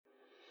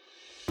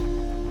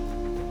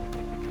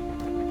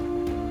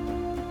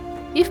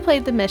You've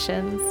played the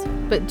missions,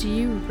 but do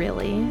you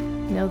really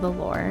know the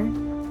lore?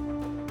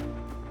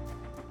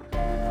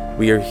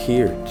 We are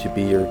here to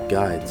be your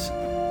guides.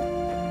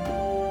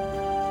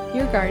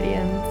 Your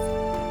guardians.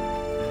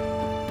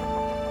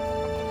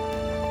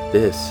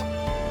 This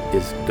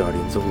is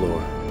Guardians of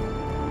Lore.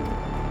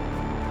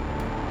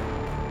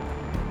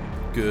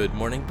 Good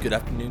morning, good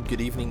afternoon,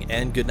 good evening,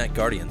 and good night,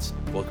 Guardians.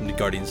 Welcome to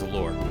Guardians of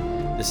Lore.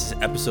 This is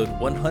episode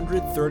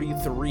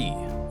 133,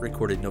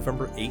 recorded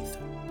November 8th,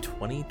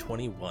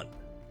 2021.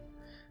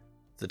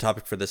 The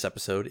topic for this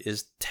episode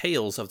is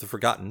Tales of the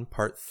Forgotten,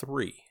 Part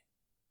 3.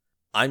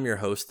 I'm your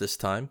host this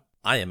time.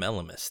 I am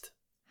Elamist.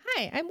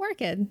 Hi, I'm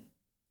Orchid.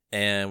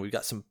 And we've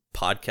got some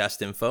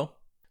podcast info.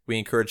 We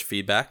encourage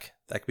feedback.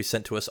 That can be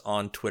sent to us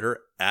on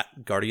Twitter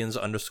at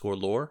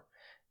Guardians_lore,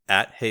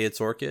 at Hey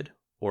It's Orchid,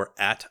 or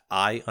at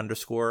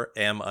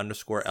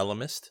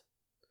I_am_Elamist.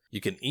 You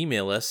can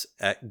email us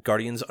at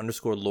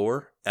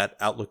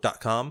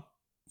guardians_lore@outlook.com.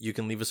 You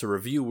can leave us a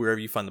review wherever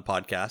you find the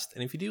podcast.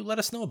 And if you do, let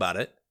us know about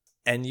it.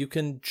 And you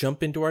can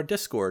jump into our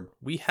Discord.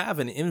 We have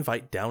an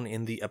invite down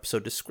in the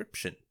episode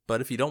description. But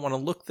if you don't want to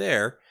look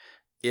there,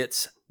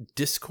 it's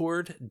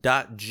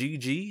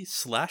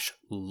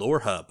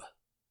discord.gg/lorehub.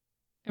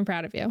 I'm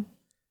proud of you.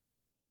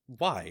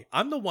 Why?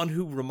 I'm the one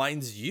who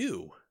reminds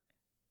you.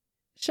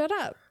 Shut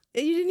up.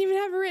 You didn't even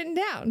have it written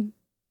down.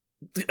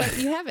 But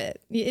you have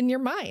it in your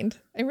mind.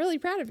 I'm really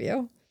proud of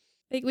you.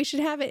 Like, we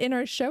should have it in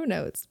our show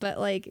notes, but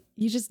like,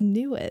 you just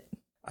knew it.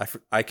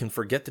 I can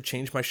forget to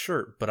change my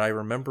shirt, but I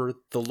remember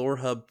the Lore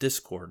Hub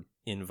Discord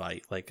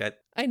invite.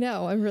 I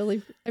know. I'm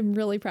really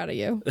proud of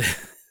you.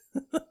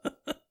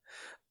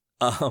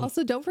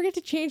 Also, don't forget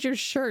to change your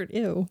shirt.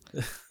 Ew.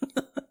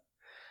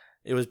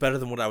 It was better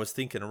than what I was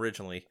thinking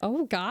originally.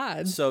 Oh,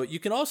 God. So you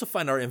can also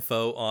find our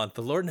info on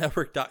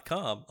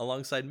thelorenetwork.com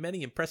alongside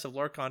many impressive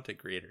lore content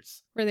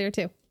creators. We're there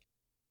too.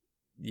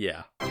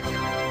 Yeah.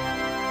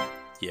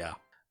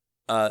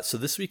 So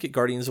this week at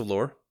Guardians of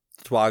Lore,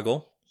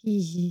 Twoggle.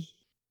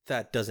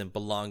 That doesn't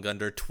belong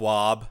under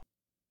TWAB.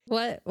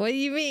 What do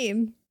you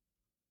mean?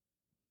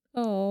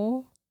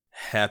 Oh.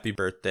 Happy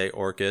birthday,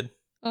 Orchid.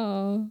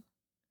 Oh.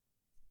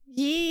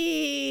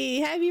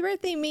 Yee! Happy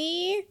birthday,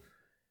 me!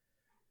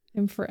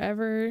 I'm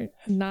forever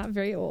not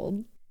very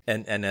old.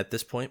 And at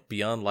this point,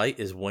 Beyond Light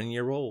is 1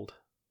 year old.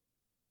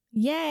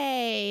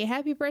 Yay!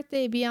 Happy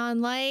birthday,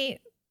 Beyond Light.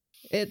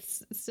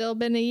 It's still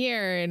been a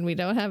year and we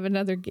don't have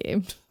another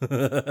game.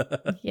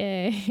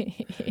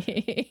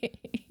 Yay.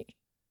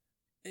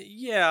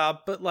 Yeah,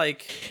 but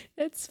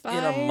it's fine.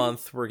 In a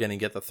month, we're going to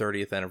get the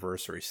 30th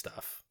anniversary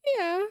stuff.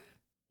 Yeah,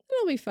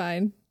 it'll be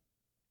fine.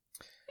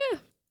 Yeah.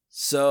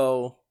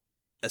 So,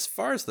 as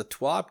far as the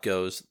TWAB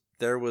goes,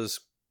 there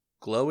was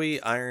glowy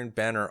Iron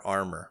Banner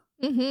armor.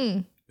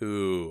 Mm-hmm.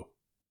 Ooh.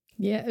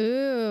 Yeah,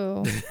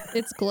 ooh.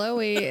 It's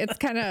glowy. It's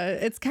kind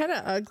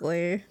of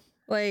ugly.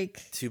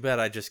 Too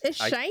bad it's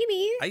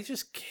shiny. I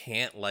just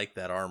can't like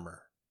that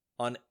armor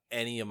on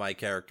any of my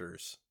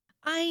characters.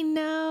 I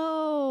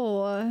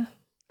know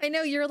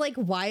you're like,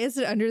 why is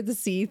it under the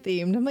sea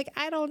themed? I'm like,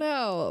 I don't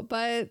know,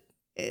 but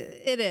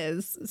it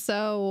is.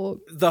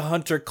 So the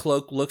hunter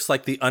cloak looks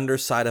like the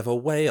underside of a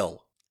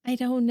whale. I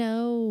don't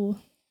know.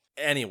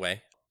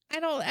 Anyway.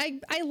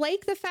 I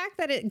like the fact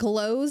that it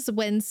glows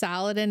when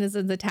Saladin is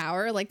in the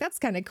tower. Like, that's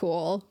kind of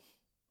cool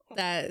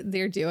that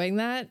they're doing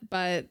that,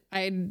 but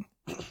I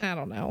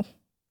don't know.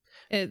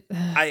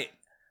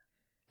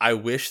 I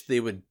wish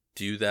they would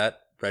do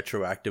that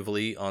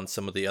retroactively on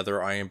some of the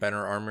other Iron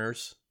Banner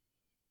armors.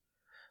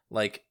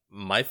 Like,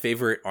 my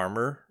favorite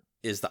armor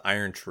is the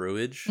Iron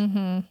Truage,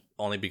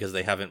 only because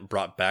they haven't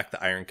brought back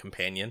the Iron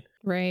Companion.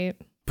 Right.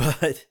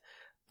 But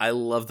I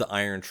love the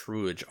Iron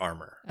Truage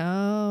armor.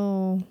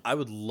 Oh. I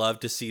would love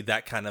to see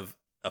that kind of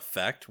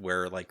effect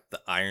where, like,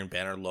 the Iron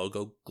Banner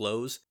logo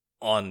glows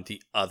on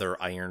the other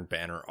Iron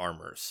Banner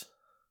armors.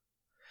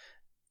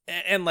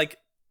 And like,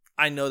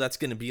 I know that's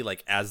going to be,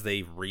 like, as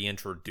they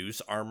reintroduce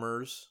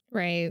armors.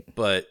 Right.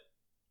 But,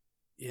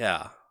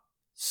 yeah.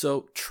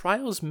 So,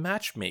 Trials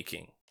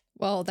matchmaking.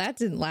 Well, that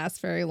didn't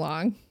last very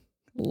long.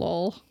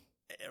 Lol.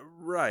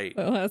 Right.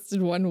 It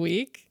lasted 1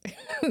 week.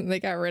 They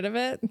got rid of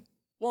it.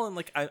 Well, and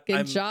like,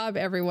 Good job,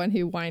 everyone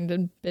who whined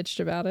and bitched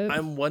about it.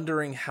 I'm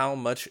wondering how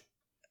much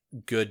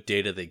good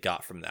data they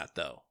got from that,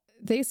 though.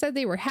 They said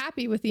they were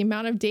happy with the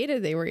amount of data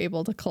they were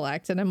able to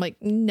collect. And I'm like,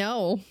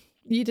 no,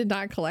 you did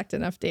not collect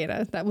enough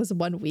data. That was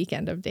 1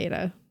 weekend of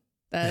data.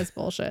 That is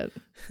bullshit.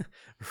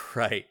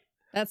 Right.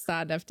 That's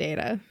not enough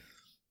data.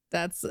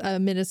 That's a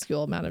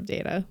minuscule amount of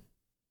data.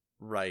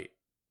 Right.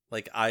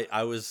 Like,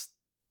 I was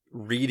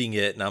reading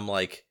it and I'm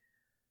like,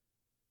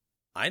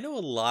 I know a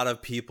lot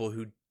of people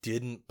who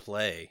didn't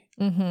play.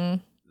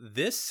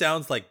 This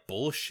sounds like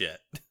bullshit.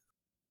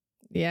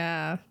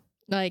 Yeah.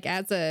 Like,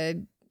 as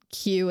a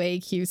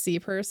QA/QC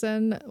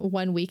person,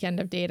 1 weekend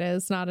of data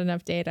is not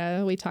enough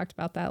data. We talked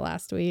about that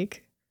last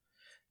week.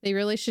 They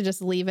really should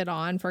just leave it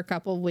on for a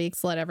couple of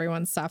weeks, let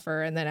everyone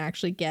suffer, and then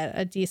actually get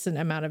a decent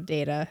amount of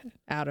data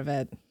out of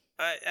it.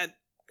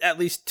 At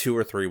least 2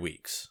 or 3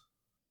 weeks.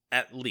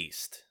 At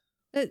least.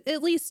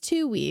 At least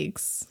 2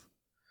 weeks.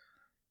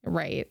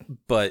 Right.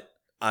 But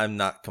I'm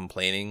not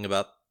complaining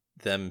about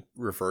them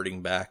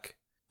reverting back.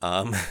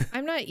 I'm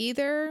not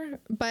either,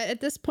 but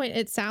at this point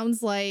it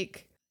sounds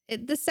like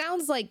it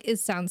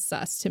sounds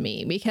sus to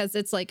me, because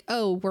it's like,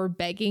 oh, we're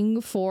begging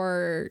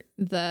for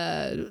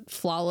the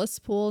flawless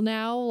pool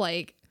now.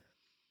 Like,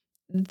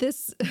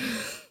 this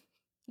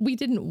we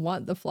didn't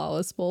want the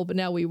flawless pool, but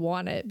now we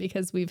want it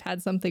because we've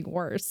had something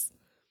worse.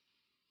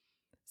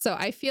 So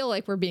I feel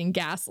like we're being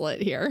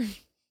gaslit here.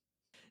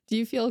 Do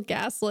you feel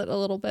gaslit a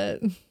little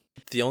bit?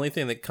 The only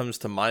thing that comes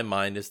to my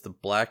mind is the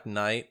Black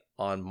Knight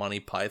on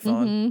Monty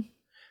Python. Mm-hmm.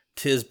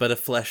 'Tis but a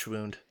flesh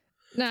wound.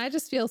 No, I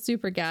just feel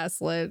super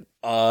gaslit.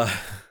 I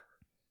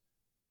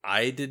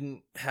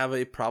didn't have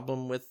a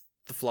problem with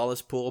the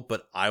flawless pool,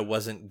 but I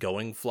wasn't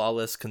going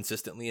flawless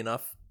consistently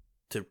enough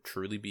to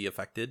truly be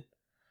affected.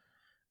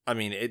 I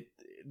mean,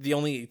 the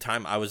only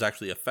time I was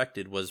actually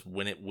affected was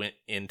when it went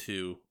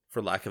into,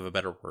 for lack of a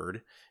better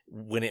word,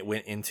 when it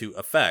went into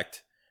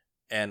effect,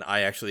 and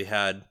I actually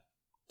had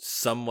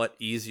somewhat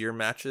easier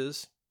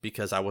matches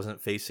because I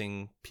wasn't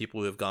facing people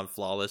who have gone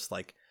flawless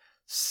like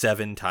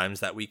 7 times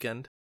that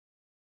weekend.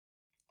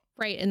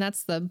 Right, and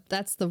that's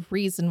the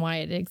reason why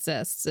it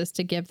exists, is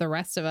to give the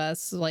rest of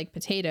us, like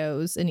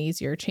potatoes, an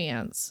easier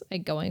chance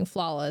at going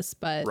flawless.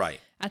 But Right.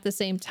 at the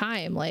same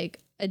time, like,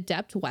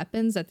 adept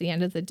weapons at the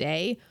end of the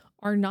day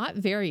are not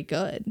very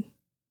good.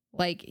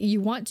 Like, you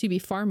want to be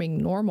farming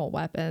normal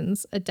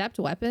weapons. Adept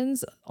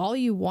weapons, all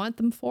you want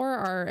them for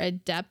are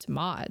adept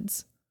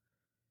mods.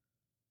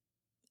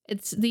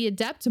 It's the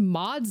adept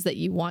mods that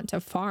you want to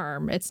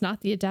farm. It's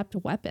not the adept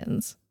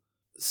weapons.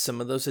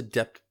 Some of those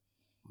adept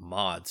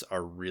mods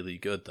are really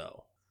good,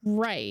 though.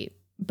 Right.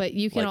 But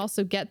you can Like-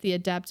 also get the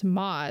adept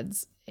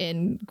mods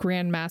in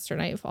Grandmaster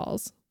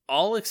Nightfalls.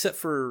 All except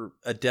for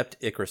adept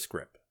Icarus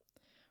Grip.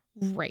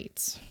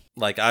 Right.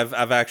 Like,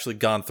 I've actually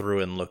gone through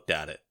and looked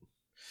at it.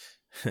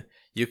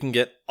 You can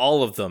get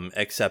all of them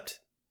except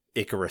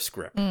Icarus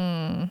Grip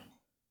I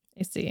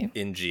see.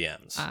 in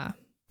GMs. Ah.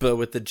 But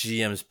with the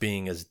GMs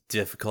being as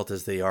difficult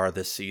as they are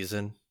this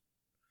season,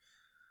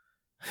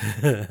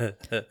 I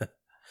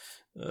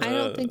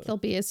don't think they'll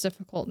be as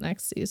difficult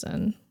next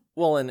season.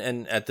 Well,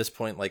 and at this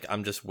point, like,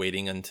 I'm just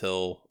waiting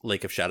until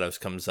Lake of Shadows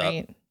comes up,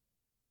 Right.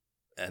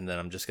 and then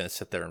I'm just gonna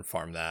sit there and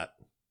farm that.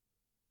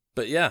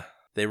 But yeah,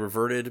 they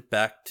reverted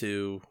back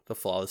to the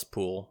flawless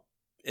pool.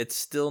 It's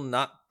still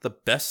not the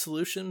best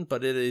solution,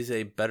 but it is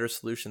a better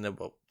solution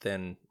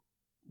than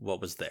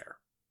what was there,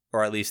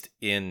 or at least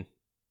in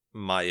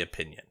my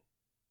opinion.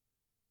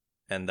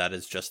 And that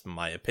is just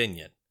my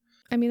opinion.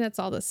 I mean, that's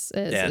all this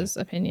is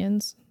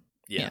opinions.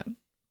 Yeah.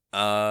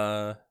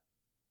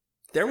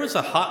 There was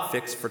a hot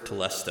fix for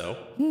Telesto.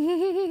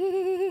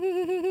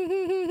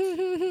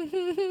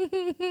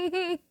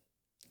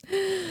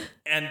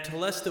 And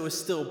Telesto is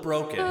still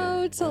broken.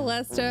 Oh,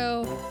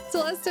 Telesto.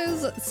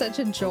 Telesto's such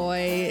a joy.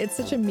 It's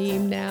such a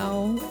meme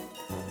now.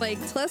 Like,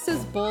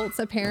 Telesto's bolts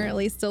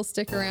apparently still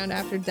stick around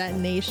after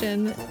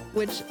detonation,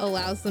 which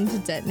allows them to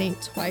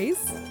detonate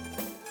twice.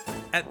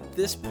 At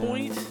this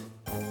point,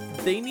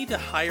 they need to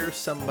hire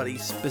somebody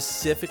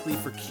specifically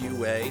for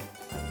QA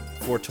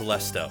for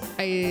Telesto.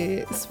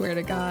 I swear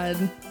to God,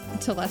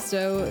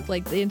 Telesto,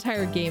 like, the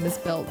entire game is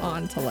built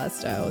on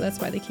Telesto. That's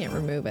why they can't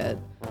remove it.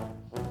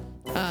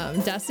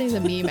 Destiny the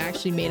meme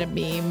actually made a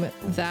meme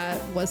that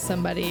was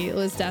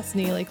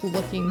Destiny, like,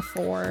 looking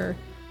for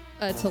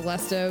a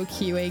Telesto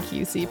QA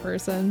QC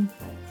person.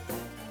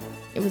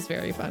 It was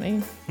very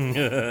funny.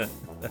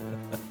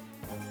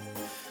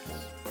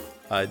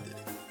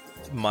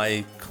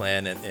 My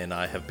clan and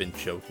I have been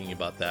joking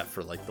about that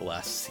for like the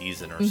last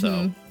season or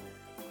so.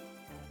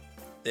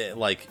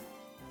 Like,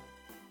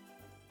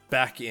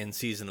 back in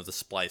Season of the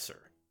Splicer,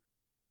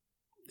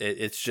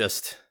 it's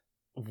just,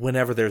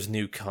 whenever there's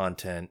new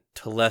content,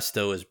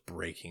 Telesto is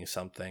breaking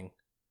something.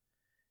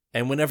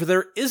 And whenever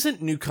there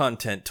isn't new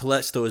content,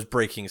 Telesto is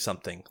breaking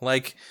something.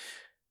 Like,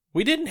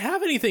 we didn't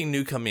have anything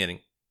new come in,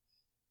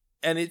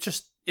 and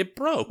it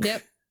broke.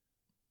 Yep.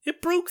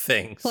 It broke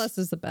things.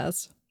 Telesto's the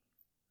best.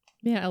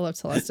 Yeah, I love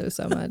Telesto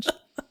so much.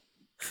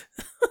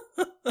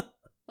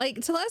 Like,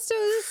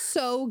 Telesto is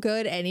so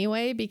good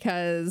anyway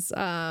because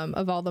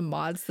of all the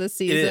mods this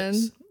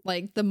season.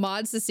 Like, the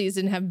mods this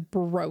season have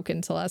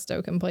broken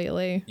Telesto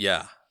completely.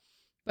 Yeah.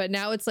 But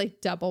now it's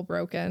like double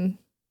broken.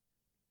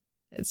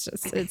 It's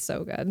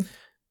so good.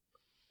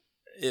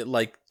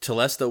 Like,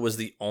 Telesto was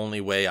the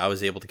only way I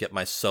was able to get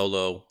my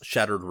solo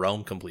Shattered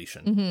Realm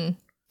completion. Mm-hmm.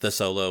 The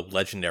solo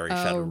legendary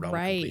Shattered Realm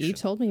right. completion. You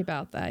told me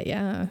about that,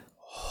 yeah.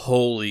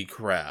 Holy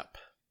crap.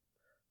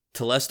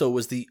 Telesto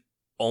was the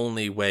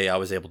only way I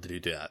was able to do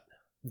that.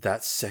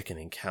 That second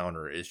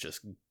encounter is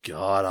just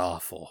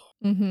god-awful.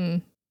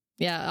 Mm-hmm.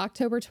 Yeah,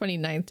 October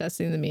 29th,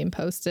 Destiny the Meme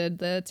posted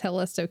the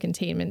Telesto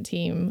containment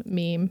team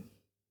meme.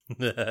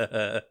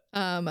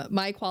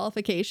 My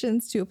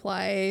qualifications to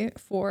apply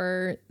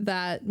for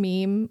that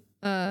meme,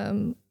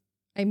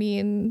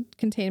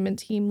 containment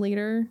team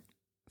leader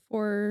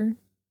for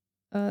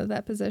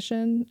that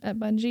position at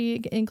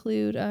Bungie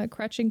include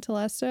crutching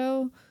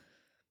Telesto.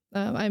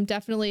 I'm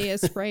definitely a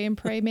spray and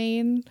pray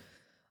main.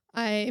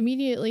 I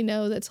immediately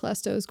know that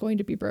Telesto is going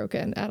to be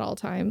broken at all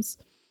times.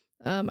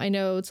 I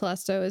know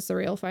Telesto is the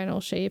real final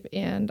shape,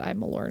 and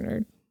I'm a lore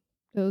nerd.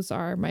 Those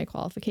are my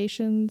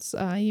qualifications.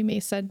 You may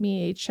send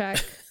me a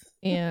check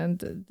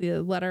and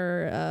the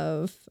letter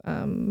of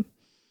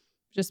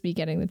just me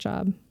getting the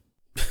job.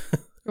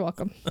 You're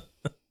welcome.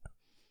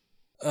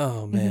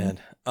 Oh, man.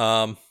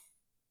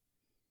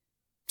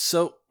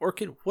 So,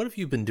 Orchid, what have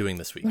you been doing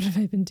this week? What have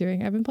I been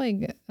doing? I've been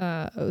playing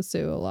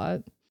Osu a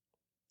lot.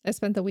 I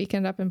spent the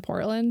weekend up in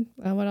Portland.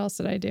 What else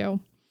did I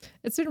do?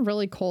 It's been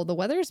really cold. The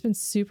weather has been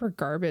super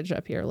garbage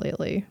up here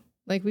lately.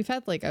 Like, we've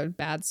had like a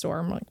bad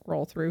storm like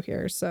roll through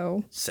here.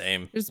 So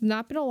Same. there's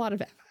not been a lot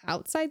of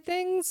outside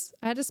things.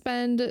 I had to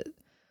spend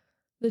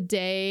the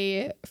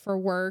day for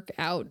work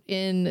out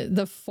in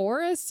the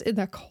forest in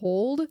the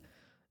cold.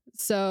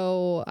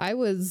 So I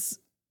was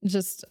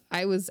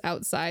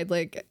outside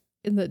like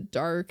in the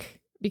dark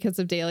because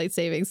of daylight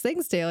savings.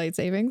 Thanks, daylight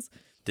savings.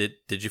 Did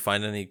you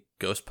find any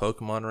ghost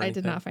Pokemon or anything? I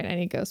did not find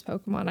any ghost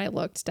Pokemon. I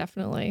looked,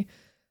 definitely.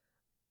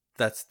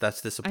 That's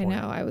disappointing.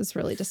 I know. I was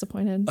really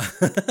disappointed.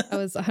 I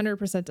was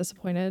 100%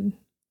 disappointed.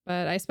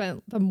 But I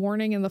spent the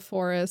morning in the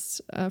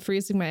forest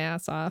freezing my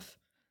ass off.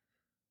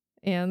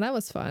 And that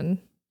was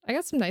fun. I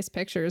got some nice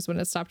pictures when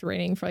it stopped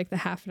raining for like the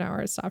half an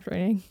hour it stopped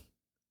raining.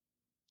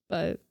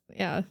 But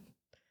yeah.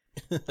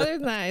 Other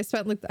than that,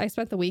 I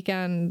spent the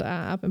weekend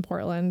up in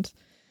Portland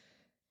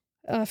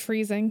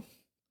freezing.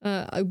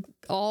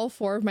 All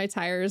 4 of my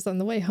tires on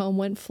the way home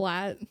went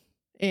flat,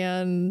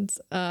 and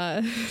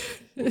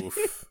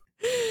Oof.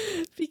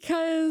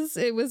 because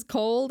it was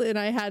cold and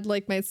I had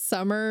like my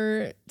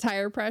summer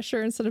tire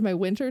pressure instead of my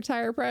winter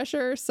tire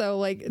pressure, so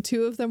like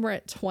 2 of them were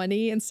at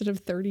 20 instead of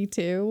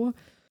 32,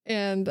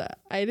 and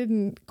I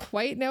didn't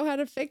quite know how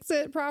to fix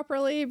it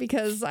properly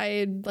because I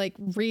had like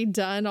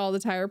redone all the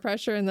tire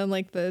pressure, and then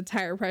like the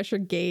tire pressure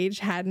gauge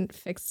hadn't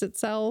fixed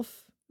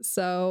itself,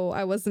 so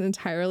I wasn't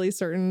entirely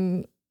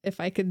certain if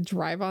I could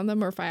drive on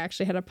them or if I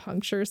actually had a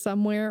puncture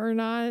somewhere or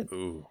not.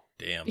 Ooh,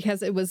 damn.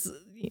 Because it was,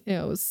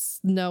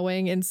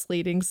 snowing and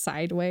sleeting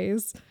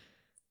sideways.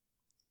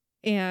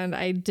 And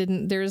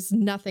there's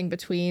nothing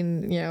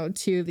between,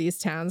 2 of these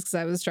towns because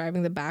I was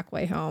driving the back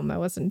way home. I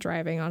wasn't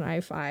driving on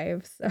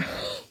I-5. So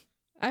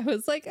I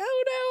was like,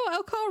 oh no,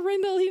 I'll call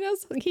Rindle.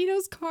 He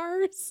knows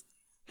cars.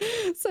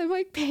 So I'm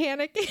like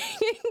panicking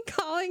and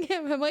calling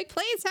him. I'm like,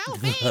 please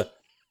help me.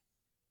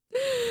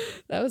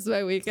 That was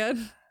my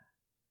weekend.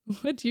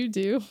 What'd you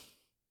do?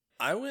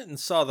 I went and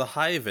saw the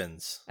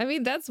Hyvens. I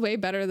mean, that's way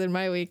better than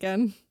my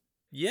weekend.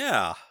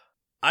 Yeah.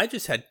 I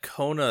just had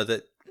Kona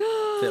that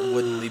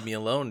wouldn't leave me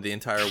alone the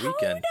entire weekend.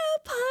 Kona,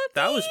 puppy.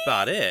 That was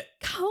about it.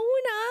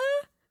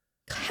 Kona?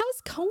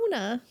 How's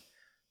Kona?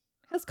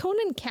 How's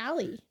Kona and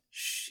Callie?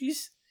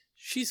 She's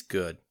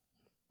good.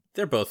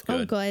 They're both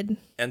good. Oh, good.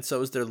 And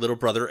so is their little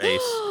brother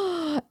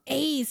Ace.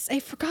 Ace. I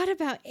forgot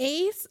about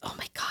Ace. Oh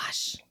my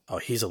gosh. Oh,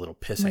 he's a little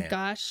Oh pissant. my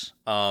gosh.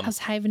 How's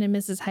Hyven and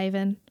Mrs.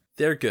 Hyven?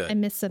 They're good. I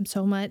miss them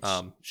so much.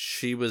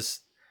 She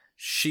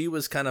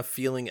was kind of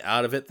feeling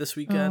out of it this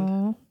weekend.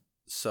 Aww.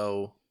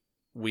 So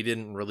we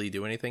didn't really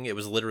do anything. It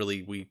was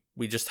literally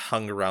we just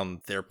hung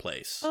around their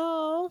place.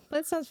 Oh,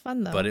 that sounds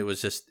fun though. But it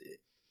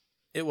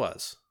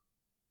was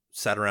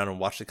sat around and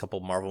watched a couple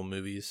Marvel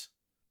movies.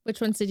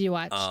 Which ones did you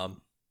watch?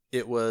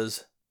 It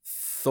was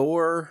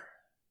Thor,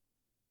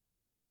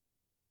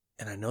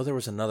 and I know there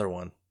was another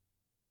one.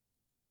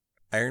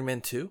 Iron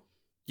Man 2?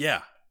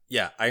 Yeah,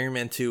 Iron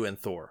Man 2 and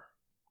Thor.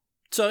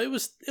 So it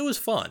was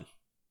fun.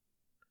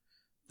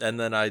 And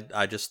then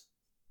I just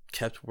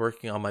kept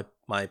working on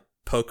my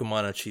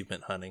Pokemon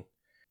achievement hunting.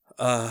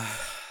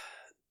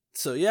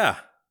 So yeah.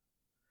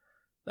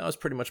 That was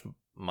pretty much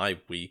my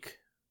week.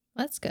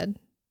 That's good.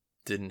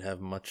 Didn't have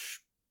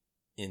much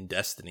in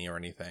Destiny or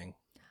anything.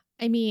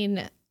 I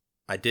mean,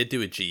 I did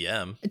do a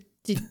GM.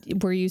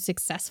 Were you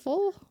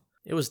successful?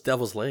 It was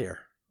Devil's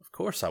Lair. Of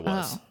course I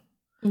was.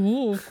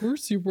 Oh, of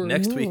course you were.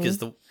 Next week is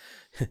the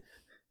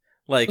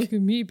like. Look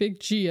at me, big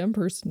GM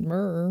person.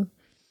 Mer.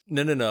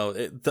 No.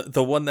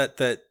 The one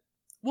that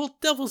well,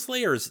 Devil's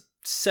Lair is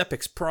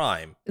Sepix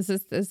Prime. Is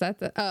that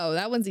the? Oh,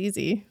 that one's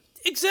easy.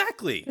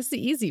 Exactly. That's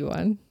the easy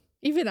one.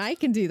 Even I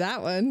can do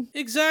that one.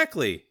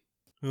 Exactly.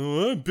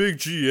 Oh, I'm a big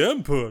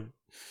GM pun.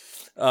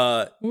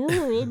 Oh,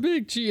 a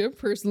big GM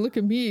person. Look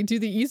at me, do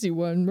the easy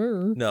one.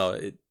 Mer. No,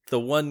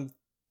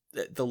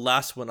 the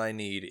last one I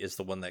need is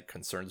the one that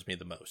concerns me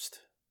the most.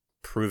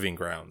 Proving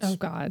Grounds. Oh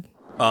God.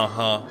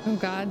 Uh-huh. Oh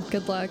God.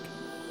 Good luck.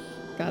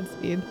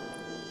 Godspeed.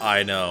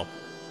 I know.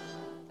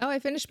 Oh, I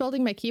finished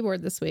building my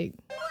keyboard this week.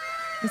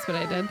 That's what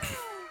I did.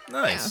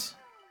 Nice.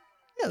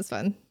 Yeah, it was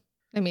fun.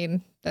 I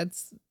mean,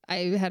 I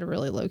had a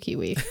really low key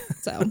week.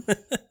 So.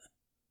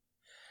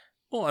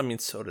 Well, I mean,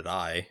 so did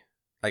I.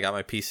 I got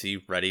my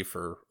PC ready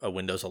for a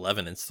Windows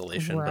 11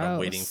 installation, but I'm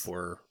waiting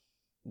for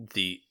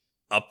the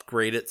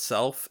upgrade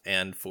itself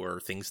and for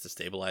things to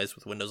stabilize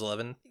with Windows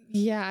 11.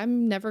 Yeah,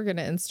 I'm never going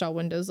to install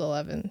Windows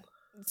 11.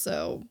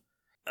 So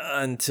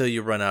until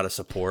you run out of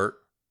support.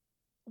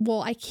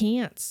 Well, I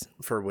can't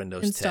for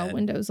Windows install 10.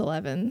 Windows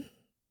 11.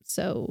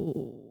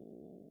 So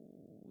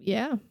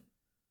yeah.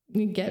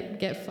 You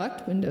get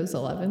fucked, Windows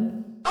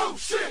 11. Oh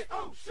shit!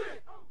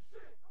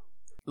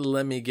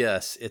 Let me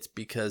guess. It's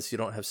because you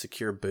don't have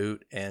secure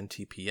boot and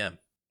TPM.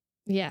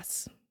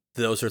 Yes.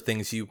 Those are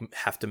things you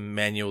have to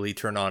manually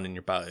turn on in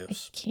your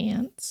BIOS. I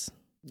can't.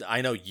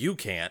 I know you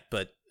can't,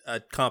 but a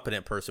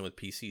competent person with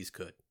PCs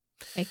could.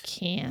 I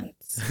can't.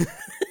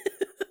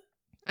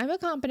 I'm a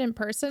competent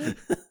person.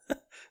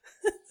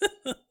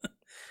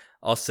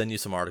 I'll send you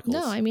some articles.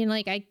 No, I mean,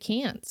 like, I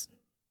can't.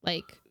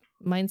 Like,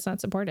 mine's not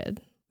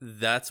supported.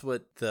 That's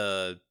what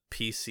the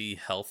PC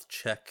health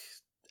check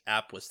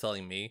app was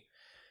telling me,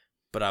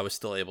 but I was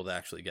still able to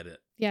actually get it.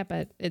 Yeah,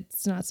 but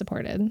it's not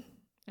supported.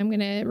 I'm going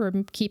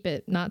to keep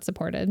it not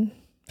supported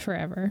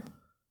forever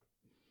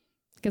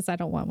because I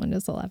don't want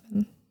Windows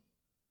 11.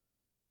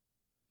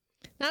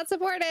 Not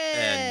supported.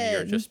 And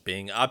you're just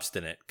being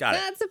obstinate. Got it.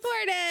 Not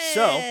supported.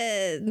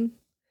 So,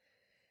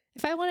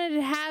 if I wanted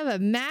to have a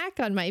Mac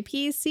on my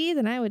PC,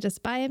 then I would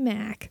just buy a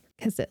Mac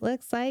because it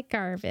looks like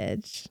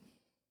garbage.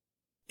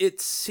 it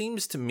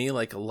seems to me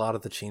like a lot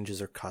of the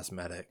changes are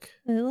cosmetic.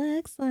 It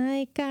looks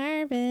like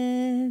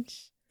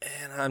garbage.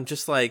 And I'm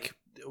just like,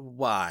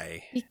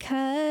 why?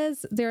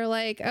 Because they're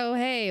like, oh,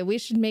 hey, we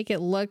should make it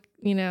look,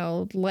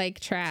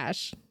 like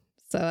trash.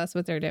 So that's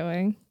what they're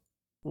doing.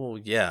 Well,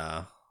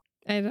 yeah.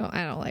 I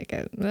don't like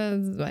it.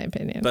 That's my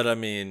opinion. But I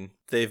mean,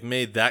 they've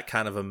made that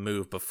kind of a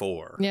move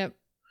before. Yep.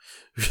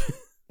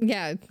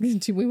 Yeah.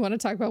 Do we want to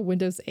talk about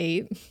Windows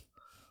 8?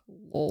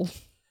 Lol.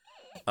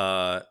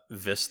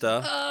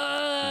 Vista.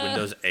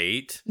 Windows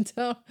 8.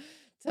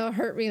 Don't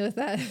hurt me with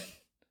that.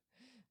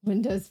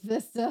 Windows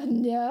Vista.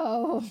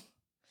 No.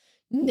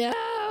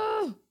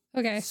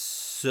 Okay.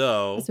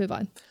 So let's move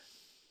on.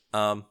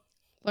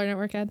 Lore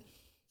Network ad.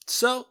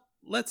 So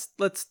let's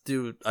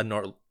do a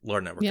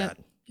Lore Network ad.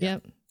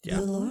 Yep. Yeah.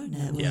 The Lore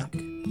Network. Yeah.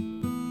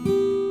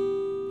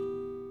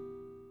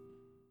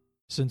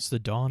 Since the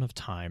dawn of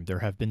time, there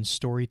have been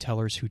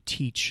storytellers who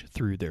teach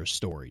through their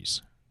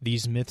stories.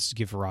 These myths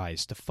give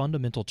rise to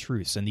fundamental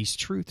truths, and these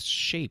truths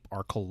shape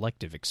our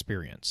collective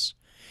experience.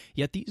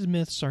 Yet these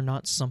myths are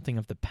not something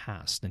of the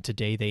past, and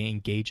today they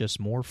engage us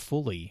more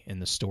fully in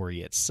the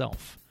story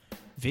itself.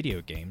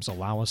 Video games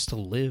allow us to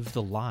live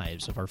the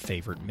lives of our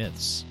favorite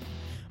myths.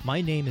 My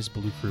name is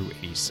Blue Crew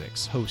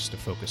 86, host of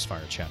Focus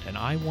Fire Chat, and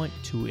I want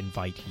to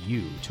invite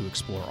you to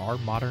explore our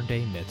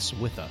modern-day myths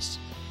with us.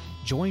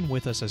 Join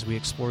with us as we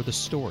explore the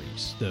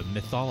stories, the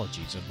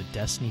mythologies of the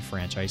Destiny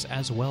franchise,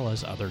 as well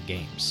as other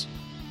games.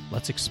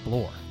 Let's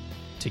explore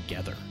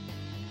together.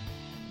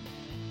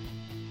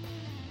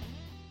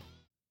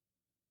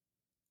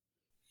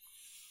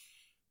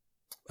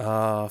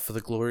 For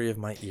the glory of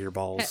my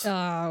earballs.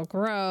 Oh,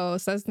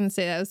 gross. I was going to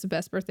say that was the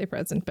best birthday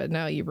present, but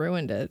no, you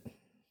ruined it.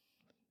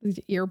 These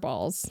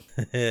earballs.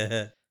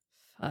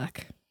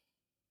 Fuck.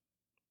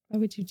 Why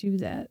would you do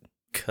that?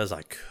 'Cause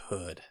I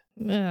could.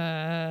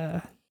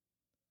 Uh,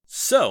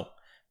 So,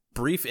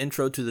 brief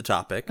intro to the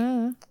topic.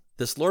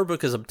 This lore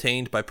book is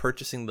obtained by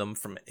purchasing them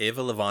from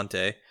Eva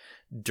Levante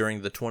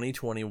during the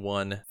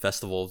 2021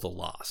 Festival of the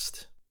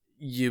Lost.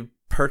 You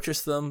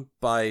purchase them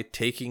by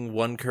taking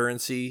one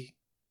currency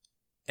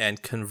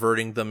and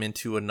converting them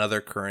into another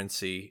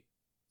currency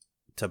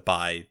to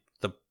buy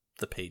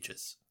the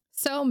pages.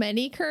 So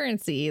many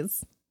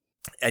currencies.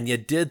 And you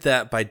did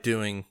that by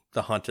doing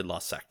the Haunted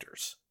Lost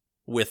Sectors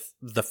with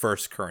the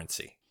first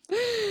currency.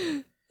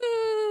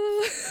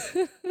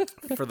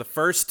 For the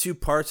first two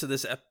parts of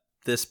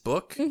this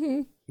book,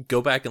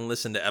 go back and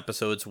listen to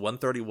episodes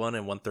 131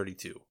 and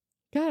 132.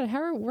 God,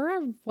 we're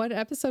on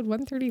episode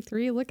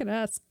 133? Look at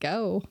us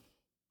go.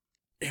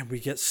 And we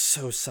get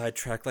so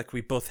sidetracked like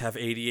we both have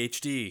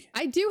ADHD.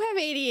 I do have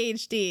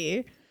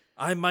ADHD.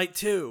 I might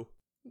too.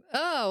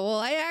 Oh, well,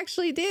 I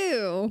actually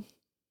do.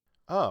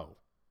 Oh.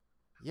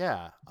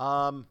 Yeah.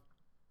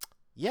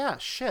 Yeah,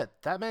 shit.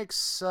 That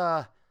makes,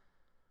 that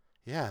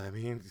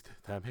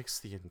makes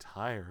the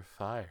entire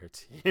fire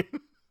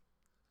team.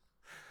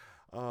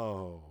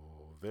 Oh,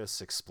 this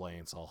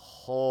explains a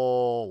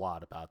whole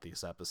lot about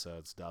these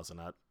episodes, doesn't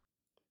it?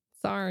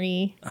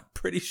 Sorry. I'm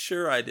pretty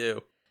sure I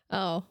do.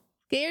 Oh,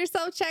 get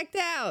yourself checked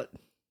out.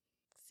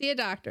 See a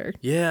doctor.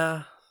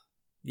 Yeah.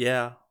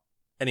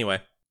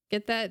 Anyway.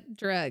 Get that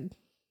drug.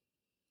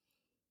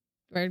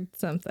 Or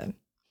something.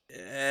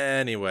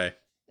 Anyway.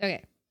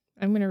 Okay,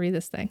 I'm going to read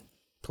this thing.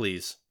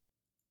 Please.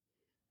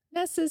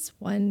 Nessus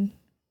 1.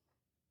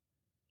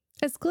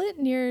 As Glint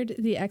neared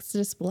the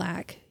Exodus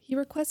Black, he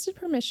requested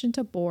permission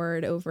to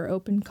board over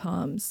open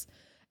comms.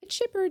 A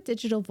chipper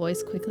digital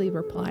voice quickly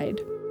replied,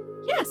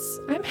 "Yes,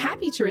 I'm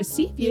happy to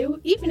receive you,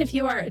 even if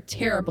you are a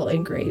terrible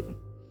ingrate."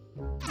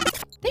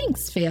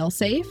 "Thanks,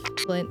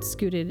 failsafe." Glint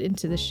scooted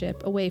into the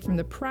ship, away from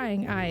the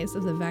prying eyes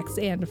of the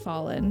Vaxand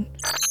Fallen.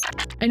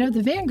 "I know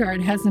the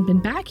Vanguard hasn't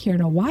been back here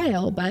in a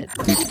while, but..."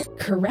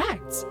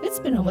 "Correct. It's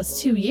been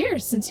almost 2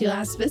 years since you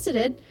last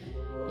visited,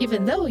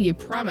 even though you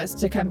promised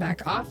to come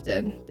back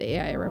often," the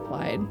AI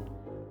replied.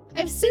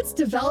 "I've since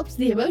developed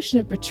the emotion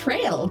of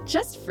betrayal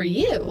just for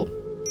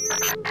you."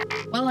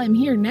 Well, I'm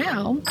here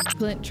now.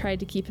 Glint tried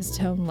to keep his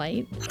tone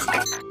light.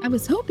 I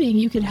was hoping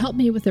you could help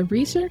me with a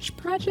research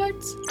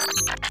project.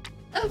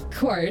 Of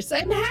course,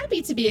 I'm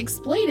happy to be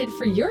exploited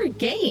for your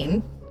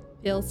gain,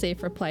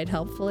 Failsafe replied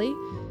helpfully,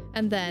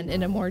 and then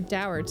in a more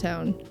dour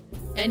tone,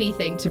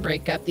 anything to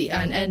break up the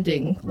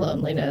unending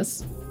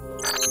loneliness.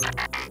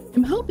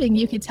 I'm hoping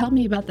you could tell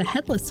me about the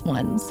headless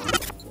ones.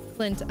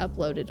 Glint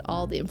uploaded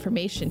all the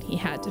information he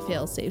had to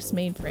Failsafe's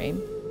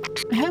mainframe.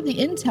 I have the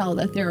intel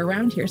that they're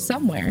around here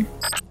somewhere.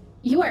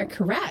 You are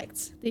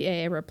correct, the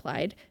AA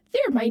replied.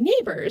 They're my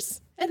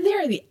neighbors, and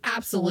they're the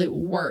absolute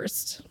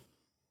worst.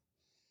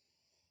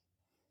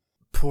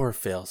 Poor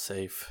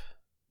Failsafe.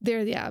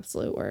 They're the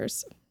absolute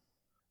worst.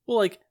 Well,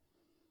 like,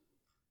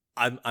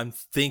 I'm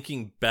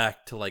thinking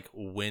back to like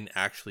when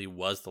actually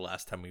was the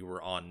last time we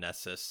were on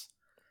Nessus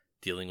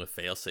dealing with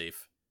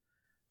Failsafe.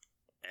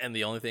 And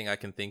the only thing I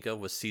can think of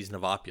was Season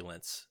of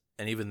Opulence.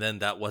 And even then,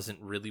 that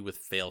wasn't really with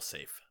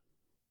Failsafe.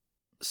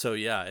 So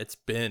yeah, it's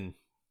been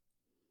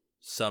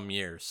some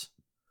years.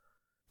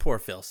 Poor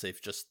Failsafe,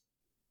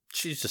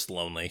 she's just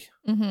lonely.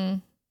 Mm-hmm.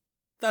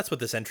 That's what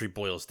this entry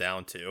boils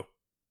down to.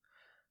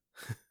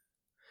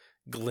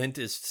 Glint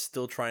is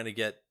still trying to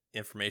get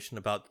information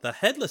about the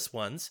headless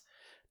ones,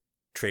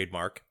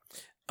 trademark,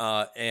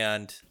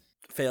 and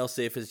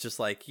Failsafe is just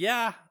like,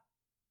 yeah,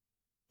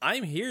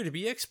 I'm here to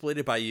be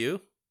exploited by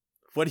you.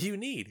 What do you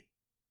need?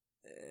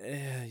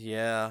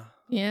 Yeah.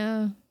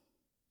 Yeah.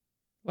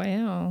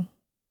 Wow.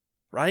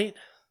 Right?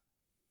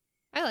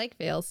 I like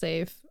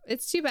Failsafe.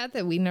 It's too bad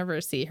that we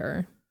never see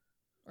her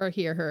or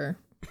hear her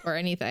or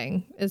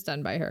anything is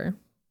done by her.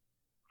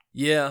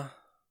 Yeah.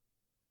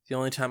 The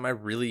only time I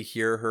really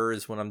hear her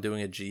is when I'm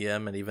doing a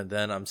GM, and even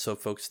then I'm so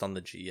focused on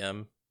the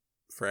GM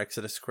for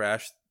Exodus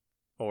Crash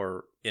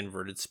or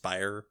Inverted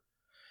Spire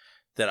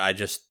that I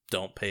just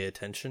don't pay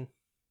attention.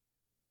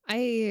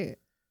 I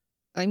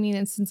mean,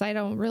 and since I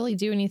don't really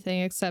do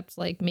anything except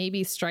like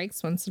maybe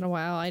strikes once in a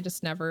while, I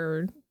just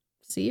never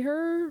see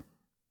her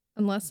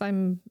unless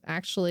I'm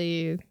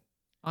actually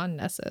on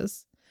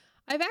Nessus.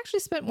 I've actually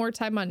spent more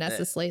time on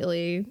Nessus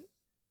lately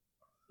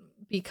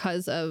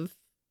because of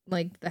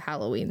like the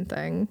Halloween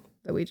thing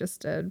that we just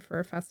did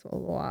for Festival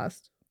of the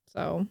Lost.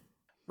 So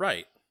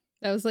Right.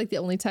 that was like the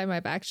only time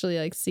I've actually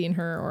like seen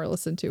her or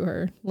listened to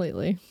her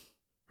lately.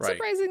 Right.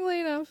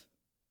 Surprisingly enough.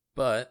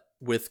 But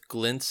with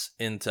Glint's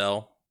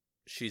intel,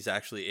 she's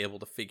actually able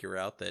to figure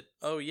out that,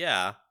 oh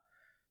yeah,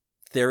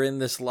 they're in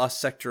this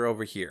lost sector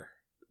over here,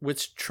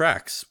 which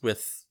tracks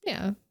with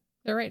Yeah.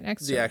 They're right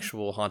next to the her.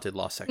 actual haunted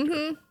lost sector.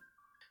 Mhm.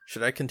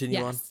 Should I continue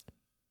on? Yes.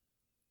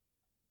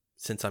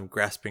 Since I'm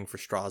grasping for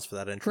straws for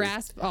that entry.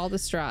 Grasp all the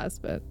straws,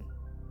 but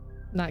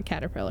not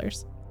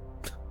caterpillars.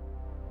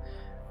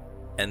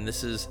 And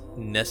this is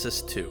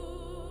Nessus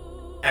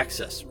 2.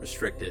 Access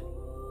restricted.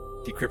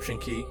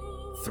 Decryption key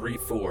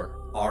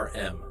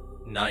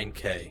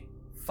 34RM9K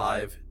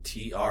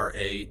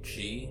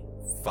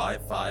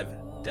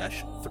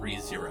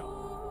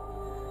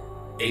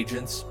 5TRAG55-30.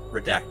 Agents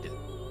redacted.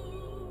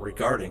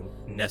 Regarding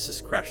Nessus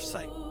crash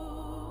site.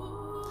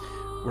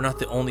 We're not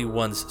the only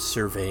ones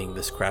surveying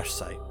this crash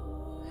site.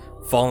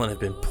 Fallen have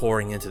been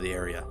pouring into the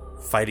area,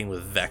 fighting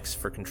with Vex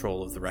for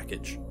control of the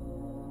wreckage.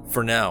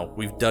 For now,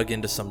 we've dug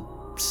into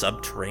some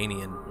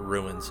subterranean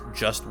ruins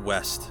just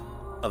west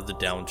of the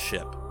downed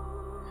ship.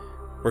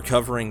 We're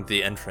covering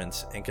the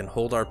entrance and can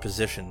hold our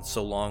position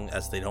so long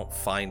as they don't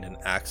find an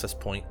access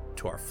point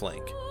to our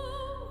flank.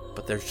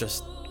 But there's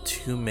just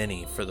too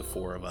many for the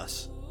four of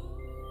us.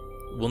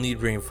 We'll need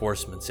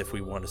reinforcements if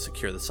we want to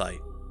secure the site.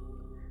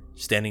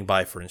 Standing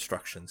by for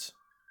instructions.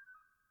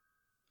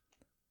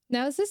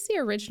 Now, is this the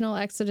original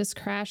Exodus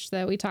crash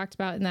that we talked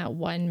about in that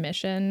one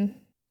mission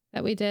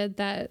that we did,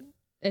 that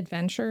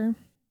adventure?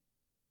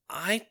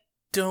 I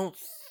don't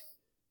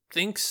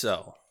think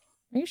so.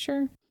 Are you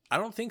sure? I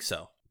don't think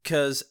so.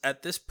 Because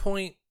at this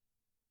point,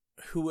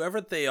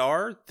 whoever they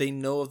are, they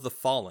know of the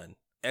Fallen.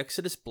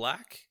 Exodus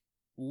Black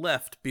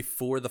left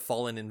before the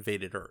Fallen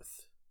invaded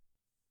Earth.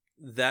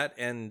 That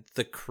and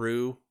the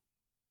crew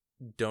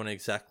don't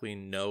exactly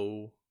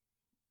know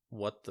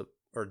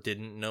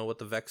didn't know what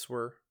the Vex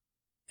were.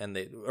 And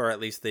or at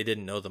least they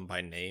didn't know them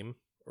by name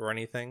or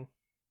anything.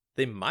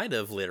 They might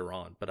have later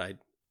on, but I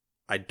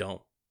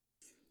don't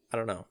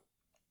know.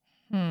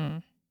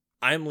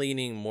 I'm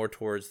leaning more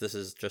towards this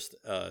is just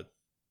a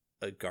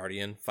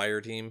Guardian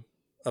fire team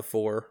of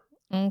 4.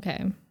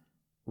 Okay.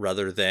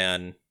 Rather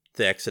than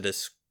the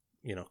Exodus,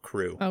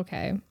 crew.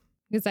 Okay.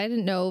 Because I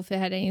didn't know if it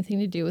had anything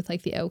to do with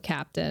like the O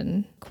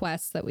Captain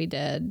quest that we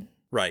did.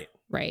 Right.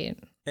 Right.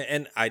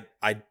 And I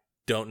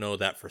don't know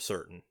that for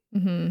certain.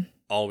 Mm-hmm.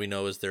 All we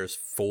know is there's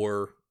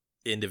 4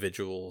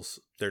 individuals.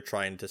 They're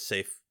trying to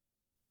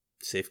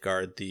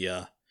safeguard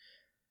the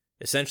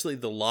essentially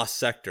the lost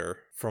sector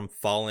from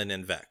Fallen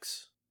and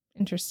Vex.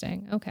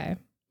 Interesting. Okay.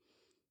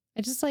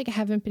 I just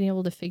haven't been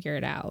able to figure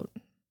it out.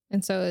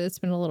 And so it's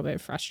been a little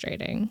bit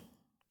frustrating.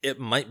 It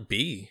might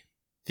be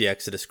the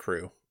Exodus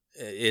crew.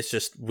 It's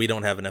just we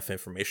don't have enough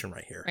information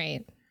right here.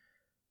 Right.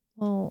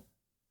 Well,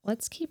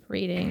 let's keep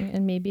reading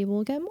and maybe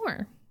we'll get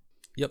more.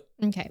 Yep.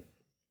 Okay.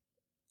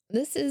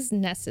 This is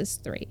Nessus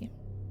 3.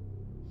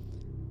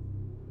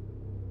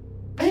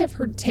 I have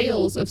heard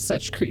tales of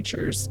such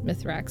creatures,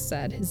 Mithrax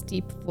said, his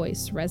deep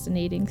voice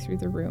resonating through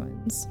the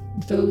ruins.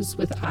 those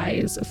with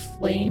eyes of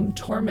flame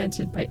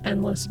tormented by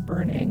endless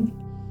burning.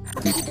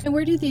 And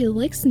where do the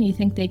Elixni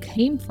think they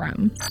came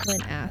from?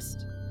 Clint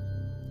asked.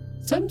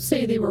 Some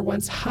say they were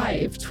once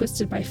hive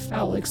twisted by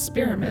foul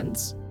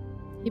experiments.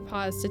 He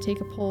paused to take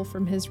a pull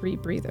from his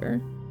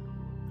rebreather.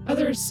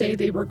 Others say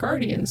they were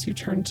guardians who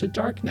turned to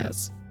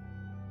darkness.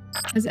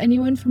 Has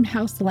anyone from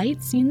House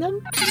Light seen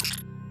them?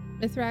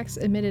 Mithrax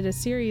emitted a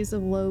series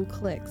of low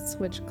clicks,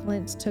 which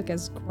Clint took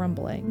as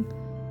grumbling.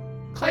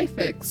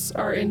 Clyphix,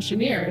 our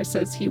engineer,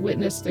 says he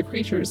witnessed the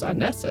creatures on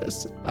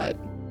Nessus, but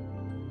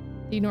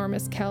The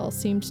enormous Kel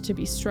seemed to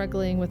be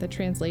struggling with a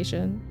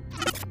translation.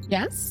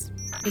 yes?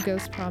 The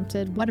ghost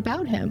prompted, "What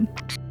about him?"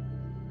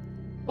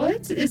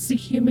 What is the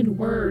human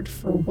word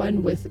for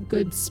one with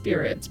good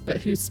spirit, but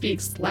who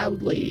speaks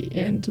loudly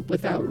and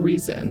without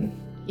reason?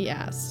 He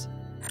asked.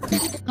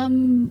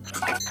 An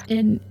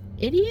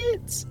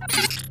idiot?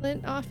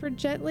 Clint offered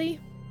gently.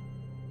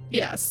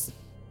 Yes,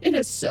 it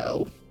is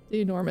so.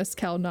 The enormous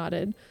Kel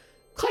nodded.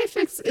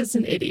 Clyphix is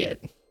an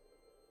idiot.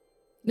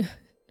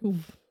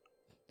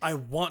 I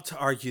want to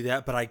argue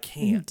that, but I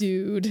can't.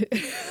 Dude.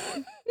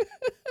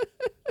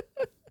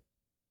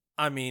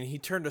 I mean, he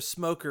turned a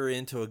smoker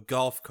into a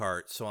golf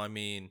cart, so I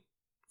mean,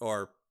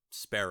 or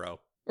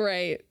sparrow.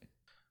 Right.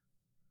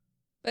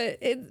 But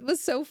it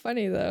was so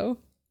funny, though.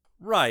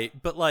 Right,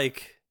 but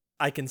like,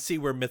 I can see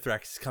where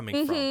Mithrax is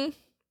coming from.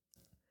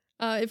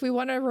 If we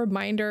want a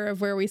reminder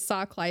of where we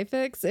saw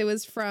Clyphix, it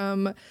was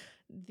from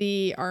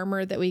the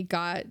armor that we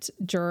got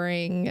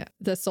during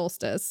the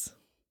solstice.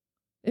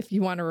 If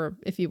you want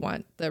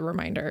the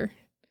reminder,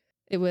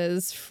 it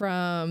was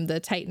from the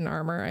Titan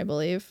armor, I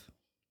believe.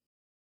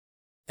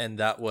 And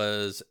that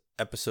was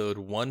episode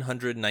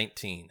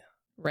 119.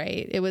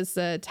 Right. It was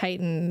the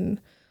Titan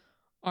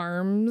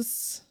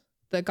arms,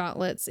 the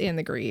gauntlets, and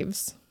the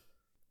greaves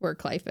were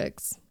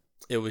Clyphix.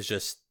 It was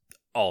just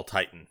all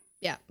Titan.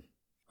 Yeah.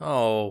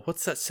 Oh,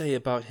 what's that say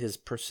about his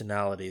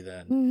personality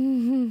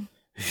then?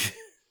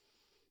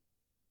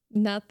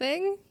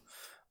 Nothing?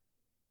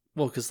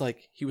 Well, because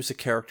like he was a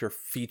character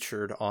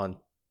featured on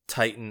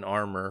Titan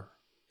armor,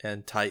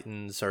 and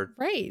Titans are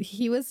Right.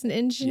 He was an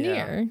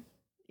engineer. Yeah.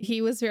 He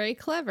was very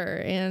clever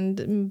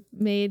and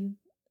made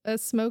a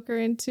smoker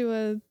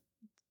into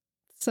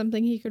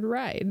something he could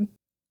ride.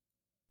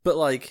 But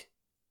like,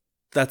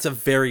 that's a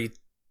very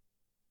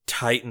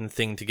Titan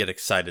thing to get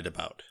excited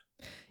about.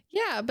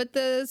 Yeah, but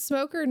the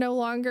smoker no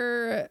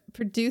longer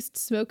produced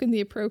smoke in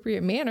the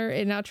appropriate manner.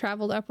 It now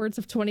traveled upwards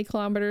of 20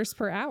 kilometers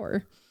per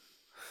hour.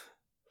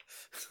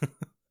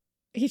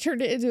 He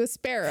turned it into a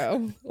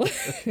sparrow.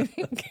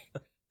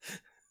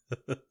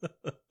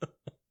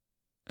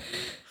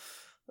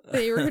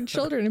 Neighborhood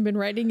children have been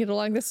riding it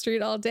along the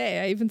street all day.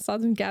 I even saw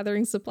them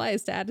gathering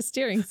supplies to add a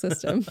steering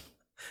system.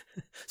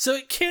 So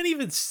it can't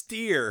even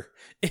steer.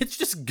 It's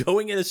just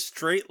going in a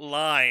straight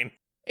line.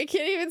 It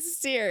can't even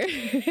steer.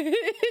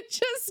 It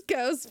just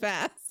goes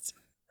fast.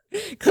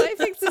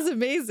 Clyphix is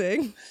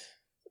amazing.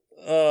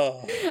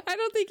 Oh. I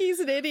don't think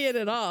he's an idiot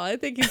at all. I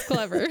think he's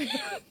clever.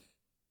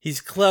 He's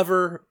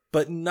clever,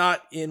 but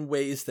not in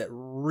ways that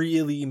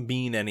really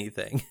mean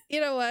anything.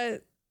 You know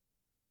what?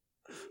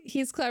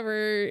 He's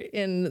clever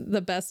in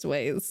the best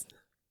ways.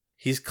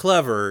 He's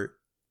clever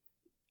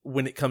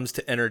when it comes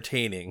to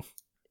entertaining.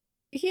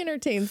 He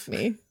entertains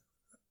me.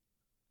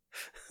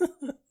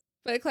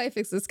 But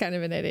Clyphix is kind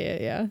of an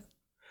idiot, yeah.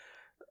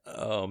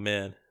 Oh,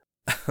 man.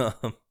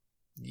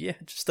 Yeah,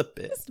 just a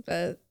bit. Just a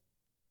bit.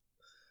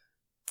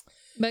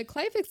 But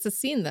Clyphix has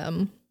seen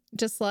them,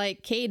 just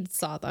like Cade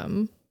saw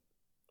them,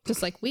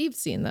 just like we've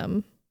seen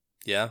them.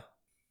 Yeah.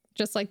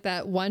 Just like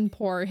that one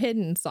poor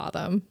hidden saw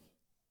them.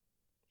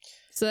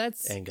 So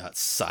that's... And got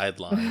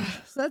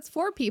sidelined. So that's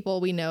 4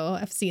 people we know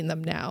have seen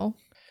them now.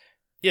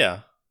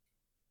 Yeah.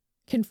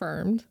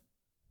 Confirmed.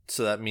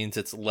 So that means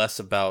it's less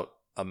about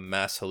a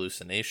mass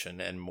hallucination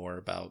and more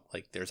about,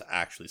 like, there's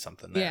actually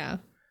something there. Yeah.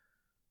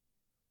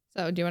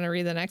 So do you want to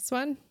read the next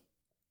one?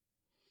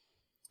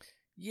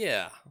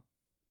 Yeah.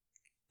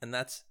 And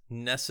that's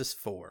Nessus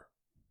 4.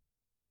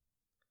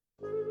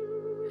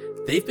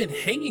 They've been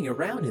hanging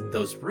around in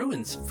those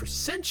ruins for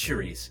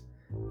centuries,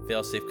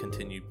 Failsafe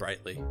continued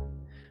brightly.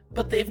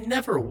 But they've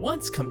never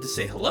once come to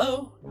say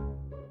hello.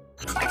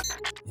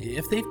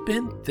 If they've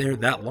been there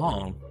that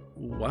long,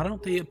 why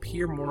don't they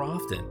appear more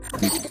often?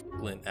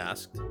 Glint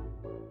asked.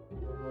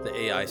 The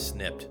AI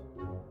snipped.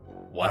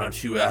 Why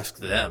don't you ask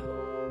them?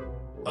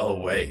 Oh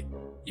wait,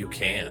 you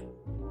can't,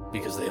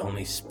 because they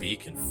only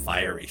speak in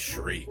fiery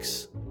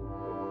shrieks.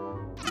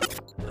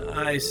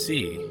 I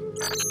see.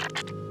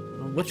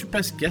 What's your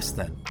best guess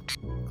then?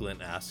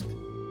 Glint asked.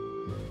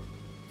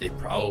 They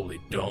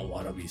probably don't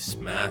want to be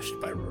smashed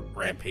by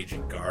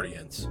rampaging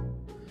guardians.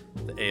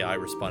 The AI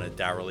responded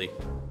dourly.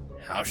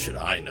 How should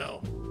I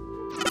know?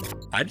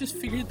 I just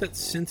figured that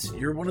since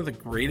you're one of the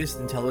greatest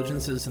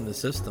intelligences in the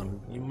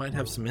system, you might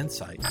have some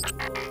insight,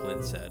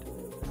 Glint said.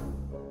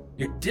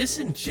 Your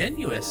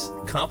disingenuous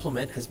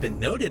compliment has been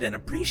noted and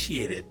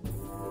appreciated,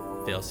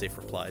 Failsafe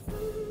replied,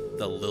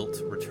 the lilt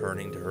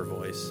returning to her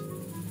voice.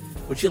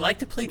 Would you like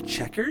to play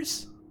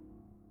checkers?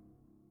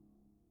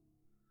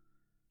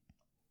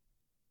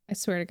 I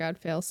swear to God,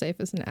 Failsafe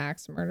is an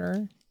axe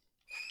murderer.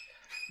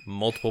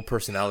 Multiple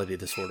personality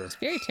disorder. It's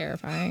very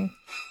terrifying.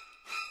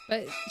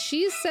 But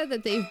she's said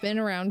that they've been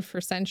around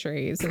for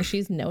centuries and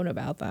she's known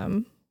about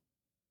them.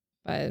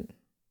 But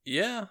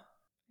Yeah.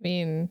 I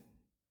mean,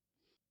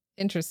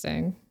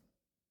 interesting.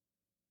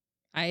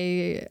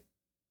 I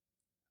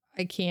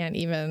can't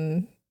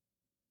even.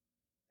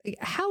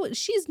 How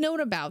she's known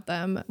about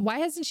them? Why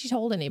hasn't she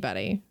told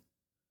anybody?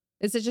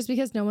 Is it just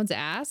because no one's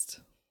asked?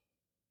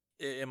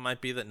 It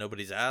might be that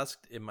nobody's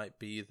asked. It might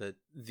be that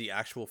the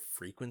actual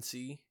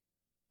frequency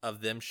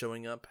of them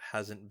showing up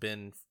hasn't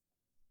been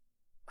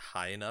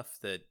high enough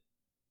that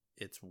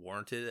it's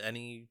warranted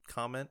any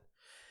comment.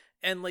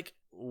 And like,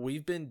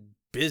 we've been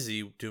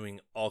busy doing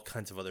all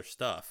kinds of other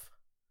stuff.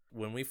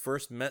 When we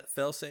first met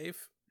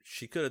Failsafe,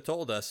 she could have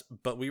told us,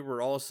 but we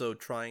were also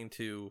trying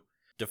to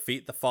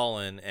defeat the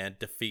Fallen and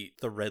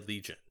defeat the Red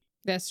Legion.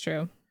 That's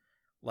true.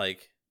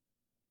 Like,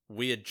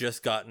 we had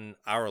just gotten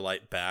our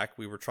light back.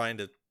 We were trying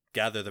to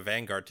gather the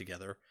Vanguard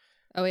together.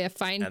 Oh yeah,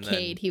 find And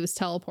Cade. then- He was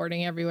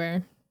teleporting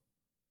everywhere.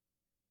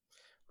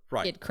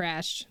 Right. It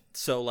crashed.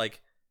 So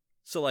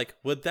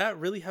would that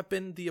really have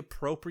been the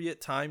appropriate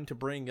time to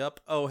bring up,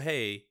 oh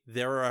hey,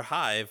 they're a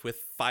hive with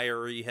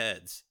fiery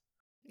heads?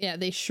 Yeah,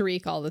 they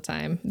shriek all the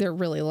time. They're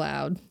really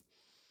loud.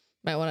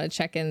 Might want to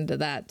check into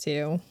that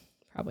too.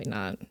 Probably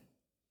not.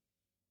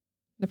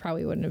 It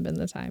probably wouldn't have been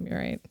the time, you're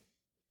right.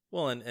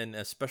 Well, and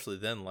especially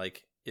then,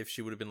 like, if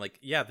she would have been like,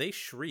 yeah, they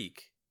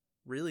shriek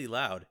really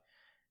loud.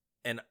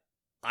 And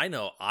I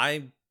know,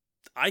 I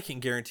can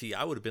guarantee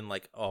I would have been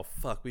like, oh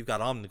fuck, we've got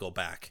Omnigul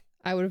back.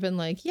 I would have been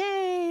like,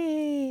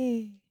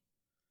 yay!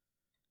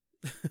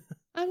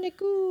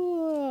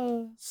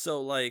 Omnigul!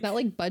 So like, Not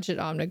like budget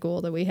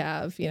Omnigul that we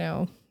have, you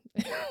know,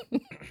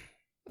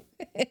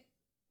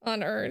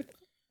 on Earth.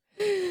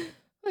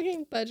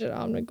 Fucking budget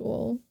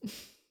Omnigul.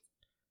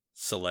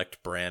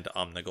 select brand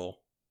Omnigul.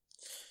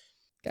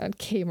 God,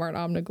 Kmart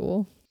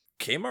Omnigul.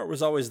 Kmart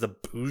was always the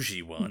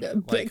bougie one.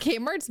 Like,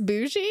 Kmart's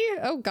bougie?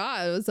 Oh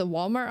God, it was a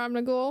Walmart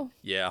Omnigul.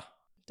 yeah.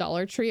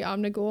 Dollar Tree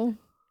Omnigul.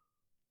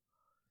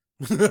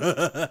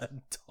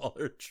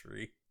 Dollar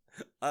Tree.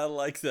 I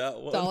like that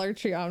one. Dollar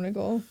Tree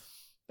Omnigul.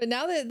 But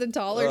now that the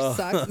dollar Ugh.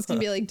 sucks, it's gonna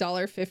be like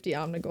 $1.50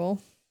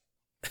 Omnigul.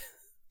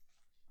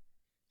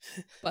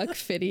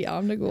 $1.50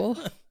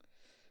 Omnigul.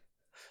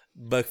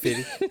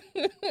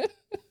 $1.50.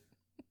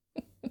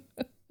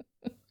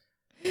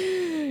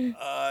 You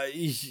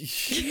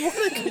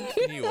want to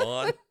continue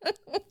on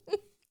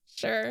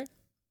Sure.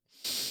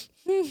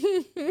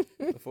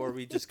 before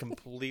we just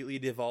completely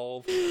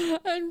devolve?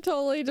 I'm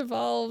totally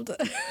devolved.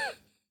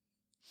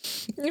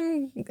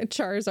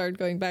 Charizard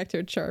going back to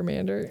a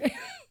Charmander.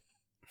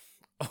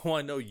 Oh,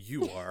 I know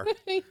you are.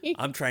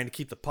 I'm trying to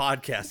keep the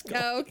podcast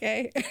going. Oh,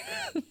 okay.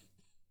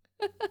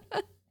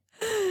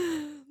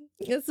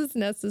 This is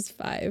Nessus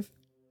 5.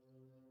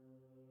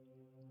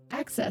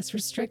 Access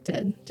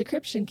restricted.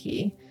 Decryption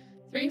key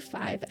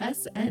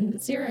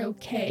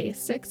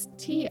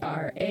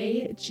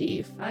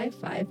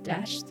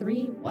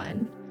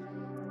 35SN0K6TRAG55-31.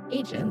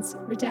 Agents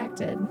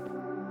redacted.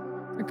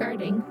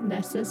 Regarding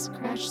Nessus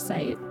crash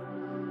site.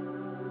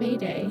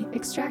 Mayday,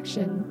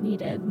 extraction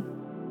needed.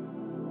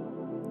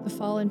 The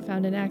Fallen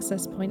found an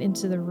access point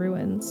into the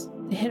ruins.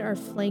 They hit our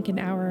flank an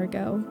hour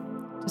ago.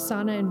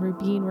 Dasana and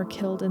Rubin were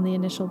killed in the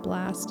initial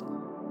blast.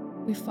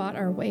 We fought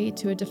our way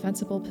to a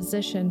defensible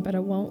position, but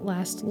it won't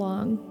last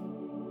long.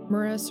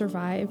 Mura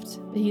survived,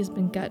 but he's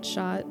been gut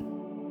shot.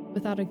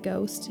 Without a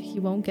ghost, he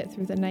won't get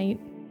through the night.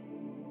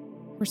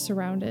 We're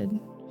surrounded.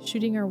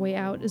 Shooting our way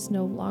out is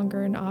no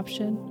longer an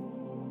option.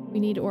 We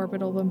need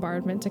orbital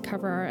bombardment to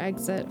cover our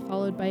exit,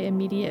 followed by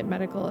immediate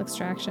medical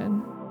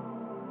extraction.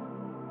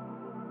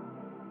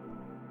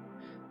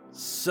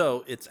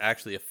 So it's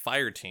actually a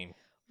fire team,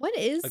 What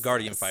is a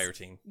Guardian this? fire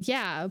team.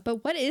 Yeah,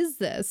 but what is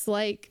this?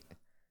 Like,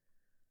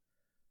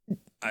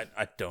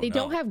 I don't they know.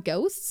 don't have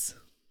ghosts?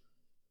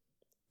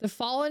 The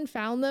Fallen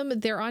found them.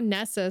 They're on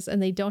Nessus,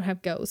 and they don't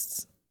have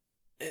ghosts.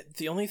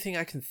 The only thing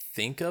I can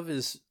think of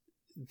is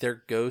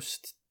their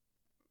ghost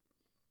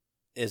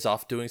is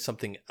off doing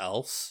something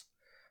else,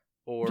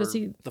 or Does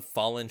he- the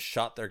Fallen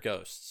shot their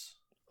ghosts.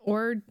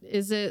 Or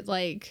is it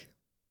like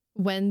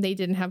when they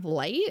didn't have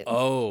light?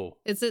 Oh,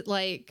 Is it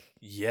like,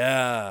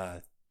 yeah,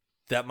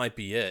 that might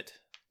be it.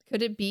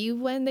 could it be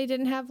when they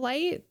didn't have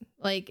light?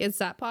 Like, is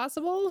that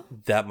possible?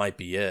 That might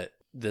be it.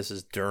 This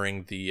is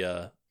during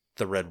the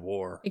Red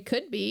War. It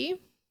could be.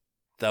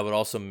 That would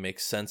also make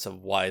sense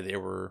of why they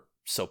were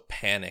so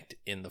panicked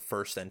in the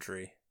first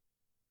entry.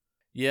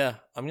 Yeah,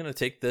 I'm gonna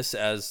take this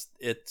as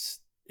it's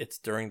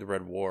during the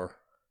Red War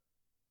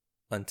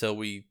until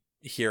we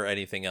hear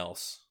anything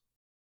else.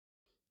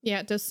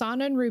 Yeah,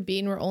 Dasana and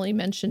Rubin were only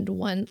mentioned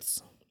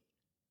once.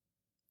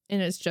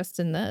 And it's just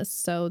in this,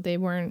 so they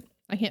weren't,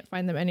 I can't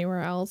find them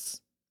anywhere else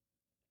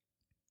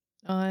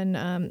on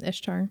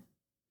Ishtar.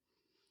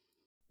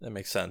 That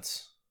makes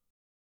sense.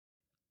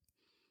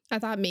 I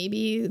thought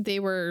maybe they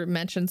were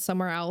mentioned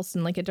somewhere else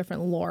in like a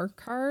different lore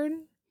card.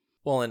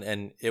 Well,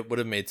 and it would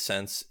have made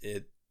sense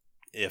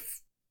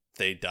if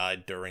they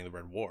died during the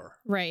Red War.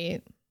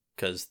 Right.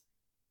 Because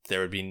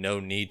there would be no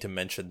need to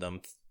mention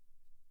them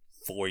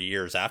 4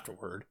 years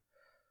afterward.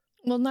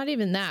 Well, not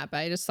even that, but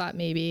I just thought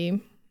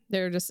maybe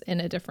they're just in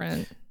a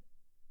different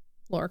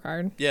lore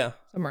card. Yeah.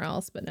 Somewhere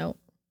else, but no.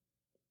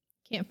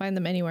 Can't find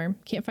them anywhere.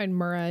 Can't find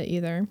Mura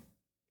either.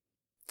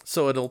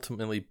 So it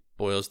ultimately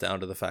boils down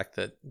to the fact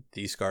that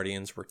these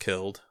Guardians were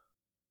killed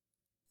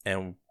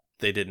and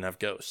they didn't have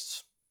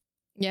ghosts.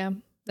 Yeah,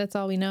 that's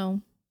all we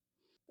know.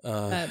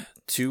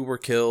 2 were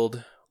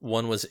killed.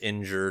 1 was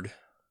injured.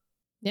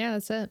 Yeah,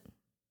 that's it.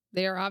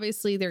 They're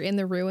in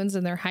the ruins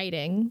and they're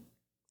hiding.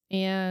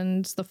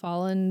 And the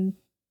Fallen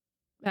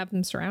have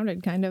them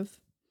surrounded, kind of.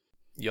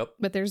 Yep.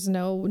 But there's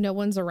no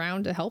one's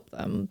around to help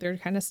them. They're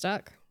kind of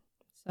stuck.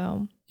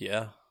 So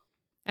Yeah.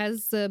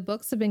 as the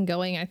books have been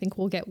going, I think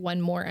we'll get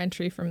one more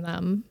entry from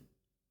them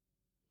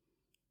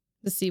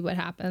to see what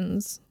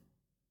happens.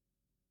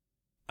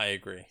 I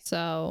agree.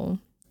 So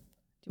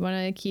do you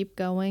want to keep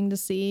going to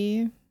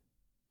see?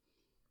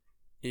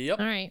 Yep.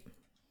 All right.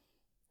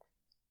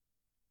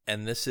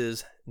 And this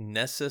is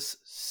Nessus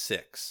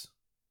 6.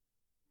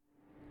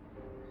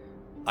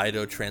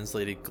 Ido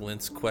translated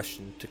Glint's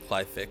question to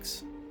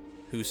Clyfix,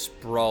 who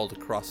sprawled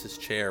across his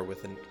chair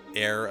with an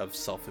air of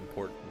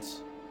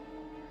self-importance.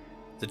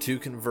 The two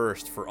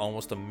conversed for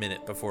almost a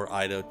minute before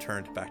Ido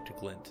turned back to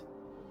Glint.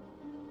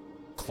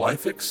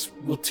 Clyfix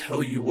will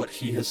tell you what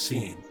he has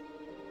seen,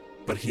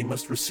 but he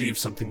must receive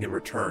something in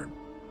return.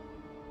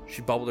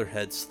 She bobbled her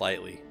head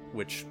slightly,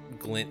 which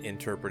Glint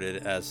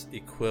interpreted as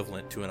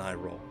equivalent to an eye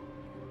roll.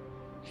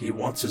 He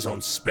wants his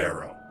own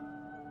sparrow.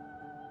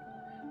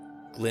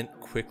 Glint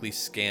quickly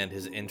scanned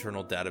his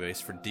internal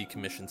database for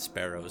decommissioned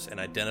sparrows and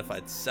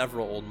identified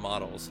several old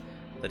models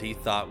that he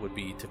thought would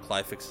be to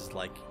Clyfix's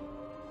liking.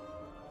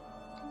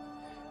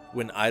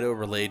 When Ido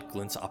relayed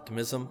Glint's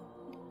optimism,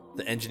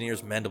 the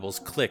engineer's mandibles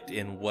clicked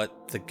in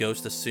what the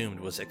ghost assumed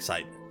was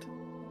excitement.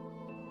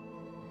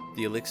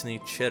 The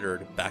Elixni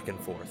chittered back and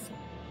forth.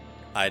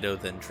 Ido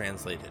then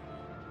translated.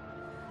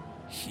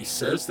 He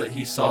says that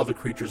he saw the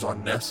creatures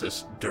on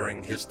Nessus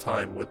during his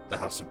time with the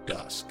House of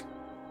Dusk.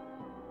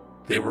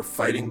 They were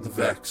fighting the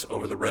Vex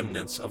over the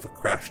remnants of a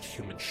crashed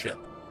human ship.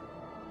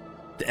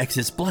 The X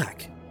is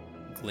black,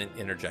 Glint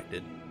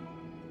interjected.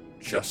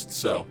 Just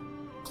so,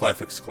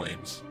 Clyfix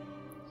claims.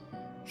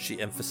 She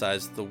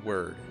emphasized the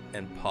word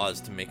and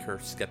paused to make her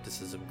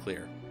skepticism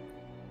clear.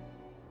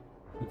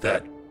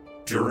 That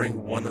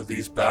during one of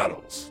these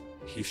battles,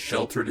 he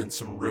sheltered in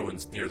some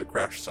ruins near the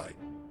crash site.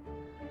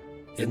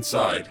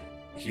 Inside,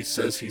 he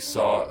says he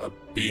saw a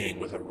being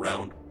with a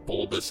round,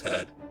 bulbous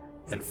head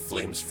and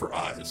flames for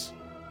eyes.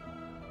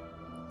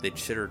 They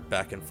chittered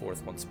back and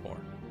forth once more.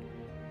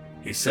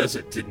 He says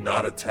it did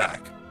not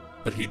attack,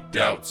 but he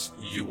doubts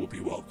you will be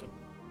welcome.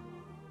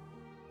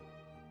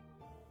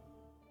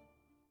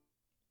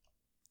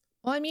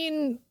 Well, I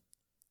mean,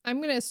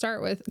 I'm going to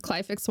start with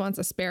Clyfix wants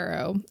a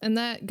sparrow, and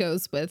that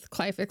goes with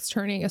Clyfix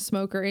turning a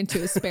smoker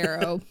into a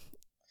sparrow.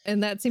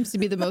 And that seems to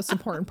be the most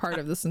important part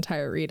of this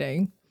entire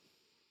reading.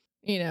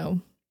 You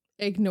know,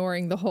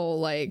 ignoring the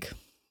whole, like,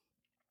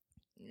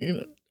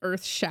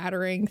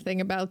 earth-shattering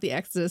thing about the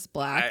Exodus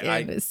Black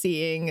and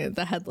seeing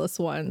the headless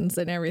ones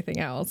and everything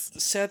else. The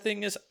sad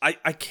thing is, I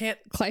can't...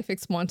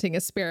 Clyfix wanting a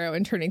sparrow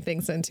and turning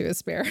things into a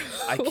sparrow.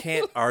 I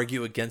can't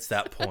argue against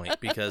that point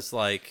because,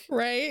 like...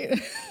 Right?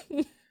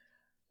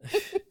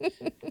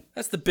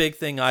 That's the big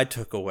thing I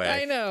took away.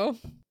 I know.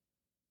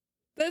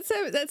 That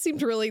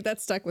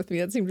stuck with me.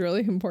 That seemed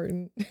really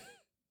important.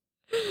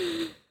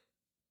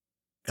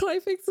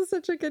 Clyfix is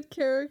such a good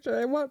character.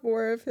 I want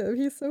more of him.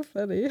 He's so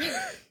funny.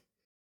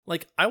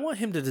 Like, I want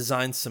him to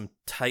design some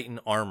Titan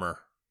armor.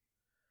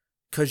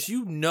 Because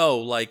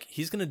like,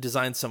 he's going to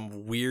design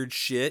some weird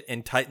shit,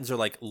 and Titans are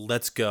like,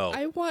 let's go.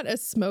 I want a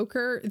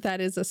smoker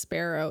that is a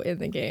sparrow in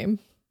the game.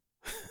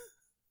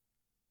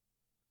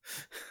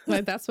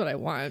 Like, that's what I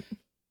want.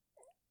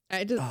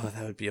 Oh,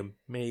 that would be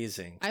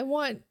amazing. I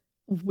want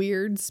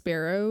weird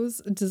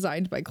sparrows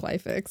designed by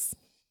Clyfix.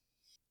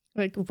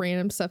 Like,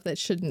 random stuff that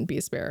shouldn't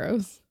be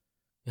sparrows.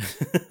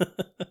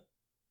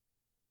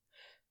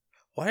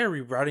 Why are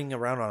we riding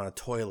around on a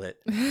toilet?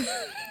 I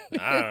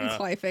don't know.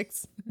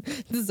 Clyfix.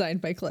 Designed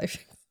by Clyfix.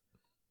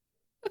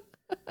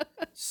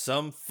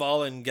 Some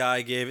fallen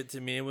guy gave it to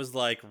me and was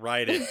like,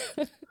 write it.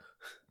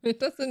 It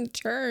doesn't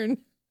turn.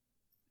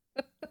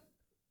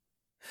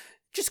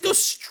 Just go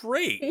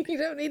straight. You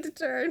don't need to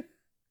turn.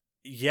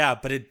 Yeah,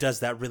 but it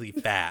does that really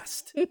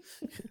fast.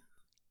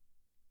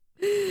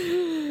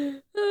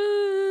 You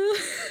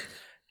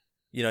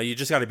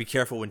just got to be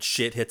careful when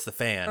shit hits the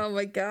fan. Oh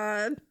my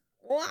god.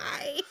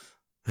 Why?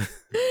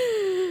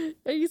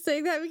 Are you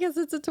saying that because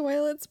it's a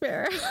toilet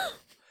sparrow?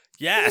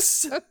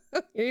 Yes.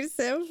 You're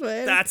so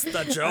funny. That's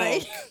the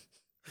joke.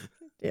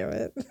 Damn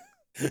it.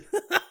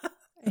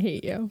 I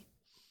hate you.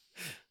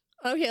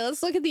 Okay,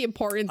 let's look at the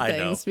important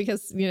things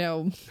because,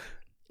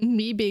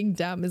 Me being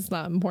dumb is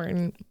not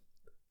important.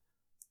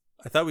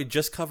 I thought we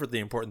just covered the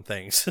important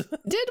things. Did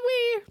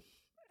we?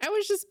 I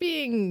was just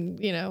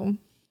being,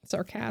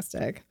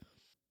 sarcastic.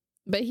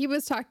 But he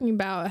was talking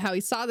about how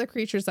he saw the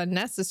creatures on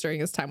Nessus during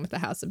his time with the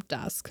House of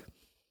Dusk.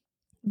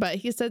 But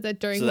he said that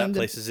during so that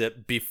places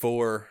it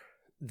before.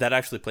 That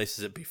actually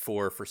places it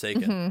before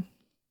Forsaken.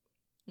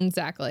 Mm-hmm.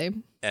 Exactly.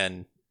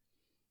 And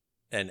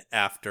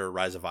after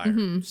Rise of Iron.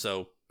 Mm-hmm.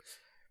 So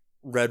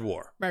Red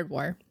War. Red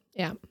War.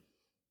 Yeah.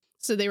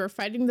 So they were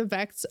fighting the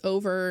Vex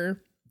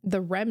over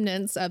the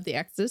remnants of the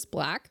Exodus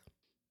Black.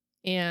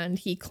 And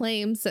he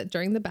claims that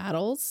during the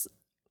battles,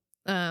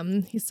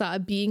 he saw a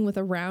being with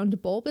a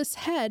round bulbous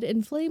head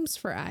and flames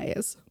for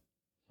eyes.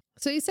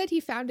 So he said he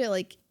found it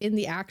like in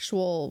the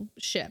actual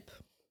ship.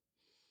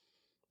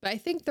 But I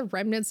think the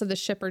remnants of the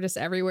ship are just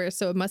everywhere,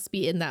 so it must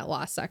be in that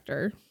lost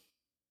sector.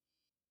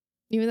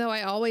 Even though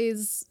I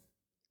always,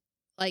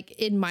 like,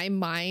 in my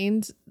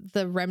mind,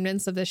 the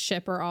remnants of the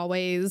ship are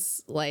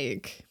always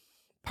like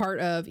part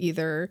of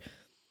either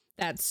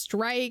that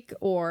strike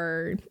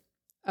or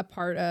a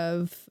part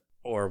of,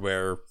 or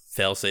where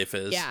Failsafe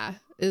is. Yeah,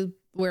 is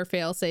where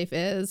Failsafe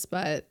is,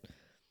 but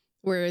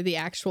where the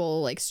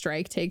actual like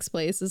strike takes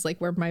place is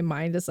like where my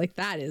mind is like,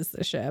 that is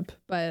the ship.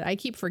 But I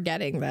keep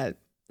forgetting that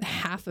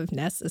half of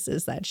Nessus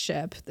is that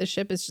ship. The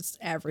ship is just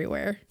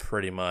everywhere.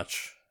 Pretty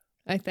much.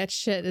 Like that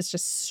shit is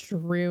just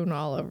strewn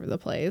all over the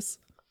place.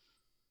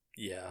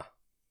 Yeah.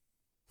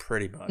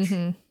 Pretty much.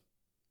 Mm-hmm.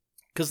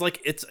 Because like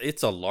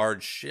it's a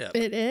large ship.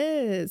 It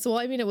is. Well,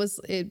 I mean,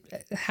 it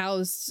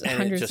housed And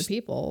hundreds of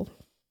people.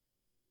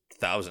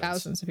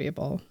 Thousands of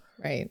people.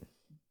 Right.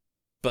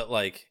 But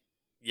like,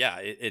 yeah,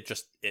 it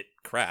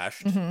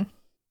crashed. Mm-hmm.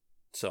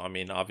 So I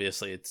mean,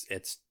 obviously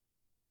it's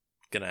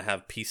gonna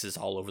have pieces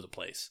all over the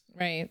place.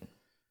 Right.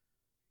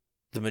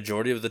 The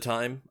majority of the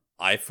time,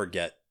 I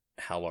forget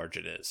how large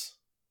it is.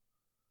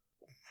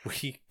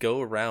 We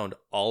go around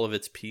all of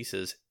its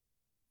pieces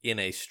in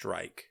a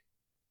strike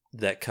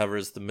that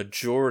covers the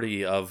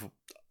majority of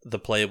the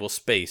playable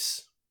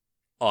space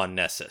on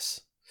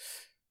Nessus.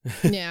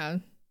 Yeah.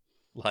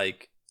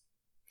 Like,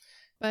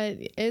 but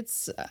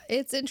it's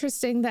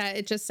interesting that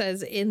it just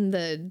says in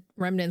the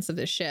remnants of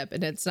the ship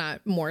and it's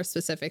not more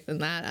specific than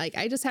that. Like,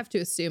 I just have to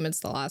assume it's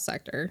the Lost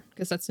Sector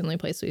because that's the only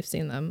place we've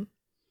seen them.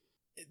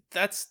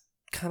 that's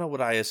kind of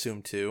what I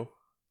assume too.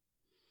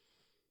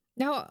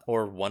 Now,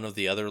 Or one of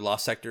the other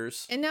lost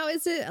sectors. and now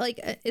is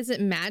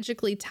it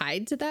magically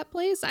tied to that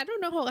place? I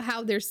don't know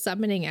how their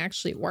summoning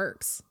actually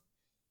works.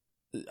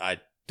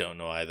 I don't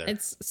know either.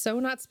 It's so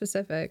not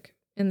specific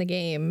in the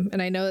game,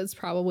 and I know it's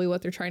probably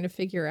what they're trying to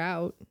figure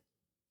out,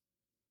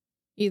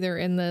 either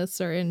in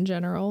this or in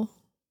general,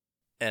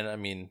 And I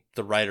mean,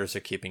 the writers are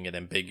keeping it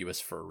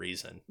ambiguous for a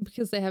reason.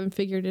 because they haven't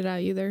figured it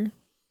out either.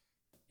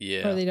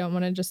 Yeah. Or they don't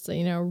want to just,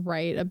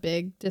 write a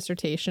big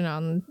dissertation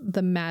on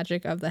the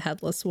magic of the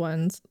headless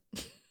ones,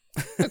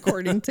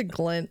 according to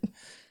Glint,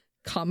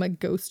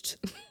 Ghost.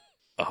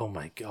 Oh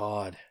my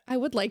god. I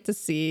would like to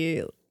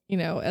see,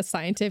 a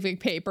scientific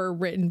paper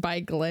written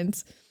by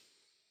Glint.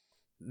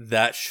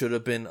 That should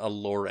have been a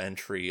lore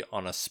entry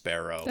on a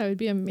sparrow. That would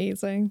be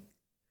amazing.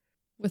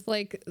 With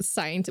a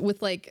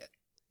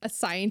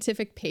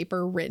scientific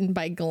paper written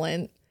by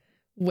Glint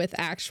with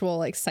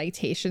actual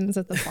citations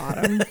at the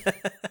bottom.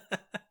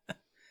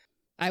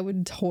 I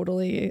would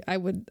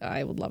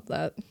love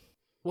that.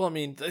 Well, I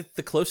mean,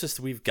 the closest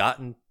we've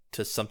gotten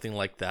to something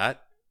like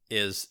that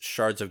is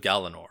Shards of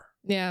Galanor.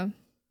 Yeah.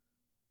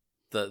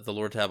 The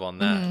lore tab on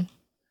that. Mhm.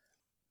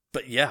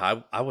 But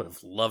yeah, I would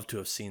have loved to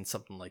have seen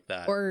something like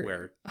that, Or-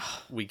 where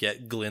we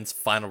get Glint's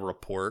final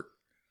report.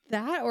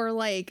 That or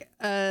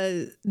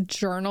a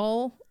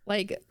journal,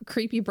 like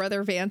Creepy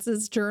Brother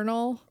Vance's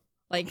journal,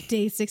 like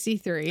day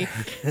 63.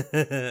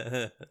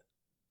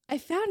 I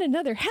found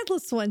another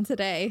headless one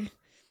today.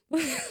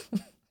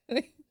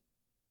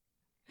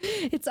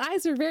 Its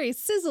eyes are very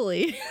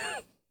sizzly.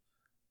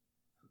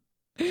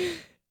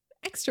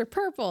 Extra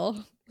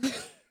purple.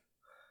 Just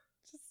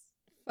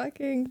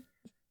fucking.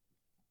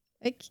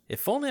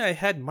 If only I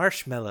had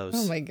marshmallows.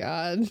 Oh my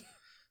god.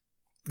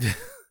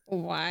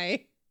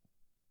 Why?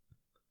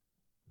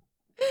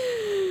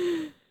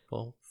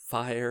 Well,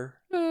 fire.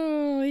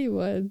 Oh, he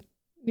would.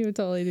 He would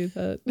totally do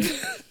that.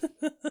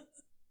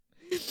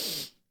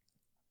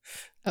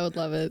 I would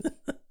love it.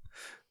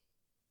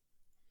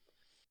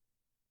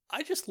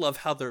 I just love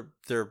how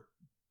they're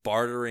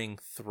bartering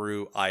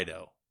through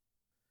Ido.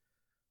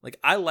 Like,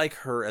 I like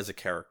her as a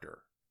character.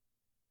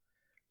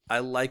 I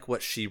like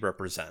what she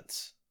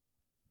represents.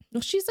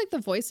 Well, she's like the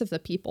voice of the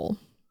people.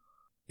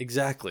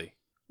 Exactly.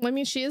 Well, I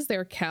mean, she is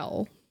their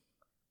Kel.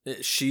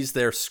 She's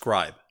their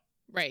scribe,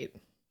 Right.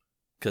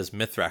 because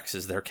Mithrax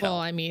is their Kel. Well,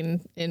 I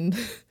mean, in.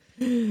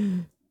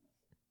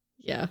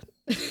 Yeah.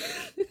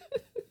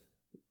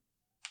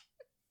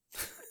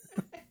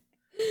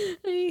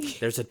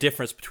 There's a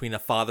difference between a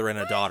father and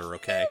a daughter,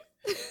 okay?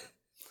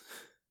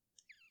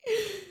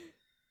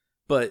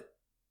 But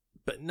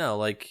no,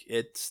 like,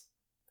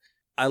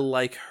 I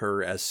like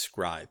her as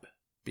scribe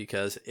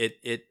because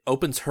it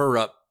opens her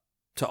up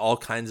to all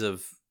kinds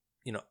of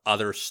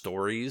other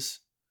stories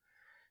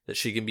that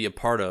she can be a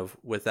part of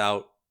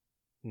without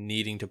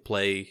needing to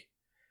play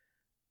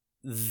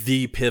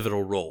the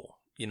pivotal role,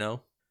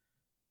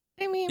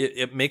 I mean,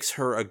 it makes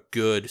her a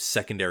good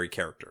secondary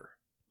character.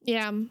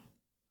 yeah,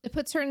 it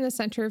puts her in the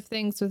center of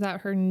things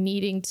without her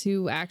needing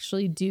to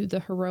actually do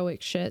the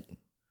heroic shit.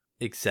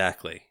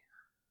 Exactly.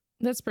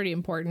 That's pretty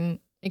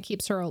important. It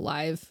keeps her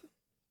alive.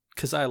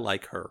 Because I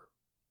like her.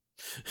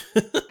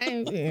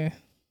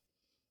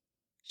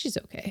 She's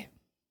okay.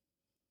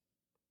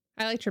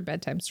 I liked her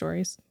bedtime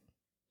stories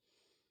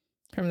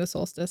from the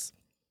solstice.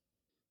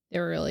 They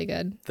were really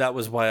good. That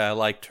was why I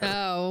liked her.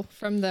 Oh,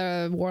 from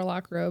the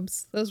warlock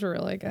robes. Those were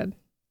really good.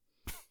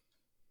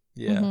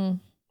 Yeah. Mm-hmm.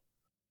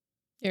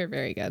 You're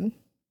very good.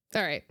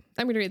 All right.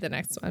 I'm going to read the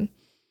next one.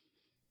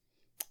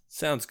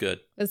 Sounds good.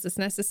 This is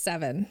Nessus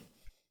 7.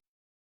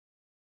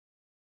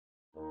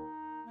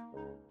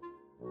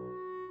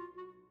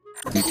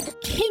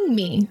 King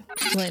me,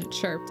 Glint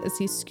chirped as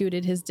he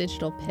scooted his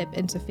digital pip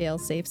into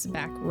Failsafe's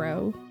back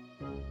row.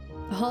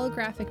 The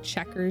holographic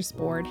checkers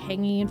board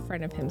hanging in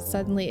front of him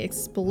suddenly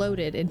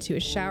exploded into a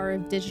shower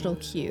of digital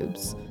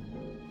cubes.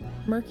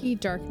 Murky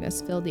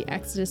darkness filled the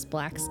Exodus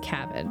Black's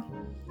cabin.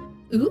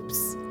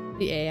 Oops,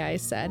 the AI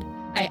said.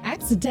 I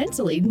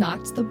accidentally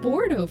knocked the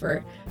board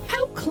over.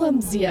 How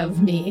clumsy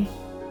of me.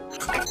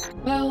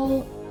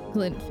 Well,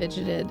 Glint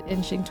fidgeted,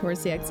 inching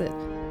towards the exit.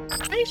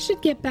 I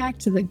should get back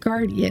to the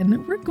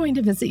Guardian. We're going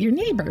to visit your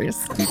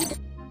neighbors.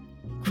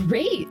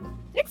 Great.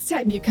 Next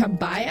time you come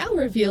by, I'll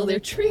reveal their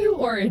true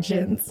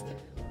origins.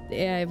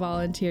 The AI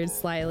volunteered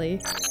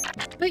slyly.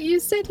 But you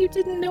said you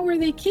didn't know where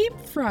they came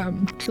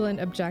from, Glint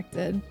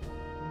objected.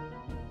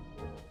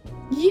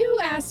 You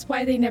asked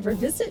why they never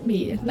visit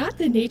me, not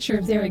the nature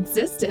of their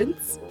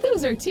existence.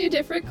 Those are two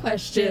different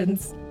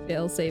questions,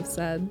 Failsafe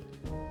said.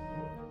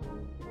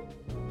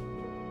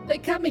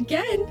 But come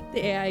again,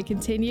 the AI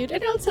continued,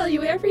 and I'll tell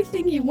you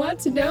everything you want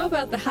to know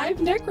about the Hive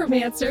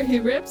Necromancer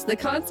who rips the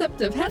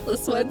concept of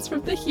Headless Ones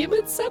from the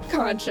human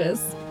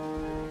subconscious.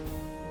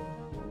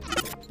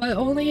 But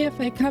only if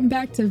I come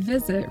back to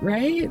visit,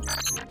 right?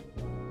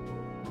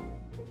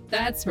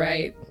 That's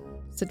right,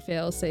 said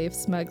Failsafe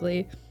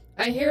smugly.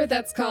 I hear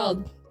that's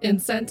called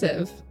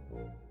incentive.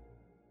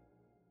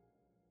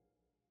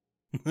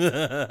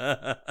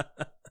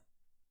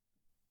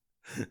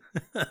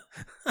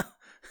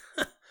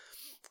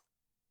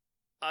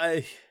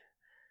 I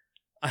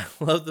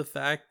love the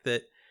fact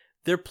that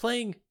they're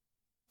playing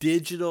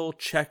digital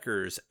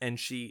checkers and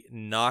she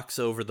knocks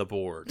over the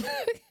board.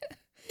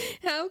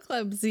 How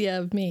clumsy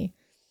of me.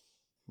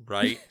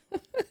 Right?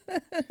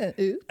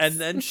 Oops. And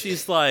then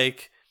she's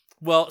like,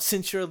 well,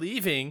 since you're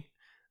leaving,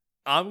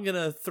 I'm going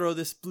to throw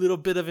this little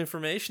bit of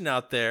information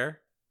out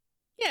there.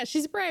 Yeah,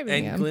 she's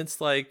bribing him. And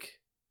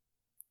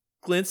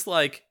Glint's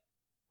like,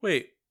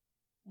 wait,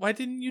 why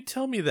didn't you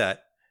tell me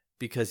that?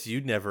 Because you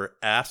never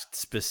asked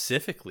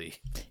specifically.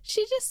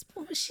 She's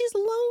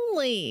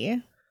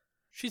lonely.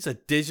 She's a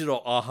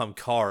digital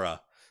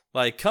Ahamkara.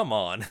 Like, come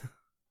on.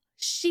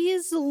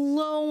 She's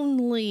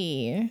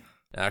lonely.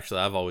 Actually,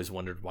 I've always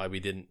wondered why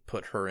we didn't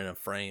put her in a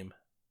frame.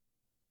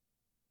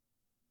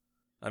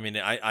 I mean,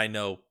 I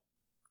know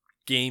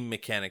game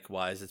mechanic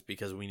wise it's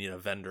because we need a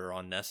vendor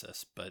on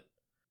Nessus, but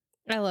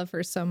I love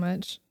her so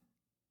much.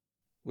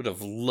 Would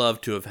have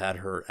loved to have had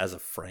her as a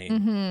frame.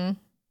 Mm-hmm.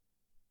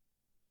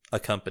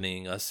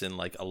 Accompanying us in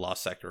like a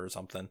lost sector or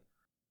something.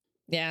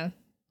 Yeah.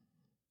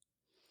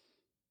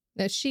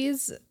 No, she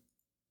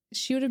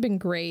would have been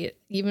great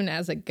even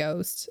as a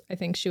ghost. I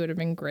think she would have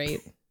been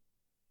great.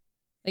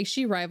 Like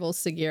she rivals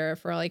Sagira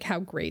for like how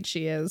great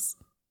she is.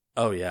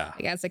 Oh yeah.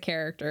 Like as a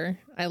character.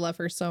 I love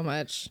her so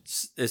much.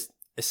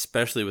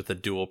 Especially with the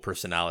dual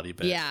personality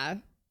bit. Yeah.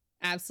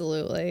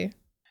 Absolutely.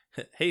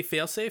 Hey,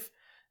 Failsafe,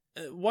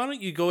 why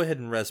don't you go ahead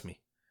and res me?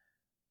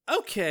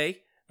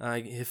 Okay.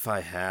 If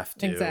I have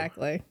to.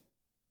 Exactly.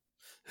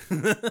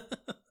 Like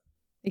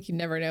you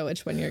never know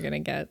which one you're gonna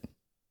get.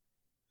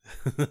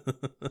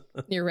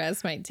 Your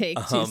res might take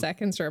 2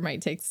 seconds or it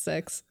might take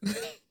 6.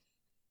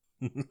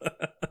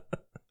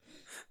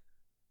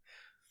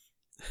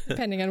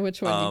 Depending on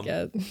which one you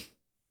get.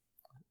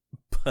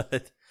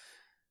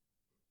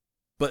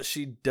 But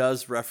she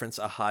does reference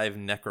a Hive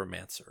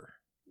Necromancer.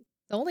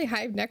 The only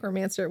Hive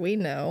Necromancer we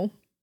know.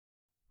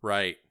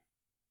 Right.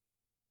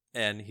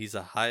 And he's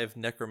a Hive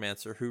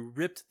Necromancer who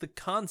ripped the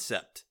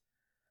concept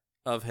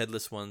of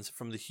Headless Ones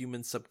from the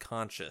human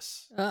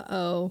subconscious.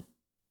 Uh-oh.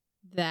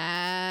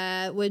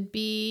 That would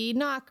be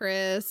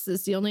Nokris.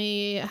 Is the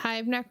only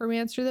Hive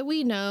Necromancer that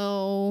we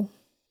know.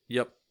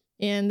 Yep.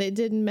 And they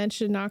didn't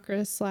mention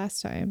Nokris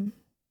last time.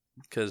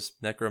 Because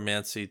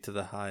necromancy to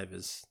the Hive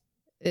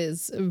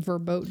is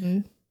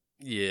verboten.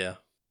 Yeah.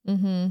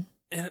 Mm-hmm.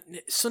 And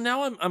so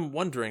now I'm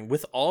wondering,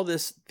 with all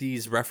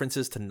these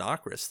references to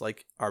Nokris,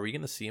 like, are we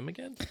going to see him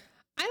again?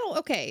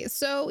 Okay,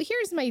 so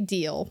here's my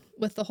deal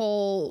with the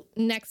whole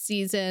next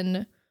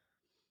season.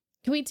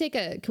 Can we take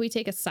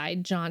a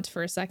side jaunt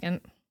for a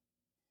second?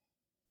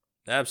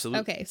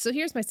 Absolutely. Okay, so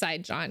here's my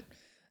side jaunt.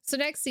 So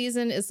next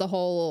season is the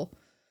whole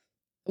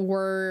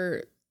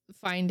we're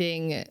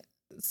finding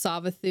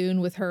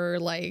Savathun with her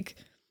like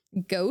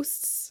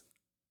ghosts,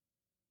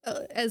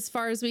 as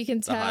far as we can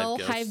The hive tell,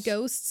 hive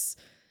ghosts,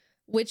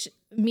 which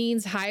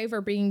means hive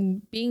are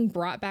being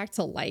brought back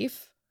to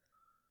life,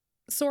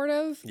 sort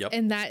of. Yep.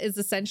 And that is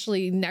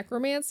essentially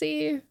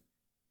necromancy,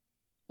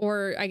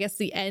 or I guess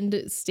the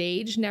end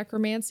stage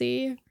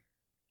necromancy,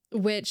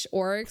 which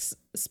Oryx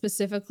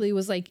specifically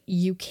was like,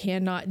 you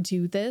cannot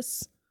do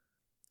this.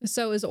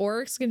 So is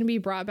Oryx going to be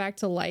brought back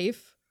to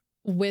life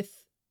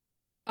with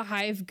a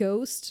hive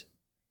ghost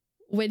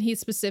when he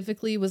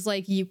specifically was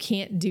like, you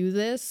can't do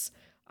this,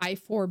 I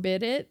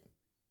forbid it?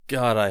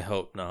 God, I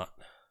hope not.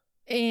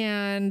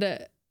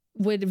 And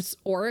would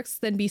Oryx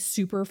then be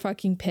super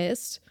fucking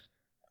pissed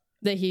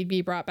that he'd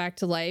be brought back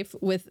to life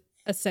with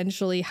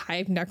essentially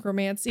hive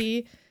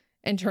necromancy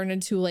and turn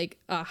into like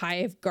a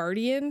hive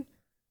guardian?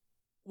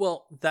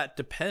 Well, that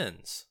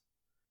depends.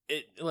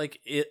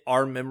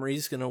 Are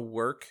memories gonna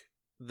work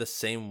the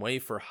same way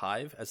for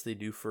hive as they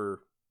do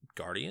for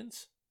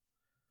guardians?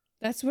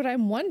 That's what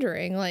I'm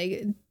wondering.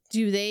 Like,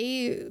 do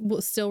they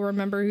still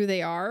remember who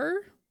they are?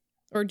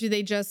 Or do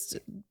they just,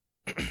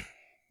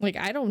 like,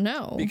 I don't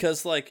know.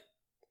 Because, like,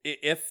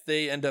 if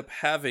they end up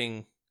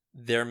having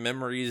their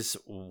memories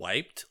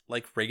wiped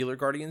like regular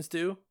guardians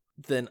do,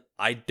 then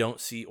I don't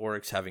see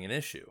Oryx having an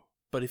issue.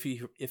 But if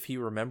he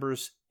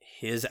remembers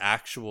his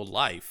actual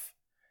life,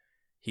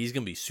 he's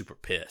going to be super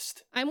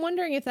pissed. I'm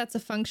wondering if that's a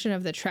function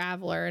of the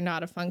traveler and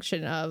not a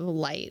function of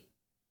light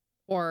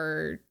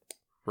or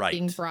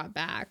being brought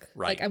back.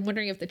 Right. Like, I'm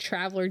wondering if the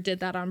traveler did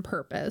that on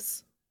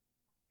purpose.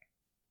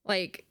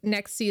 Like,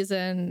 next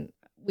season,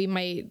 we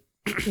might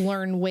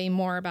learn way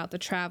more about the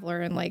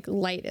traveler and, like,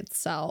 light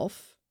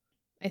itself,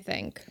 I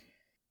think.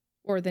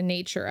 Or the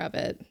nature of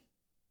it.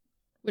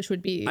 Which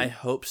would be... I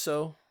hope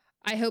so.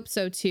 I hope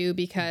so, too,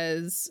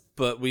 because...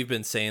 But we've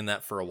been saying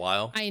that for a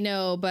while. I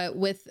know, but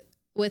with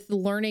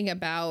learning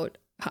about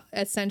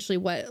essentially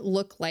what it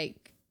looked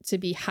like to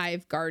be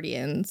hive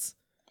guardians,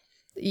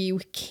 you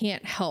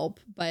can't help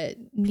but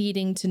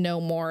needing to know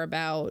more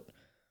about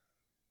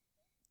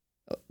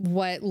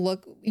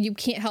you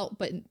can't help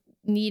but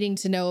needing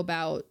to know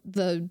about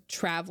the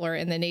traveler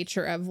and the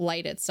nature of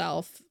light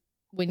itself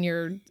when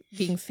you're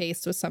being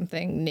faced with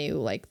something new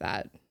like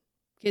that,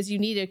 because you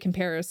need a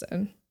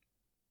comparison,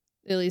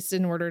 at least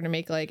in order to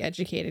make like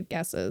educated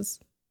guesses.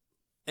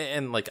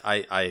 And like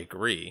I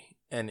agree,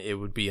 and it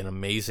would be an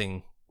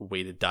amazing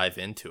way to dive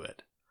into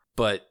it,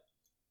 but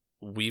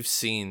we've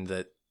seen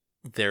that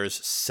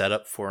there's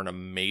setup for an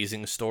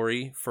amazing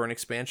story for an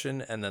expansion,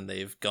 and then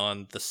they've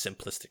gone the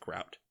simplistic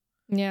route.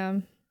 Yeah.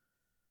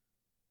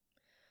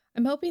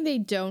 I'm hoping they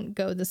don't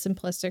go the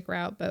simplistic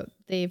route, but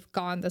they've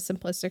gone the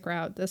simplistic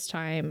route this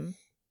time.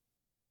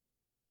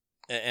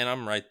 And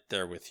I'm right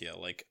there with you.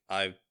 Like,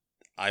 I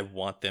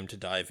want them to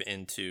dive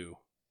into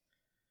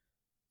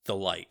the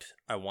light.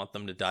 I want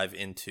them to dive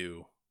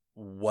into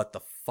what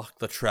the fuck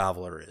the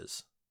Traveler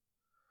is.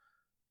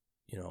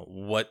 You know,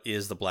 what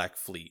is the Black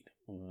Fleet?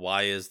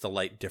 Why is the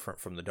light different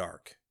from the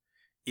dark?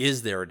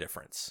 Is there a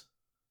difference?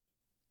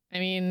 I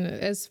mean,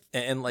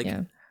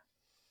 yeah.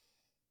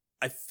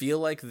 I feel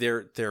like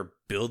they're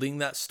building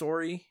that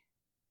story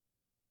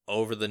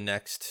over the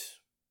next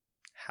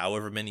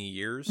however many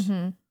years,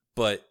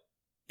 but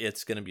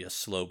it's going to be a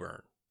slow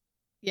burn.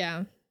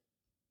 Yeah.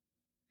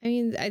 I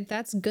mean,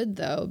 that's good,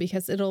 though,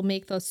 because it'll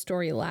make the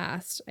story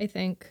last, I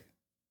think.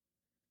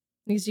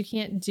 Because you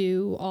can't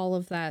do all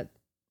of that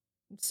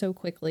so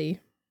quickly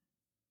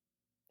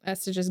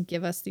as to just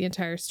give us the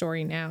entire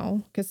story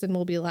now, because then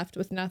we'll be left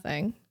with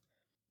nothing.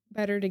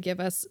 Better to give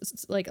us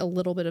like a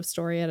little bit of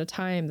story at a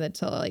time than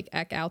to like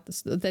eck out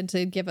than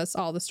to give us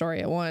all the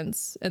story at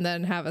once and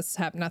then have us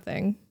have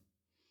nothing.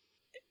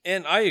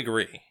 And I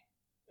agree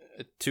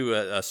to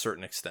a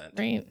certain extent.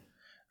 Right.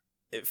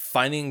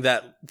 Finding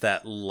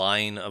that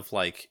line of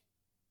like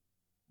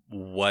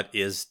what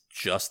is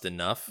just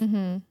enough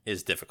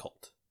is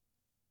difficult.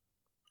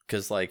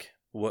 Because like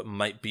what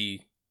might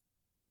be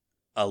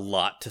a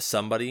lot to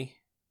somebody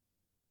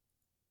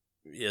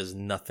is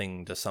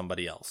nothing to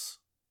somebody else.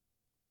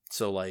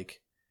 So,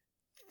 like,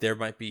 there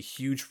might be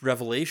huge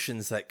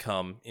revelations that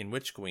come in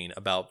Witch Queen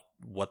about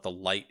what the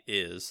light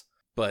is,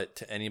 but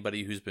to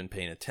anybody who's been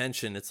paying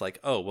attention, it's like,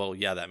 oh, well,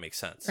 yeah, that makes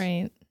sense.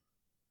 Right.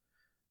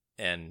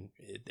 And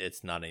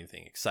it's not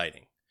anything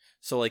exciting.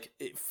 So, like,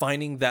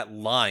 finding that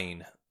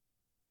line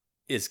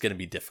is going to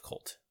be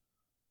difficult.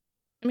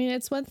 I mean,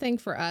 it's one thing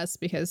for us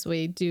because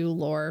we do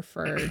lore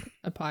for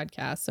a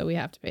podcast, so we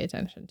have to pay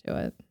attention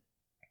to it.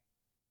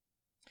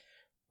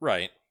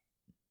 Right.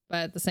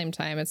 But at the same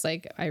time, it's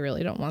like, I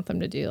really don't want them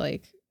to do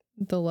like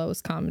the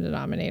lowest common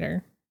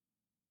denominator.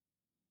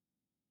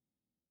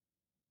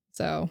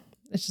 So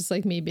it's just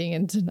like me being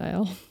in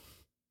denial.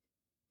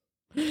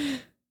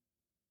 It's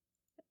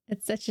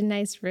such a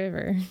nice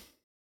river.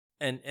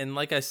 And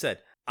like I said,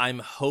 I'm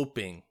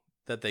hoping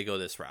that they go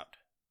this route.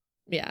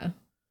 Yeah.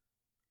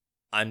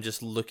 I'm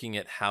just looking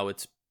at how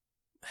it's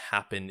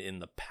happened in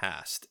the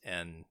past,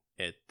 and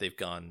they've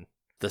gone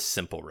the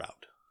simple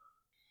route.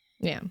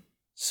 Yeah.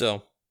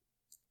 So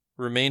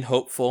remain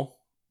hopeful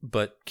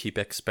but keep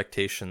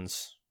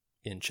expectations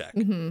in check.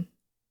 Mm-hmm.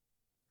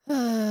 Do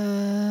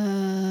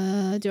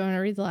you want to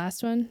read the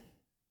last one?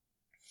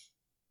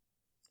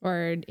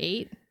 Or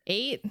 8?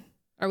 8?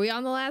 Are we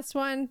on the last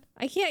one?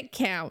 I can't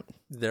count.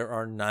 There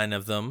are 9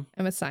 of them.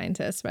 I'm a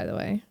scientist, by the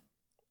way.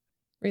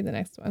 Read the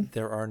next one.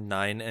 There are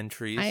 9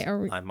 entries.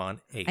 I'm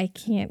on 8. I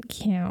can't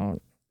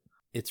count.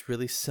 It's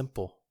really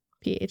simple.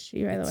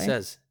 PhD, by the way. It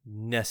says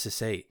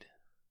Nessus 8.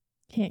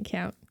 Can't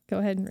count. Go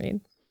ahead and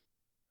read.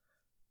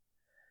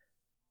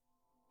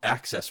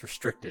 Access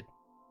restricted.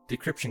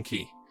 Decryption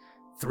key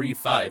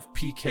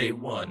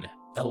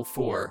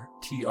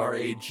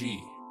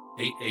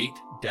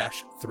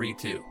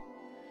 35PK1L4TRAG88-32.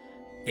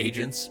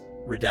 Agents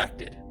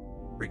redacted.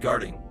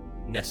 Regarding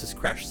Nessus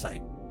crash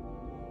site.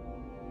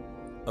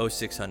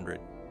 0600.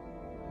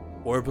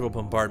 Orbital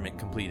bombardment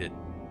completed.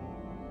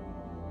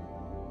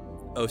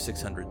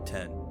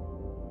 0610.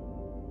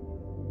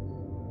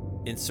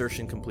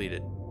 Insertion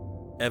completed.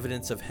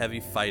 Evidence of heavy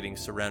fighting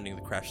surrounding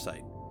the crash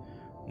site.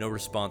 No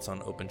response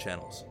on open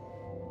channels.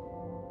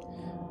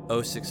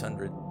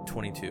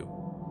 0622.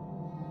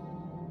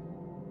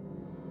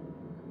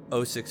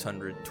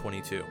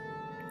 0622.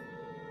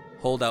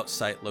 Holdout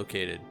site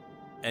located.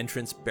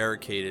 Entrance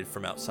barricaded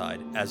from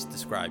outside, as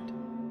described.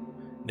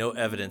 No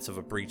evidence of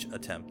a breach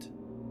attempt.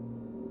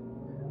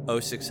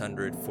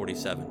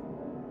 0647.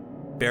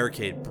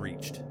 Barricade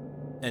breached.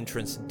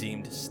 Entrance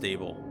deemed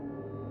stable.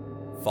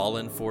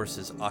 Fallen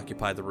forces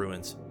occupy the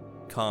ruins.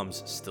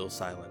 Comms still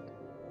silent.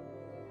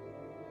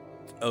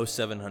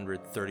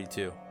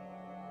 0732.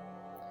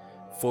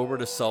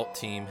 Forward assault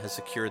team has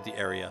secured the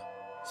area.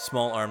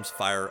 Small arms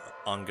fire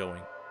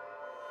ongoing.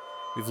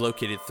 We've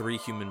located 3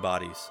 human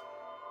bodies,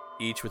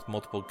 each with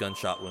multiple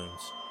gunshot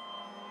wounds.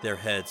 Their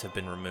heads have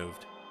been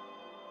removed.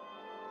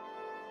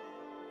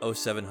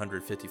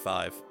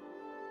 0755.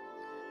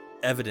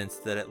 Evidence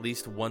that at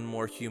least one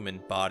more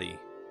human body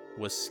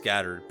was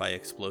scattered by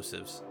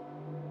explosives.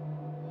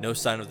 No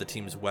sign of the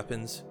team's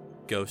weapons,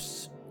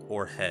 ghosts,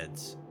 or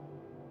heads.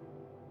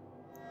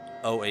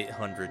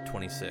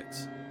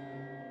 0826.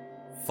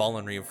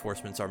 Fallen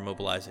reinforcements are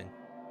mobilizing.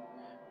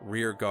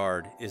 Rear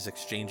guard is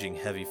exchanging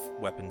heavy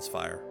weapons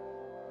fire.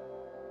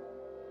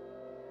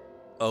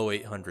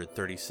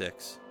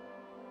 0836.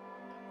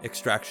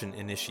 Extraction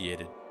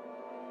initiated.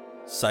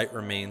 Site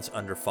remains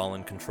under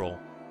fallen control.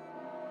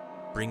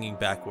 Bringing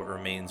back what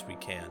remains we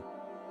can.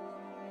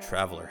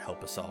 Traveler,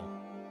 help us all.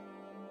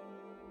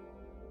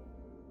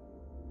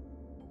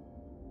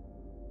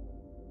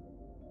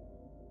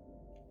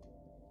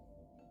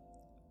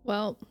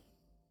 Well,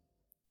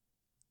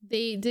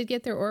 they did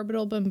get their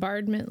orbital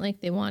bombardment like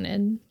they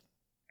wanted.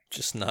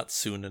 Just not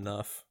soon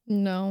enough.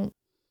 No.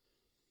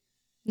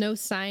 No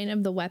sign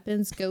of the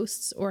weapons,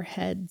 ghosts, or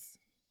heads.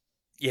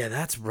 Yeah,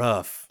 that's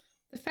rough.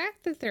 The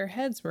fact that their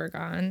heads were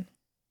gone.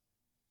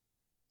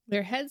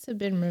 Their heads have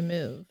been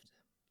removed.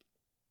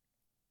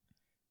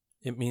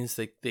 It means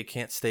they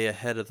can't stay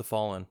ahead of the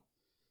fallen.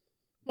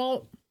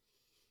 Well,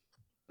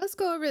 let's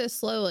go over this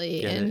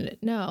slowly. Get and it?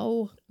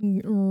 No.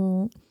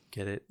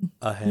 Get it?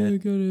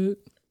 Ahead. Get it.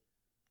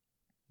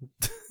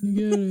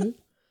 You get it.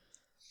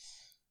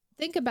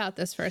 Think about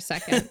this for a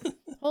second.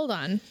 Hold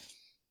on.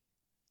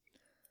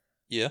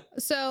 Yeah.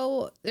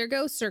 So their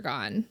ghosts are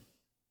gone.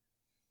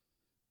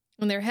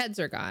 And their heads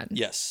are gone.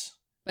 Yes.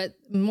 But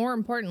more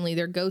importantly,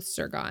 their ghosts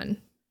are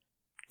gone.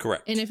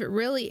 Correct. And if it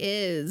really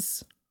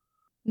is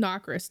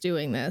Nokris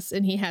doing this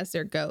and he has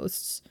their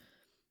ghosts,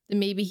 then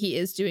maybe he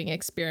is doing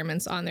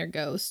experiments on their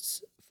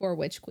ghosts for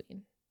Witch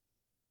Queen.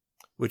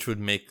 Which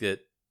would make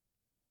it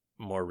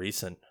more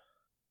recent.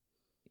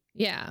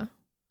 Yeah.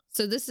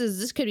 So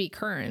this could be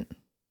current.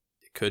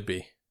 It could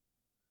be.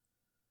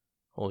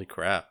 Holy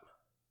crap.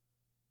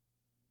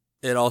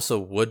 It also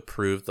would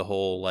prove the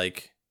whole,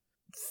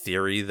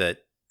 theory that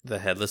the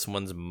headless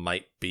ones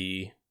might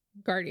be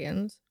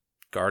Guardians.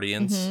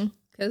 guardians.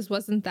 Because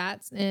wasn't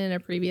that in a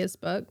previous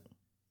book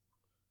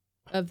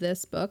of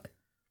this book?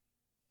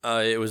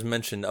 It was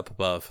mentioned up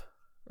above.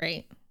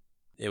 Right.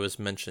 It was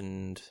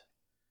mentioned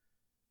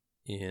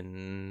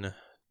in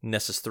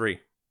Nessus 3.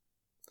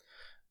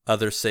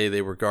 Others say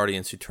they were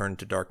guardians who turned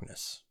to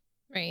darkness.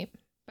 Right.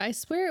 I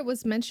swear it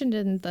was mentioned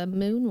in the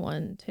moon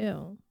one,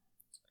 too.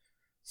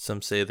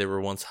 Some say they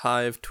were once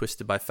Hive,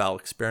 twisted by foul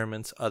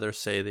experiments. Others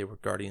say they were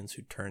guardians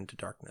who turned to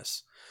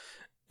darkness.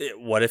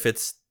 What if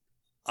it's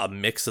a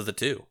mix of the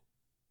two?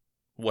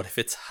 What if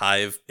it's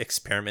Hive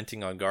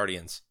experimenting on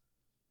guardians?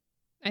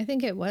 I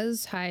think it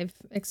was Hive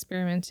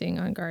experimenting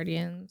on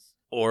Guardians.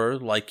 Or,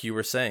 like you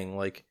were saying,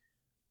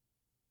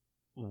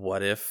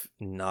 what if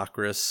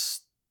Nokris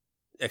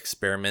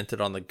experimented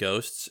on the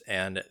ghosts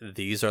and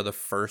these are the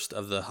first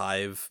of the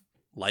Hive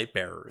light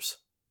bearers?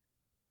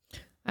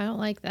 I don't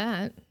like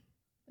that.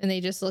 And they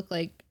just look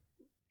like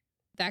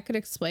that could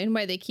explain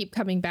why they keep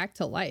coming back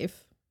to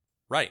life.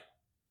 Right.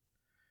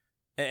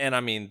 And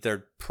I mean,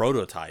 they're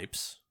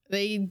prototypes.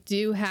 They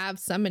do have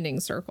summoning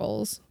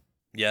circles.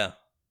 Yeah.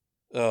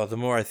 Oh, the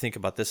more I think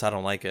about this, I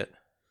don't like it.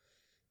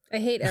 I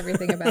hate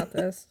everything about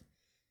this.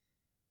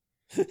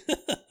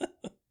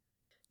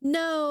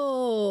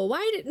 No.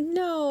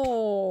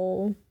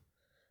 No.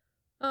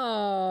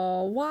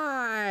 Oh,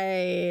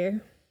 why?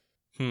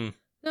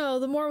 No,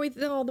 the more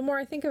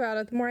I think about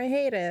it, the more I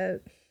hate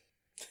it.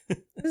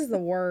 This is the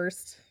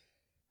worst.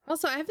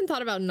 Also, I haven't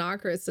thought about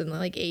Nokris in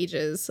like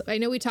ages. I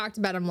know we talked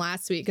about him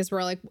last week because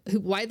we're like,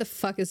 why the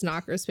fuck is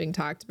Nokris being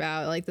talked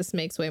about? Like, this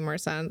makes way more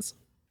sense.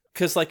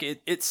 Because like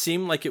it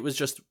seemed like it was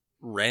just a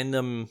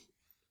random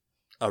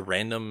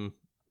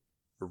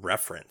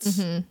reference.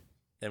 Mm-hmm.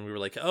 And we were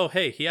like, oh,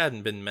 hey, he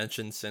hadn't been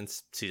mentioned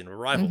since Season of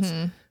Arrivals.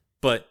 Mm-hmm.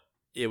 But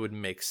it would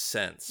make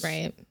sense.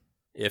 Right.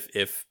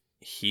 If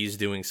he's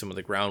doing some of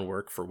the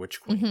groundwork for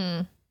Witch Queen.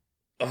 Mm-hmm.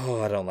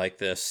 Oh, I don't like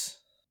this.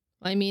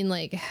 I mean,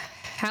 like,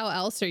 how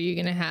else are you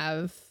going to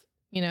have,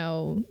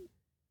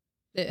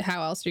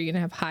 how else are you going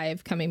to have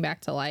Hive coming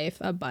back to life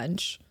a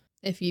bunch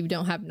if you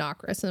don't have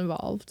Nokris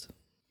involved?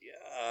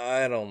 Yeah,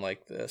 I don't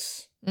like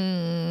this.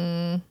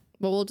 Well,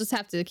 we'll just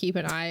have to keep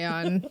an eye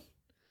on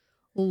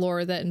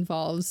lore that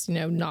involves,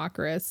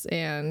 Nokris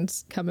and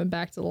coming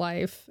back to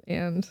life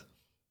and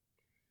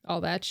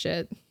all that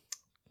shit.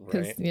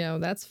 Because, Right.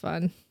 That's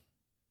fun.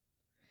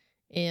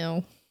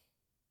 I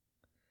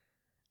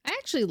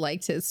actually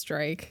liked his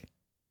strike.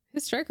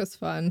 His strike was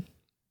fun.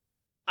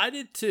 I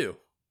did too.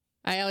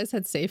 I always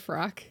had Safe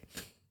Rock.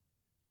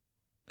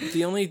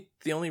 The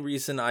only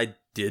reason I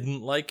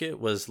didn't like it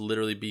was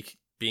literally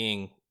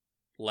being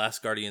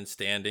last Guardian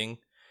standing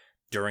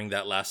during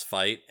that last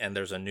fight, and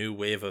there's a new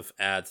wave of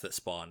ads that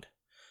spawned.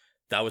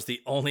 That was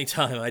the only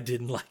time I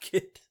didn't like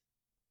it.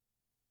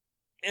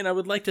 And I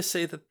would like to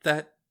say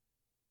that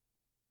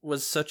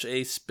was such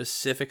a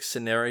specific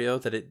scenario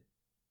that it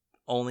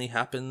only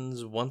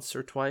happens once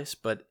or twice,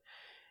 but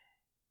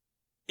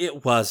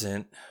it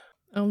wasn't.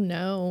 Oh,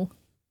 no.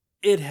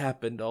 It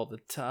happened all the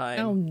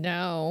time. Oh,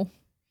 no.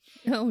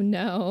 Oh,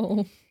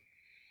 no.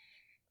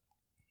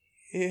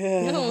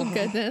 Yeah. Oh,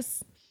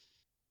 goodness.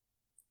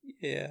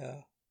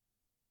 Yeah.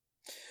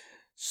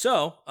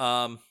 So,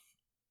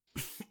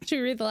 Should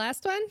we read the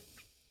last one?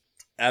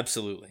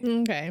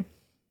 absolutely. Okay.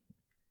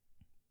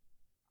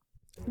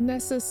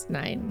 Nessus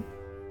 9.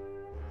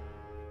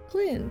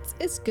 Clint,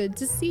 it's good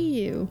to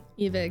see you,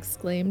 Eva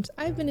exclaimed.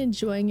 I've been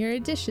enjoying your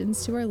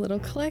additions to our little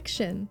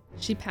collection.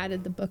 She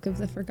patted the Book of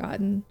the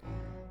Forgotten.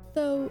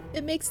 Though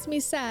it makes me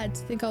sad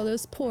to think all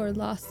those poor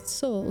lost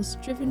souls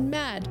driven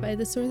mad by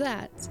this or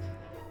that,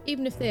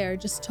 even if they are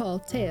just tall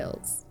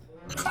tales.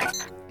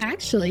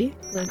 Actually,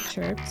 Clint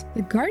chirped,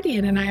 the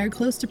Guardian and I are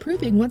close to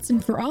proving once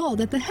and for all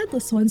that the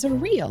Headless Ones are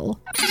real.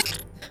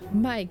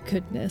 My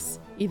goodness,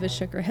 Eva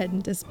shook her head in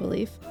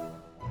disbelief.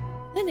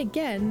 Then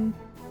again,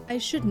 I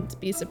shouldn't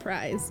be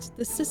surprised.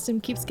 The system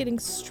keeps getting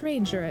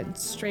stranger and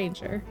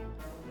stranger.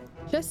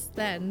 Just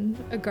then,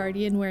 a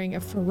Guardian wearing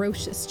a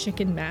ferocious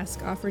chicken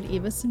mask offered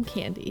Eva some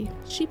candy.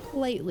 She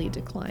politely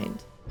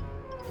declined.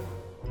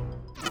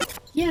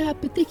 Yeah,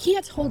 but they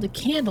can't hold a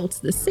candle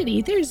to the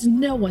city. There's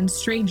no one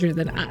stranger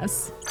than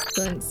us,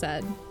 Clint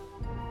said.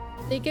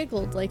 They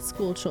giggled like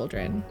school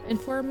children, and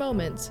for a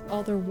moment,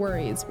 all their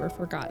worries were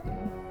forgotten.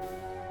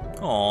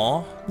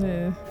 Aw.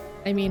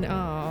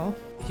 Aw.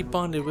 He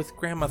bonded with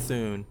Grandma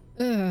Thune.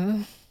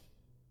 Who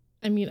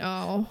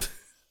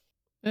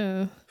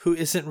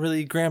isn't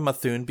really Grandma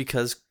Thune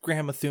because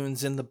Grandma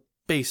Thune's in the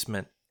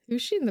basement.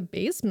 Who's she in the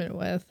basement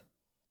with?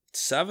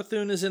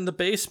 Savathune is in the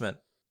basement.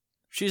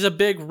 She's a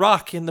big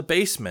rock in the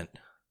basement.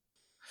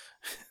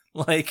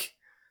 Like,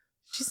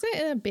 She's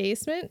not in a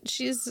basement.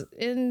 She's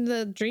in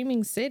the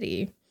Dreaming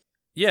City.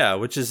 yeah,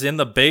 which is in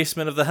the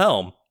basement of the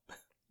Helm.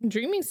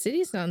 Dreaming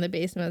City's not in the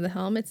basement of the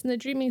Helm. It's in the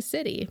Dreaming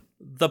City.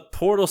 The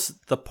portal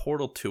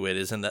to it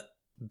is in the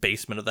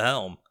basement of the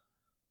Helm.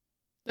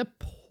 The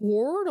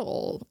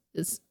portal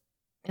is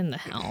in the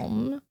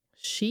Helm.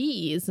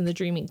 She is in the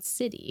Dreaming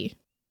City.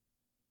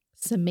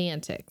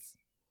 Semantics.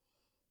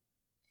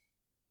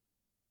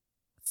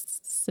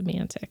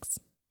 Semantics.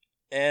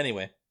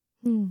 Anyway,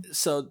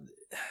 so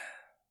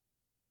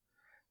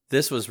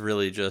this was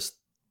really just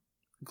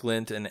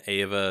Glint and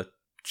Ava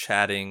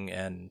chatting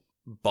and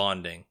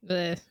bonding.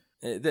 Ugh.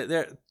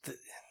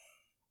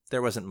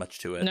 There wasn't much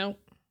to it. Nope.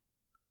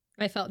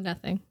 I felt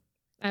nothing.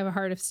 I have a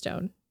heart of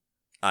stone.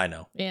 I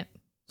know. Yeah.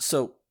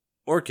 So,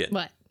 Orchid,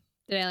 What?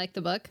 Did I like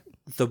the book?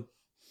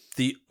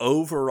 the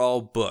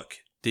overall book,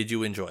 did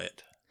you enjoy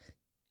it?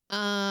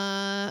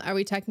 Are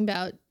we talking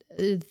about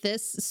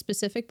this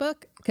specific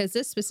book? Because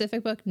this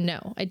specific book,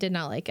 no, I did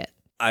not like it.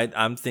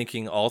 I'm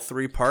thinking all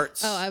three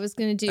parts. Oh, I was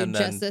going to do and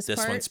then just this this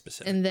part. one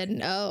specifically. And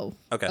then,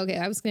 Okay.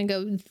 I was going to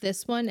go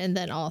this one and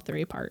then all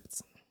three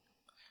parts.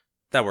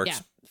 That works. Yeah.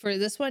 For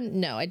this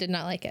one, no, I did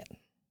not like it.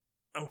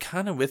 I'm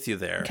kind of with you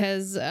there.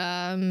 Because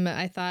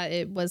I thought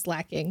it was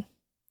lacking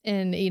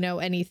in,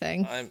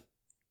 anything.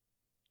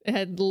 It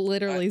had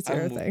literally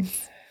zero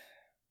things.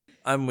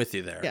 I'm with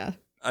you there. Yeah.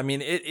 I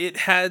mean, it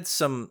had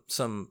some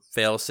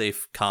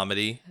fail-safe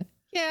comedy,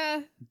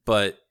 Yeah.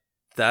 but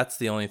that's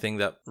the only thing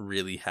that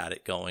really had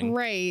it going.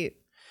 Right.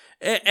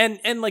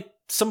 And like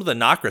some of the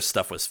Nokris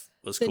stuff was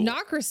The cool.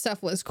 Knocker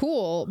stuff was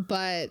cool,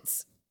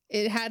 but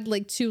it had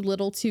like too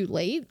little too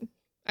late,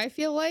 I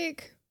feel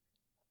like.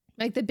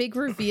 Like the big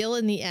reveal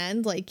in the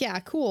end, like, yeah,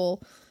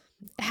 cool.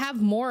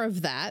 Have more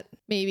of that,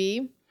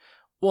 maybe.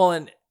 Well,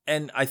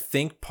 and I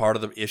think part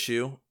of the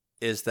issue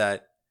is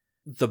that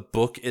the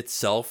book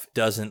itself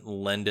doesn't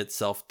lend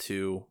itself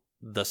to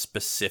the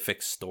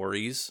specific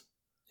stories.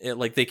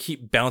 Like they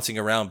keep bouncing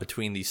around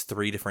between these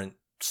 3 different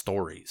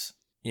stories.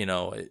 You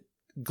know,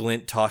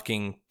 Glint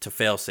talking to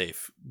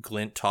Failsafe,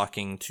 Glint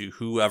talking to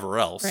whoever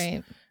else,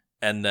 Right.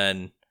 and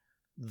then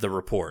the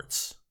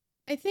reports.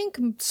 I think,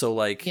 So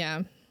like,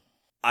 yeah.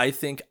 I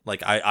think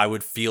like I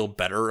would feel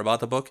better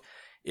about the book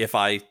if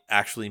I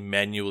actually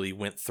manually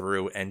went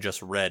through and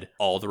just read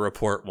all the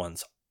report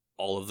ones,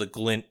 all of the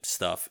Glint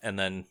stuff, and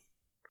then,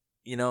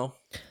 you know,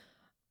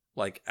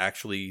 like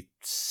actually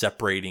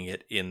separating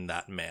it in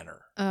that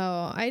manner.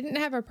 Oh, I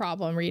didn't have a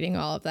problem reading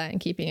all of that and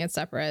keeping it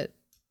separate.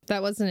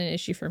 That wasn't an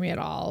issue for me at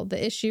all.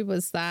 The issue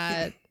was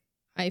that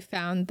I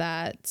found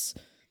that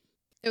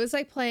it was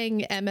like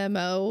playing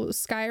MMO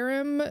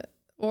Skyrim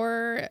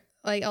or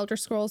like Elder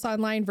Scrolls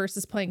Online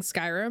versus playing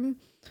Skyrim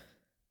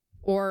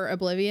or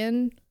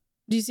Oblivion.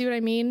 Do you see what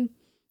I mean?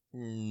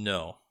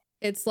 No.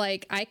 It's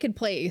like I could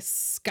play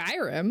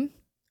Skyrim,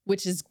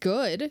 which is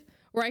good,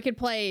 or I could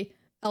play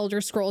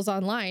Elder Scrolls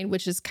Online,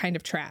 which is kind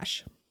of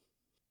trash.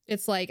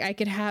 It's like I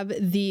could have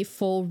the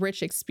full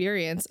rich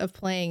experience of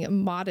playing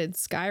modded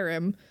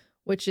Skyrim,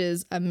 which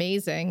is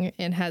amazing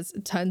and has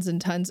tons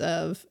and tons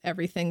of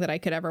everything that I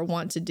could ever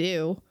want to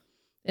do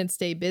and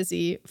stay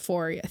busy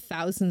for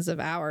thousands of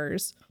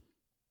hours.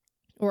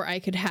 Or I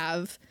could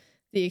have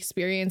the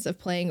experience of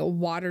playing a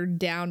watered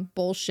down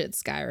bullshit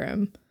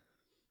Skyrim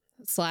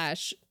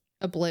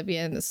 /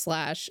 Oblivion /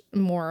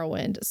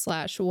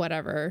 Morrowind /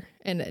 whatever.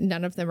 And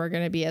none of them are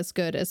going to be as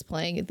good as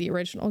playing the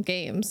original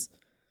games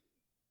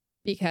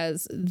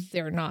because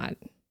they're not.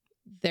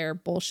 They're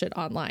bullshit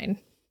online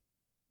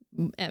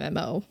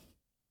MMO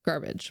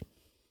garbage.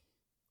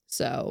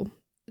 So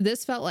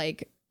this felt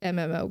like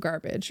MMO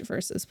garbage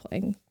versus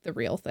playing the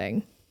real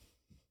thing.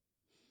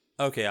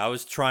 Okay, I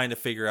was trying to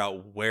figure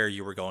out where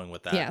you were going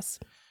with that. Yes.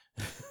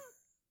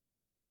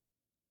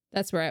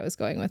 That's where I was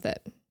going with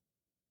it.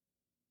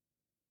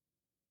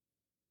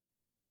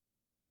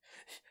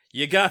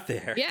 You got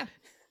there. Yeah.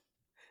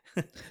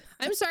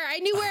 I'm sorry. I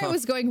knew where I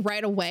was going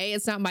right away.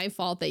 It's not my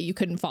fault that you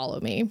couldn't follow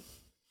me.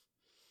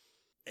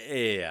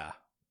 Yeah.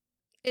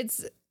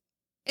 It's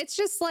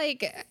just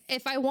like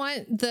if I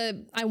want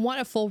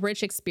a full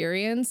rich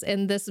experience,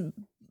 and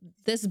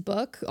this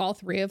book, all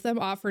 3 of them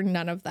offer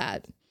none of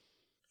that.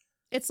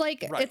 It's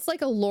like It's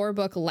like a lore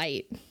book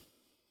light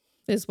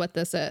is what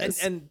this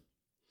is. And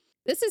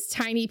this is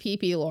tiny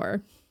peepee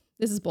lore.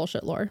 This is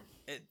bullshit lore.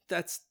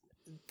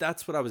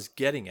 that's what I was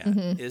getting at,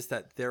 is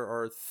that there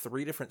are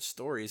 3 different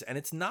stories, and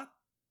it's not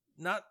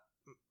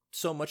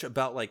so much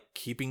about like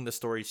keeping the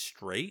story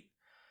straight.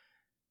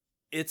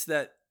 It's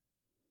that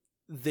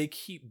they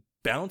keep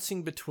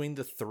bouncing between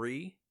the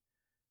 3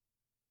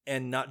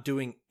 and not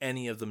doing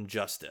any of them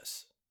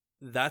justice.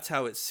 That's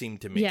how it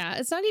seemed to me. Yeah,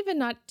 it's not even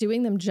not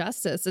doing them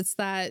justice. It's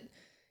that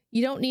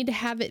you don't need to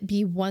have it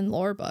be one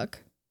lore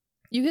book.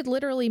 You could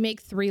literally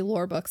make 3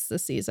 lore books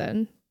this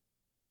season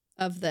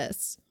of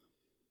this.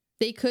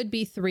 They could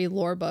be 3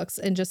 lore books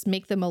and just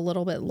make them a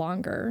little bit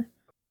longer.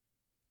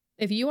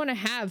 If you want to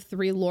have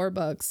 3 lore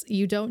books,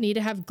 you don't need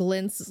to have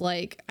Glint's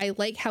like, I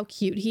like how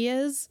cute he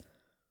is.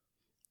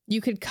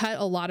 You could cut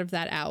a lot of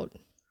that out.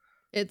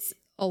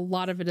 A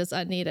lot of it is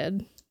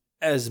unneeded.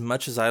 As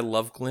much as I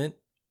love Glint,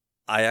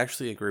 I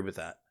actually agree with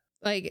that.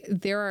 Like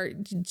there are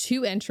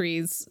 2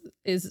 entries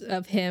is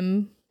of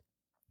him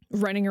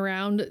running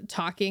around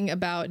talking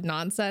about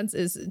nonsense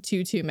is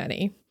too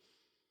many.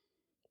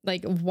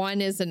 Like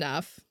 1 is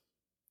enough.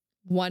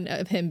 1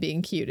 of him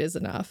being cute is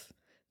enough.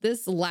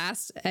 This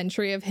last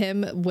entry of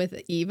him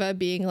with Eva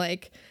being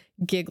like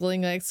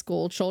giggling like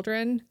school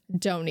children,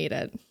 don't need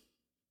it.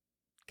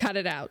 Cut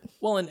it out.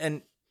 Well,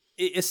 and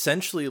it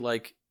essentially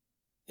like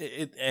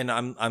and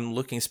I'm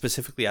looking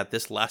specifically at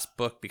this last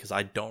book because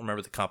I don't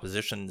remember the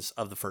compositions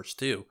of the first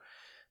 2.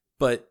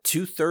 But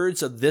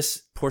 2/3 of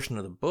this portion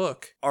of the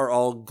book are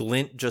all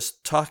Glint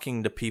just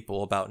talking to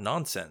people about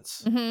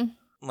nonsense. Mm-hmm.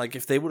 Like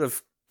if they would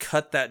have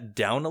cut that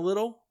down a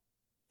little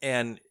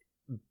and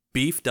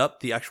beefed up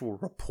the actual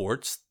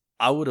reports,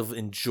 I would have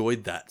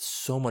enjoyed that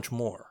so much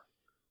more.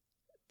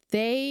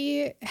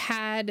 They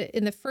had,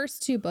 in the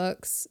first 2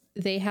 books,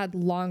 they had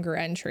longer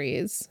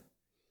entries.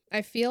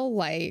 I feel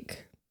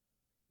like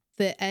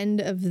the end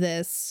of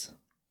this,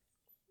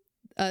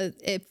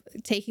 if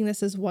taking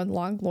this as 1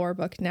 long lore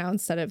book now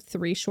instead of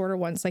 3 shorter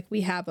ones like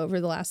we have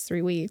over the last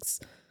 3 weeks,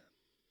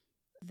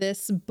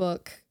 this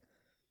book,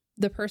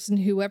 the person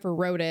whoever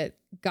wrote it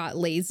got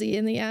lazy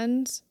in the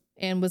end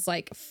and was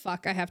like,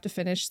 fuck, I have to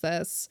finish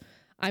this.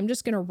 I'm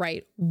just going to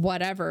write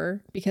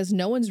whatever because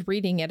no one's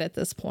reading it at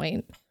this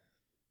point.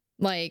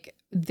 Like,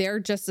 they're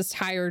just as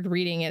tired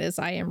reading it as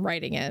I am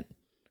writing it.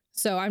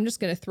 So I'm just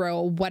going to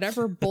throw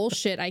whatever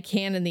bullshit I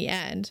can in the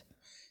end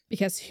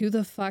because who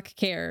the fuck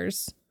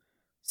cares?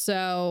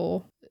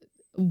 So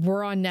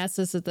we're on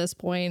Nessus at this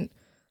point.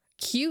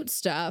 Cute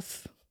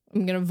stuff.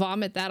 I'm going to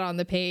vomit that on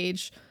the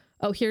page.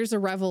 oh, here's a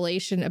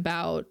revelation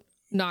about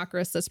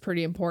Nokris that's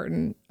pretty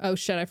important. Oh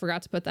shit, I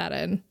forgot to put that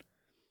in.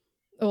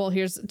 Well,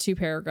 here's 2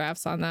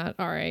 paragraphs on that.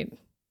 All right.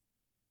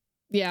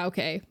 Yeah,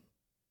 okay.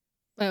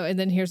 Oh, and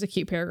then here's a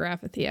cute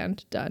paragraph at the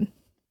end. Done.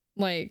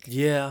 Like,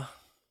 Yeah.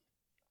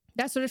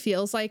 that's what it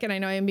feels like. And I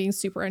know I'm being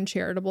super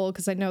uncharitable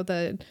because I know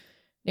the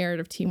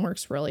narrative team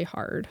works really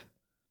hard.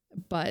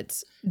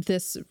 But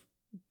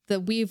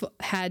we've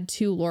had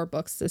 2 lore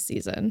books this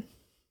season.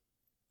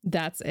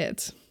 That's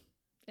it.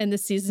 And the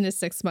season is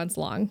 6 months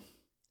long.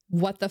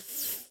 What the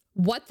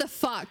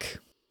fuck?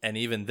 And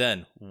even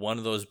then, one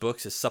of those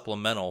books is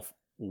supplemental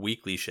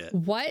weekly shit.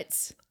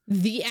 What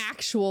the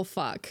actual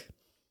fuck?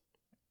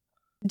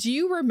 Do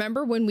you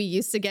remember when we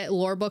used to get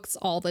lore books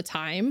all the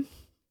time?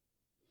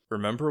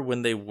 Remember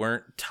when they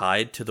weren't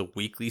tied to the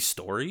weekly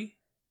story?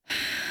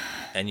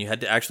 And you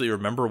had to actually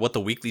remember what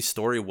the weekly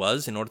story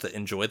was in order to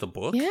enjoy the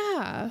book?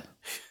 Yeah.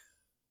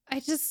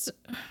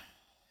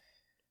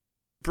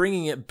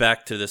 Bringing it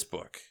back to this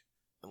book.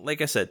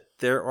 Like I said,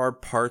 there are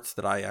parts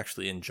that I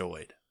actually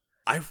enjoyed.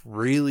 I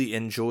really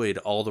enjoyed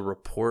all the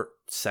report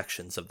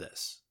sections of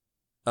this.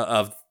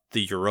 Of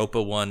the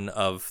Europa one,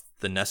 of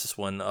the Nessus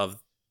one,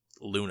 of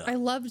Luna. I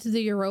loved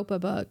the Europa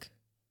book.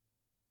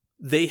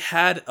 They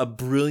had a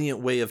brilliant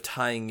way of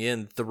tying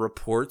in the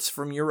reports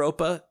from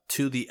Europa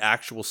to the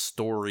actual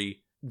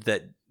story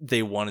that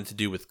they wanted to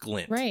do with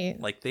Glint. Right.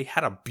 Like, they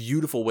had a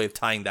beautiful way of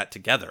tying that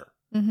together.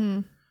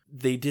 Mm-hmm.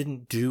 They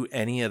didn't do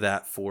any of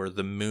that for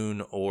the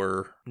Moon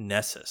or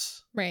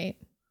Nessus. Right.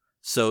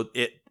 So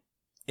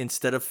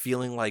instead of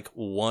feeling like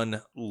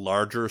one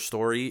larger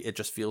story, it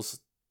just feels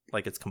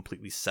like it's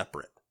completely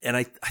separate. And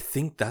I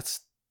think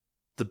that's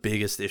the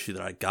biggest issue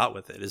that I got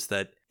with it, is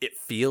that it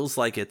feels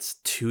like it's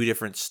 2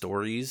 different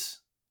stories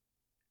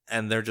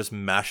and they're just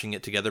mashing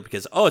it together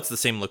because, oh, it's the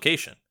same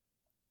location.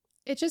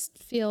 It just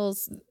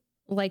feels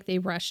like they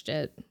rushed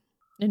it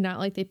and not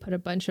like they put a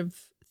bunch of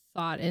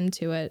thought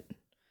into it.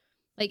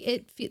 Like,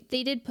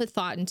 they did put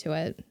thought into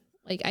it.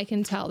 Like, I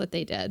can tell that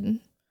they did,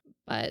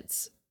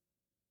 but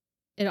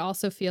it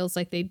also feels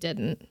like they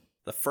didn't.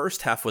 The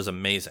first half was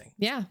amazing.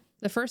 Yeah.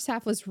 The first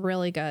half was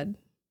really good.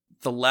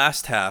 The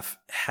last half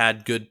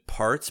had good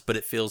parts, but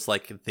it feels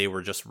like they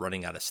were just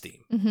running out of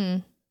steam. Mm-hmm.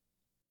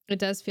 It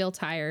does feel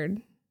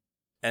tired.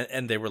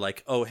 And they were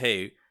like, oh,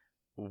 hey,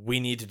 we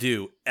need to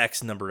do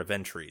X number of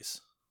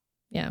entries.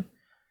 Yeah,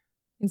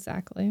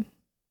 exactly.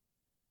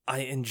 I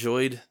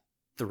enjoyed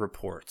the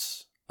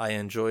reports. I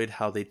enjoyed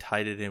how they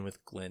tied it in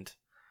with Glint.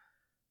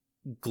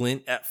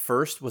 Glint at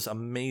first was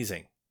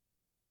amazing.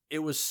 It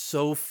was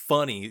so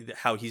funny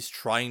how he's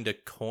trying to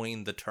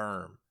coin the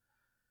term.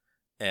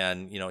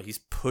 And, he's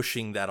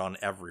pushing that on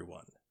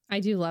everyone. I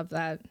do love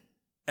that.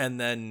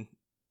 And then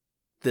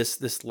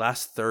this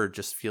last third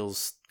just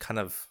feels kind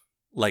of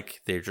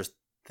like they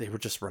were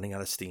just running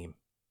out of steam.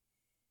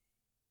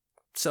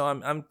 So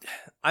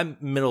I'm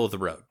middle of the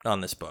road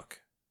on this book.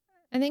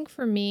 I think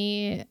for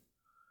me,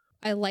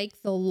 I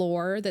like the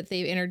lore that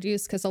they've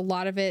introduced because a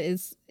lot of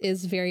it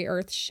is very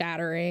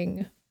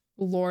earth-shattering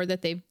lore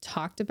that they've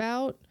talked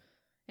about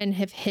and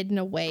have hidden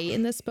away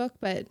in this book,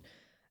 but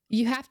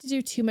you have to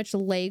do too much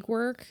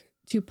legwork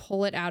to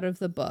pull it out of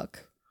the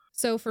book.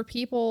 So for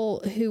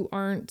people who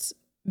aren't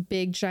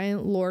big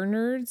giant lore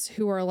nerds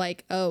who are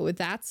like, oh,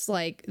 that's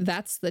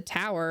the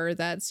tower,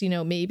 that's,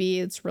 maybe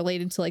it's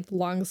related to like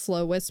Long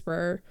Slow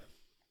Whisper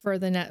for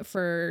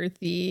the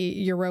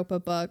Europa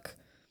book,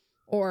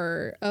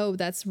 or oh,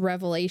 that's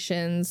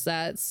Revelations,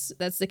 that's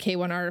the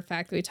K1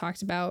 artifact we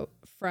talked about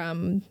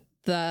from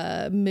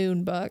the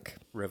Moon book,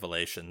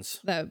 Revelations,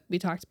 that we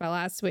talked about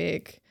last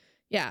week.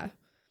 Yeah.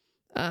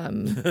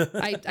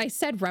 I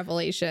said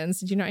Revelations.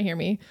 Did you not hear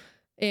me?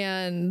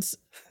 And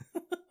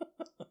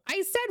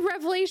I said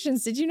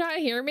Revelations. Did you not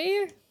hear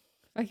me?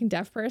 Fucking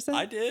deaf person.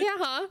 I did. Yeah,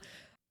 huh?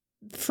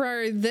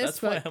 For this That's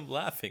book. why I'm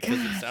laughing, because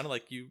it sounded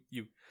like you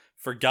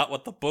forgot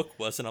what the book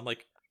was, and I'm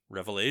like,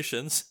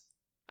 Revelations.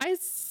 I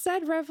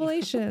said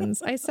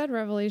Revelations. I said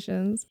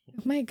Revelations.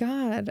 Oh my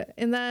God.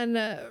 And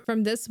then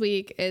from this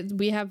week,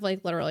 we have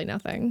like literally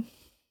nothing.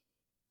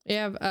 We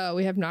have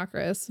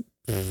Nokris.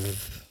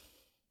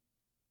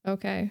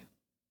 Okay.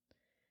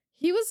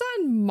 He was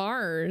on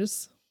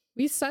Mars.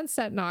 We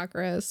sunset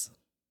Nokris.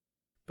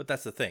 But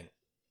that's the thing.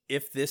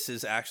 If this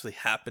is actually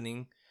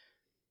happening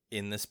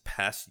in this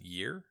past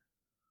year,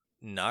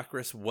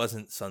 Nokris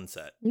wasn't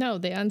sunset. No,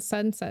 they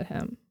unsunset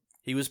him.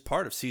 He was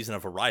part of Season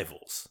of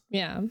Arrivals.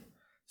 Yeah.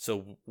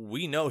 So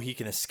we know he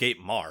can escape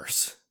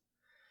Mars.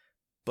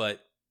 But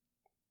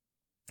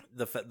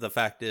the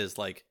fact is,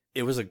 like,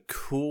 it was a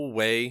cool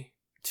way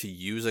to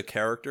use a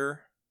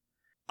character.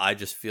 I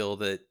just feel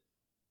that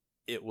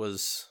it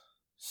was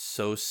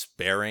so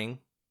sparing.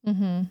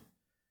 Mm-hmm.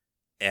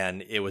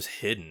 And it was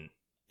hidden.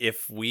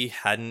 If we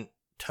hadn't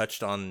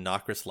touched on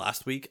Nokris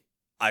last week,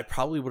 I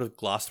probably would have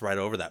glossed right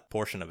over that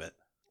portion of it.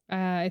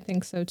 I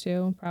think so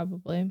too,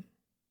 probably.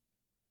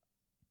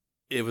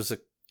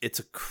 It's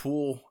a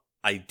cool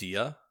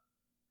idea,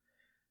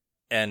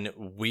 and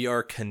we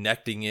are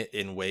connecting it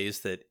in ways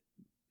that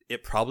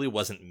it probably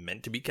wasn't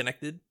meant to be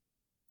connected.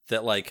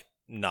 That, like,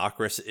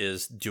 Nokris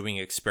is doing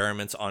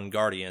experiments on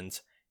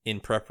Guardians in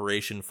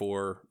preparation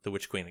for the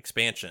Witch Queen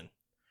expansion.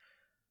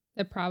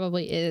 It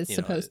probably is You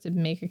know, supposed to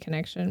make a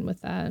connection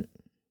with that.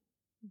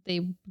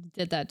 They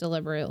did that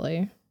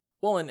deliberately.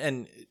 Well,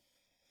 and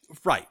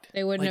right.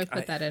 They wouldn't Like, have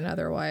put that in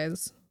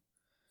otherwise.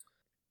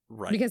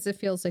 Right. Because it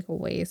feels like a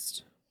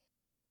waste.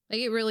 Like,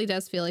 it really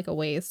does feel like a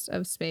waste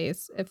of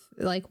space. If,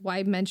 like,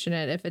 why mention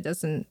it if it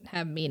doesn't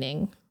have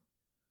meaning?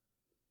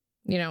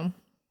 You know?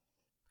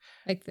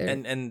 Like,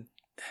 and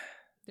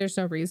there's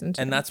no reason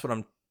to. And that's what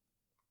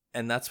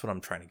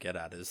I'm trying to get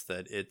at, is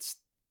that it's,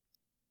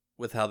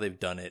 with how they've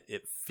done it,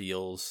 it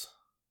feels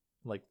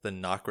like the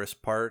Nokris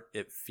part,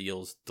 it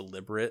feels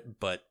deliberate,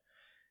 but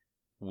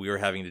we're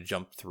having to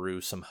jump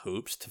through some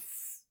hoops to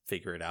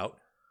figure it out.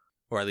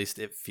 Or at least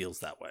it feels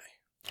that way.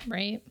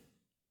 Right.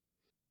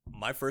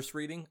 My first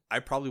reading, I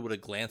probably would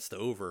have glanced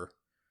over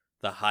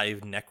the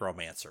Hive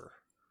Necromancer.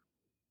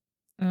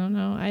 I don't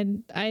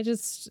know. I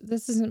just,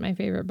 this isn't my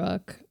favorite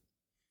book.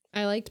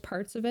 I liked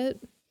parts of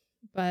it,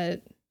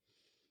 but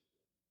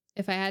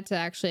if I had to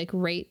actually like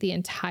rate the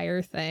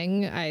entire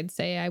thing, I'd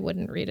say I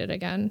wouldn't read it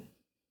again.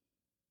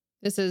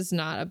 This is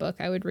not a book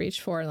I would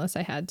reach for unless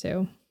I had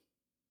to.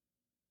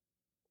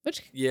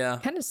 Which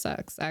kind of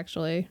sucks,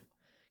 actually,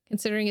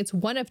 considering it's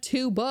one of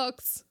 2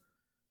 books.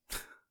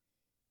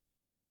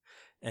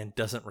 And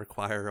doesn't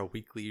require a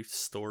weekly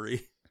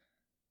story.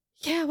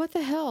 Yeah, what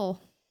the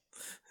hell?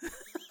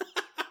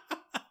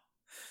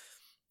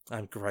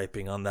 I'm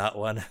griping on that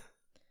one.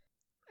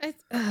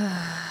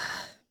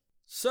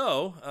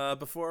 So,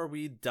 before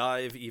we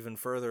dive even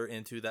further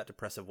into that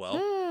depressive well,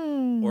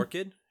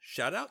 Orchid,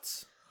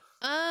 shoutouts?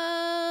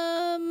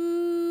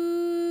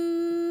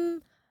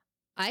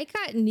 I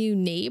got new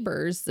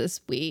neighbors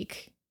this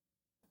week.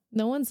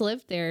 No one's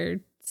lived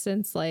there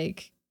since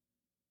like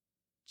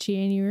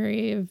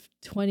January of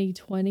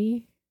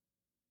 2020,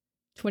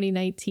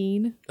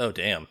 2019. Oh,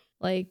 damn.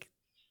 Like,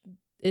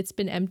 it's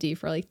been empty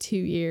for like 2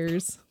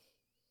 years,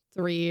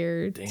 3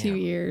 years, Damn. 2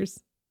 years.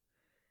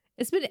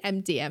 It's been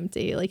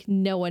empty. Like,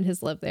 no one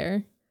has lived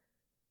there.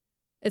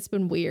 It's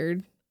been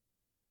weird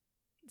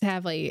to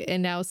have like,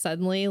 and now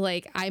suddenly,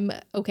 like, I'm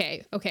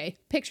okay.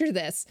 Picture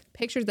this.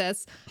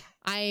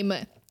 I'm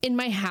in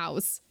my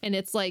house and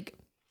it's like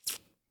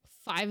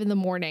 5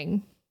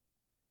 a.m.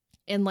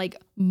 and like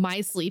my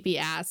sleepy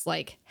ass,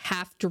 like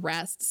half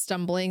dressed,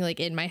 stumbling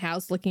like in my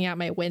house, looking out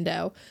my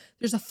window.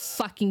 There's a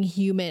fucking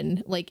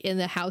human like in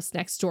the house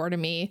next door to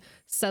me.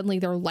 Suddenly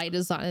their light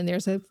is on and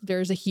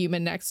there's a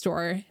human next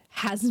door.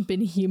 Hasn't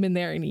been human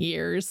there in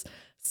years.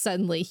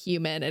 Suddenly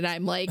human. And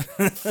I'm like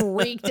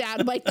freaked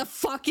out. I'm like, the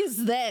fuck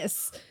is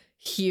this?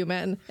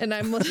 Human. And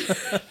I'm like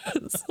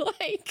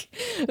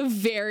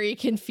very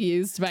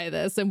confused by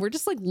this, and we're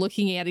just like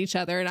looking at each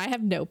other, and I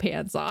have no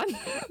pants on.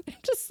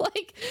 Just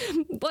like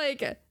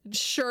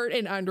shirt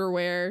and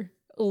underwear,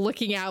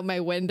 looking out my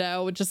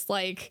window, just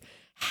like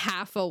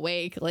half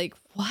awake, like,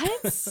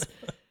 what?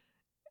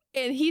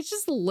 And he's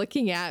just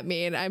looking at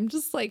me, and I'm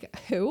just like,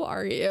 who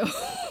are you?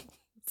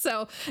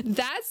 So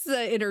that's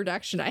the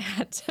introduction I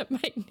had to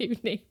my new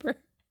neighbor.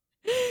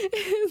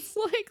 It's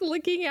like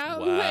looking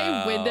out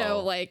my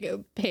window, like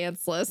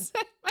pantsless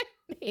at my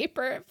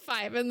neighbor at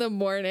 5 a.m.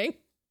 Wow.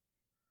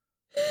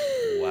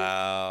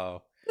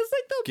 It's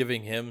like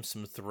giving him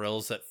some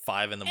thrills at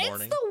 5 a.m.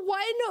 It's the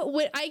one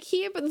when I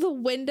keep the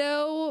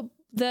window,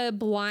 the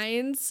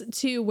blinds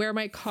to where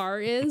my car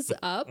is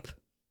up,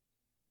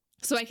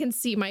 so I can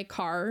see my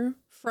car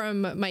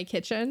from my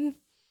kitchen,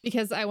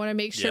 because I want to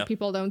make sure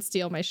people don't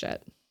steal my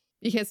shit,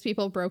 because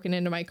people have broken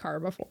into my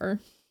car before.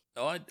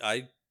 Oh,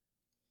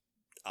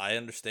 I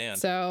understand.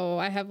 So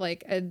I have a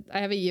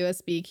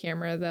USB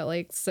camera that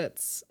like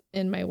sits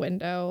in my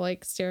window,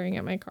 like staring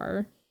at my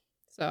car,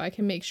 so I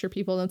can make sure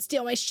people don't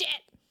steal my shit.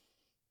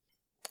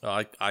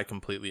 Oh, I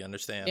completely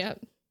understand.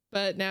 Yep.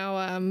 But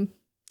now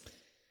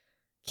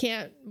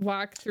can't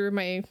walk through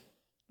my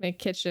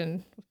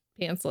kitchen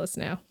pantsless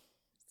now.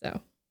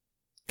 So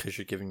because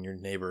you're giving your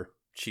neighbor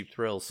cheap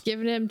thrills.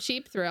 Giving him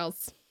cheap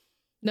thrills.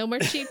 No more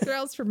cheap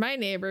thrills for my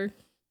neighbor.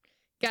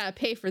 Gotta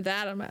pay for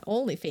that on my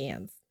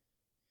OnlyFans.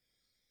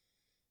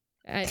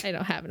 I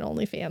don't have an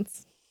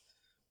OnlyFans.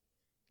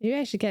 Maybe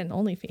I should get an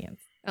OnlyFans.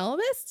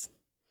 Elvis?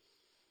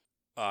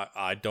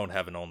 I don't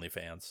have an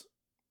OnlyFans.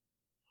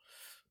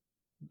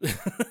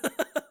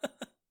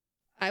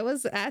 I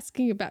was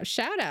asking about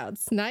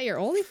shoutouts, not your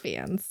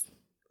OnlyFans.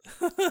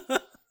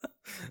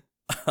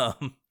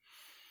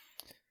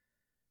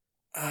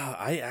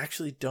 I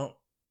actually don't.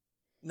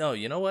 No,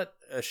 you know what?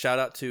 A shout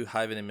out to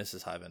Hyven and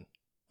Mrs. Hyven.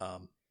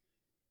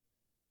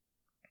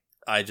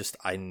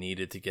 I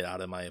needed to get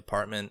out of my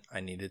apartment. I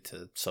needed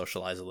to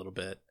socialize a little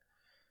bit.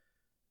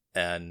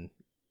 And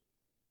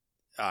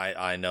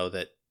I know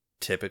that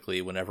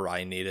typically whenever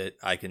I need it,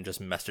 I can just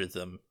message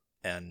them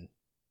and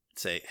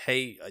say,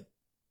 hey,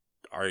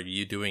 are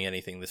you doing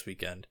anything this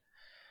weekend?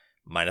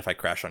 Mind if I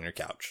crash on your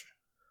couch?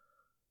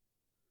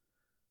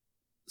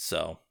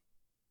 So,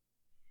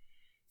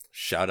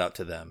 shout out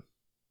to them,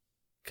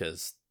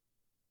 because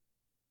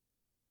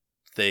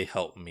they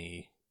help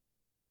me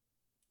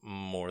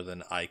more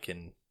than I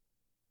can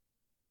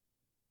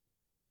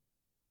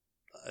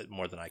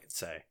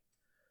say.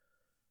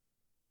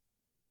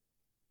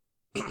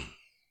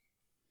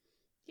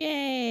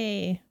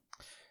 Yay.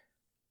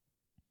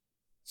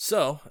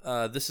 So,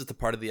 this is the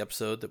part of the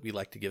episode that we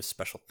like to give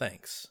special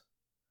thanks.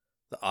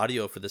 The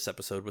audio for this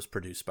episode was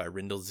produced by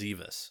Rindel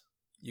Zivas.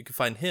 You can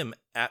find him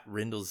at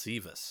Rindel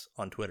Zivas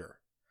on Twitter.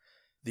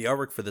 The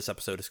artwork for this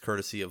episode is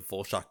courtesy of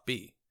Volshok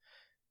B.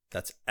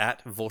 That's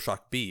at Volshok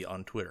B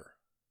on Twitter.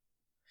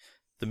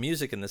 The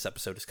music in this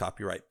episode is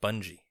copyright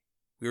Bungie.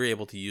 We were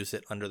able to use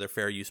it under their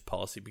fair use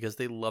policy because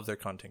they love their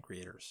content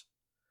creators.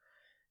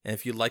 And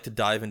if you'd like to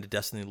dive into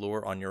Destiny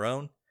lore on your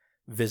own,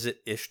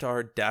 visit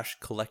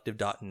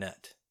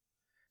ishtar-collective.net.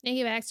 Thank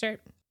you,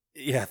 Baxter.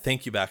 Yeah,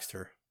 thank you,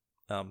 Baxter.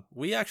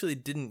 We actually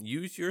didn't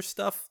use your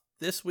stuff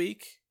this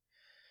week.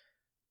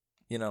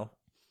 You know,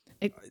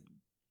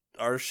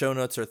 our show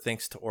notes are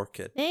thanks to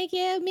Orchid. Thank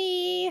you,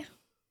 me.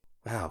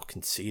 Wow,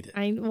 conceited.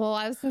 I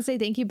was gonna say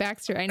thank you,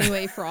 Baxter,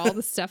 anyway, for all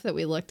the stuff that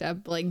we looked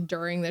up like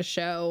during the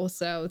show.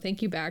 So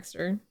thank you,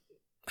 Baxter.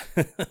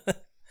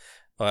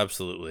 Oh,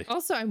 absolutely.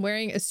 Also, I'm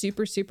wearing a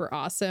super, super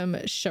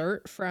awesome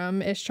shirt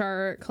from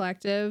Ishtar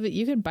Collective.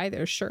 You can buy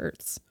their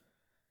shirts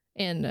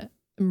and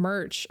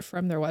merch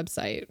from their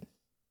website.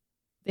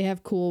 They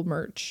have cool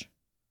merch.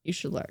 You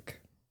should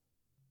look.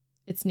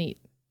 It's neat.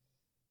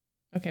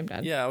 Okay, I'm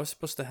done. Yeah, I was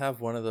supposed to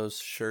have one of those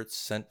shirts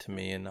sent to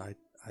me, and I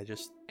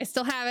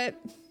still have it.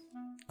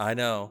 I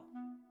know.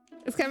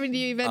 It's coming to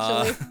you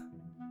eventually.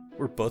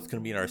 We're both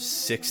going to be in our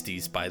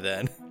 60s by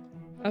then.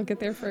 I'll get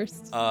there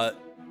first.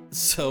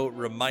 So,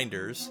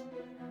 reminders.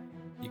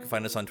 You can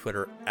find us on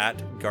Twitter at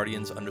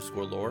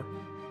Guardians_lore,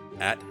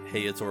 at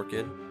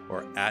HeyIt'sOrchid,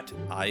 or at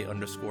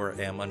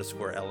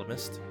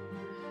I_am_Elemist.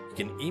 You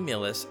can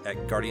email us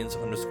at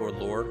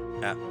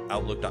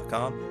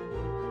guardians_lore@outlook.com.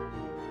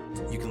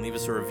 You can leave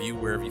us a review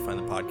wherever you find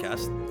the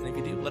podcast, and if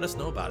you do, let us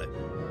know about it.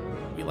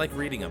 We like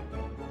reading them.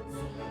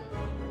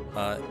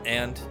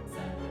 And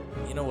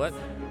you know what?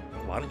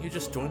 Why don't you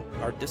just join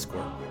our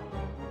Discord?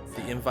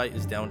 The invite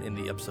is down in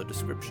the episode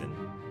description.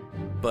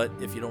 But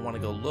if you don't want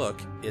to go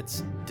look,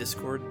 it's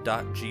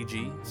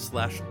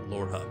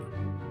discord.gg/lorehub.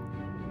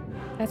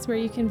 That's where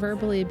you can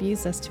verbally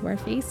abuse us to our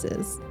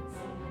faces.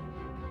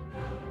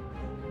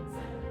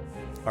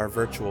 Our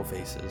virtual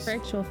faces.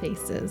 Virtual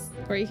faces.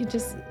 Or you can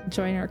just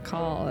join our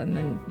call and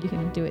then you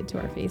can do it to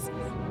our faces.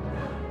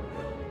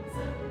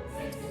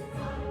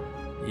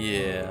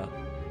 Yeah.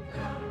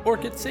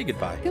 Orchid, say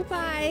goodbye.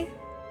 Goodbye.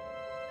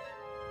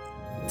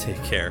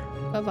 Take care.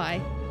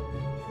 Bye-bye.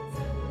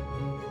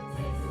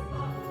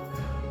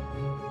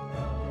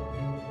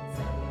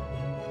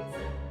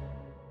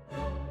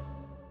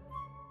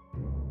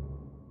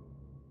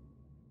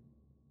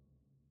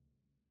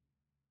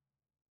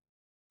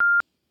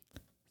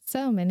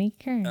 So many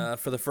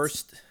currents. For the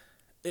first...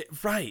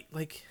 right,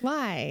 like...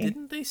 Why?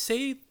 Didn't they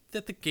say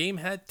that the game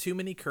had too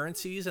many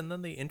currencies and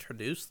then they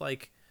introduced,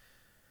 like...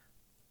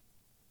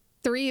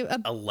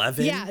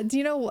 11? Yeah, do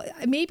you know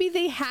what? Maybe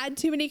they had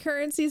too many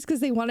currencies because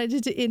they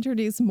wanted to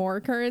introduce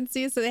more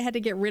currencies, so they had to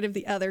get rid of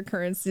the other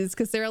currencies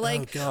because they're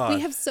like,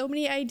 we have so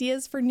many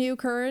ideas for new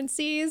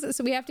currencies,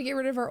 so we have to get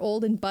rid of our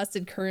old and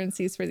busted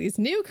currencies for these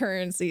new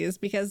currencies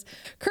because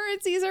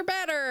currencies are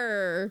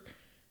better.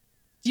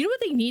 Do you know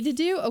what they need to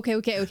do?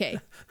 Okay.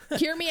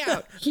 Hear me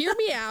out.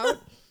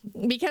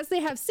 Because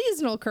they have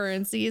seasonal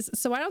currencies,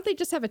 so why don't they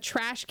just have a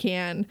trash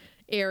can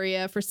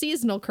area for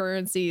seasonal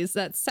currencies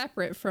that's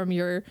separate from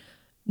your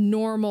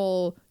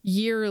normal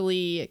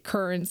yearly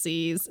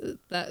currencies,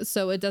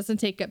 so it doesn't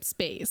take up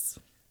space?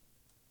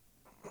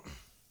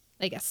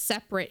 Like a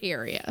separate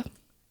area.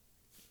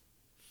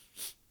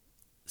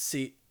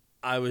 See,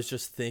 I was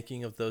just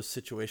thinking of those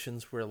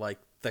situations where, like,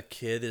 the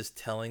kid is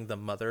telling the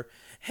mother,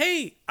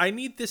 hey, I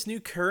need this new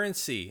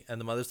currency.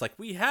 And the mother's like,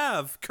 we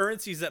have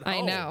currencies at home.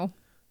 I know.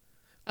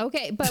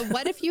 Okay, but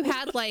what if you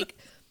had, like,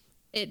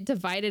 it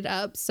divided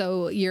up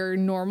so your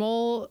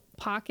normal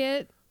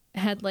pocket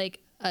had, like,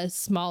 a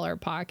smaller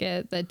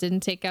pocket that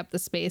didn't take up the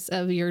space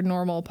of your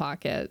normal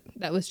pocket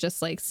that was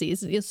just, like,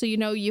 seasonal. So, you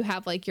know, you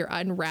have, like, your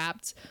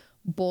unwrapped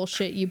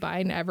bullshit you buy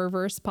in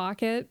Eververse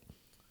pocket.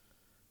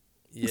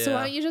 Yeah. So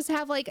why don't you just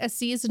have, like, a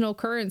seasonal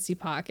currency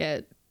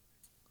pocket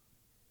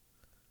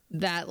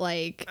that,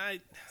 like,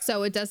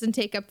 so it doesn't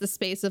take up the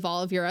space of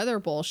all of your other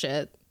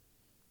bullshit.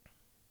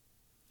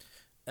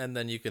 And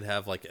then you could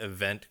have, like,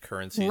 event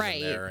currencies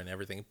in there and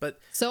everything. But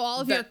so all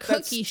of your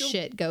cookie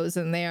shit goes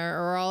in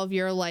there, or all of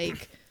your,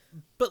 like,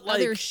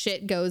 other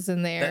shit goes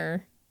in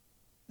there.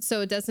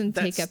 So it doesn't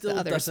take up the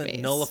other space. That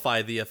doesn't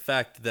nullify the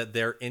effect that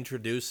they're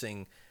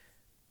introducing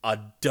a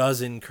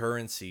dozen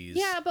currencies.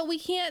 Yeah, but we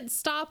can't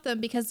stop them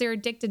because they're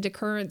addicted to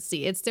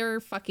currency. It's their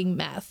fucking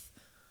meth.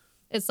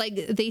 It's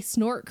like they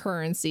snort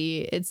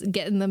currency. It's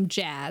getting them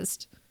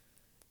jazzed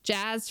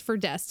for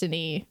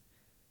Destiny.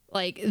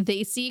 Like,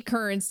 they see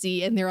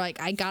currency and they're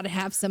like, I gotta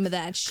have some of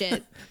that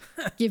shit.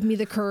 Give me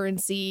the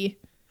currency.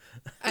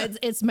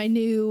 It's my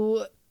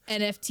new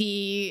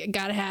NFT.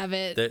 Gotta have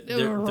it.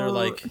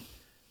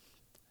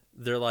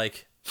 They're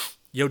like,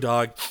 yo,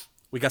 dog,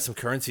 we got some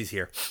currencies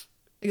here.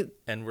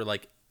 And we're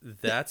like,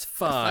 that's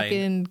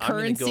Fucking fine. I'm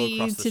gonna go currency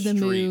across to the the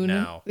street moon.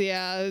 now.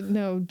 Yeah,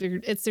 no,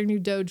 dude, it's their new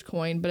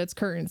Dogecoin, but it's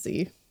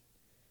currency.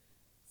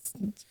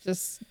 It's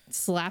just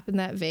slapping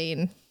that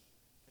vein.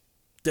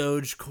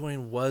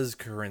 Dogecoin was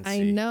currency. I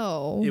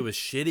know. It was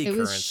shitty It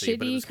was currency,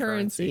 but it shitty was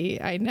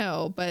currency. I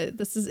know, but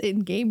this is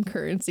in-game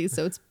currency,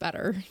 so it's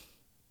better.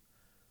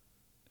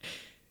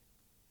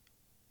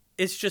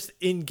 It's just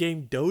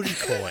in-game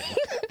Dogecoin.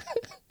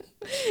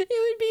 It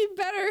would be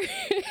better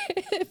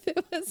if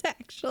it was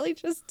actually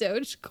just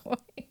Dogecoin.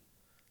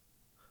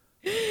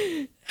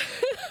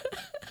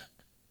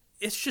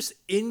 It's just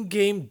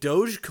in-game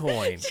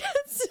Dogecoin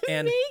Just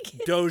and make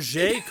it,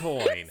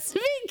 Dogecoin. just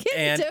make it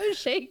And-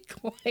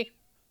 Dogecoin.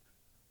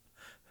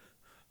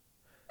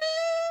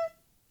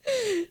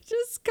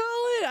 Just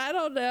call it, I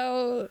don't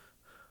know.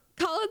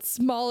 Call it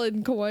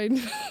Smallin coin.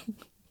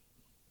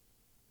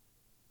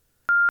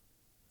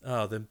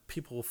 Oh, then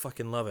people will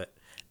fucking love it.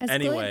 Escalate-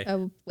 Anyway.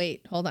 Oh,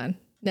 wait, hold on.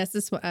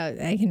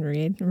 I can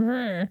read.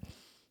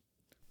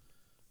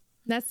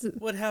 That's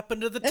What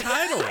happened to the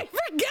title? I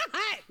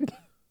forgot.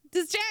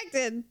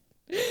 Distracted.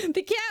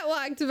 The cat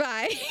walked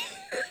by.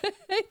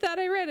 I thought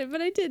I read it, but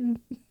I didn't.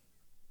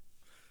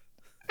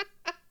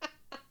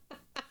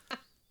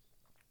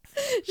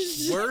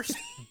 Worst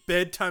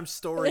bedtime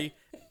story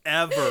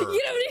ever.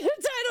 You don't need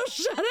a title.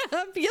 Shut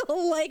up.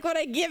 You'll like what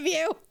I give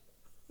you.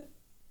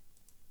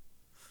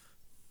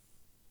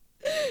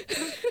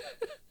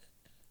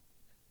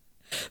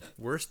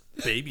 Worst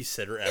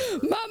babysitter ever.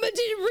 Mama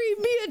didn't read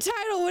me a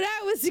title when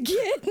I was a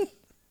kid.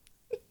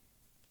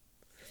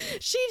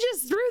 She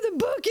just threw the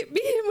book at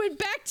me and went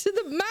back to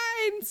the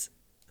mines.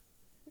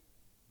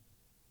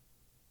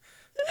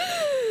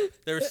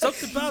 There was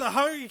something about a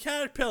hungry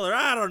caterpillar.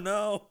 I don't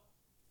know.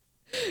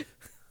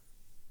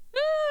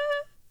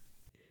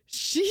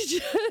 She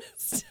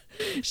just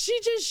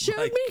showed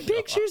My me God.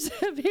 pictures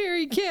of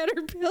hairy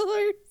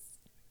caterpillars.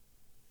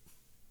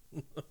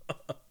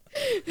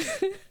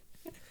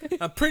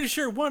 I'm pretty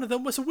sure one of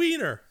them was a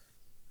wiener.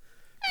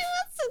 I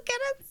wasn't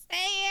gonna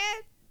say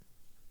it.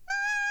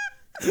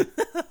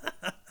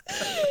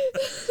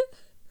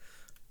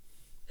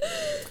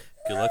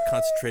 Good luck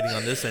concentrating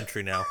on this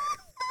entry now.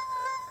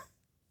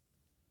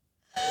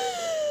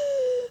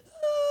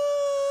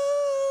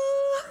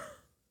 Oh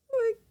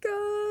my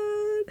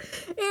god.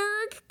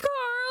 Eric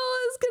Carl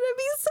is gonna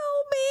be so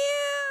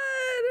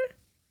mad.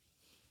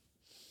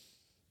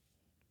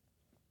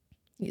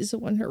 He's the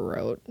one who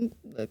wrote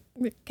the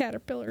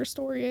caterpillar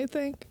story, I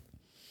think.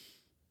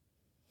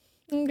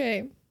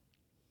 Okay.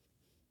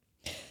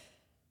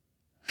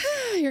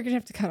 You're gonna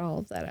have to cut all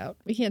of that out.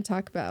 We can't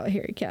talk about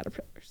hairy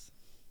caterpillars.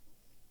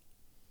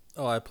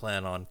 Oh, I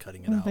plan on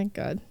cutting it Oh, out. thank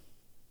God.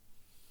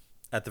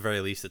 At the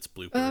very least, it's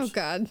bloopers. Oh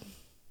God.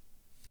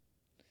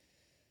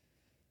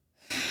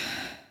 You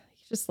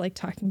just like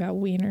talking about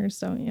wieners,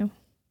 don't you?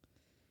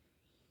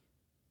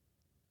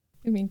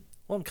 I mean,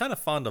 Well, I'm kind of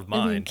fond of I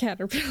mean mine.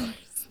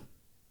 caterpillars.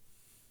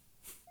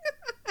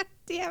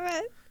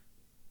 Damn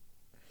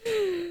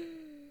it.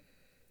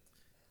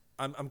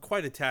 I'm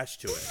quite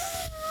attached to it.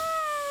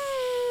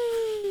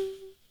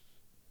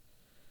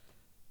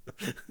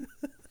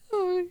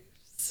 Oh,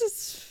 this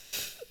is...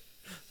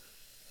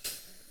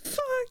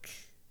 Fuck.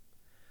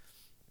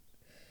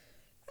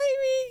 I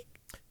mean...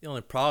 The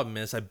only problem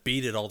is I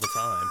beat it all the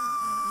time.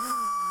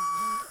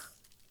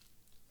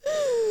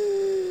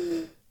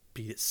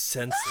 Beat it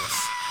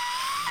senseless.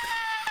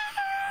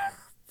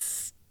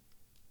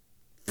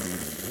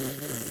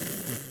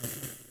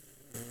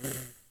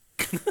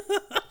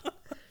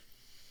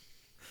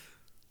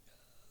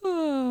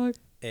 Oh,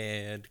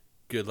 And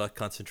good luck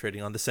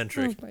concentrating on the oh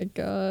century. my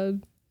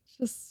God.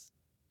 Just...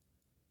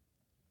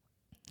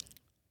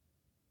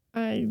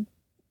 I...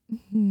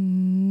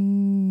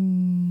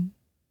 Hmm.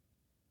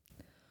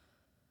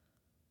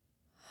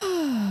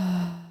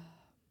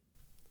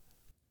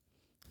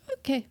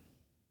 Okay.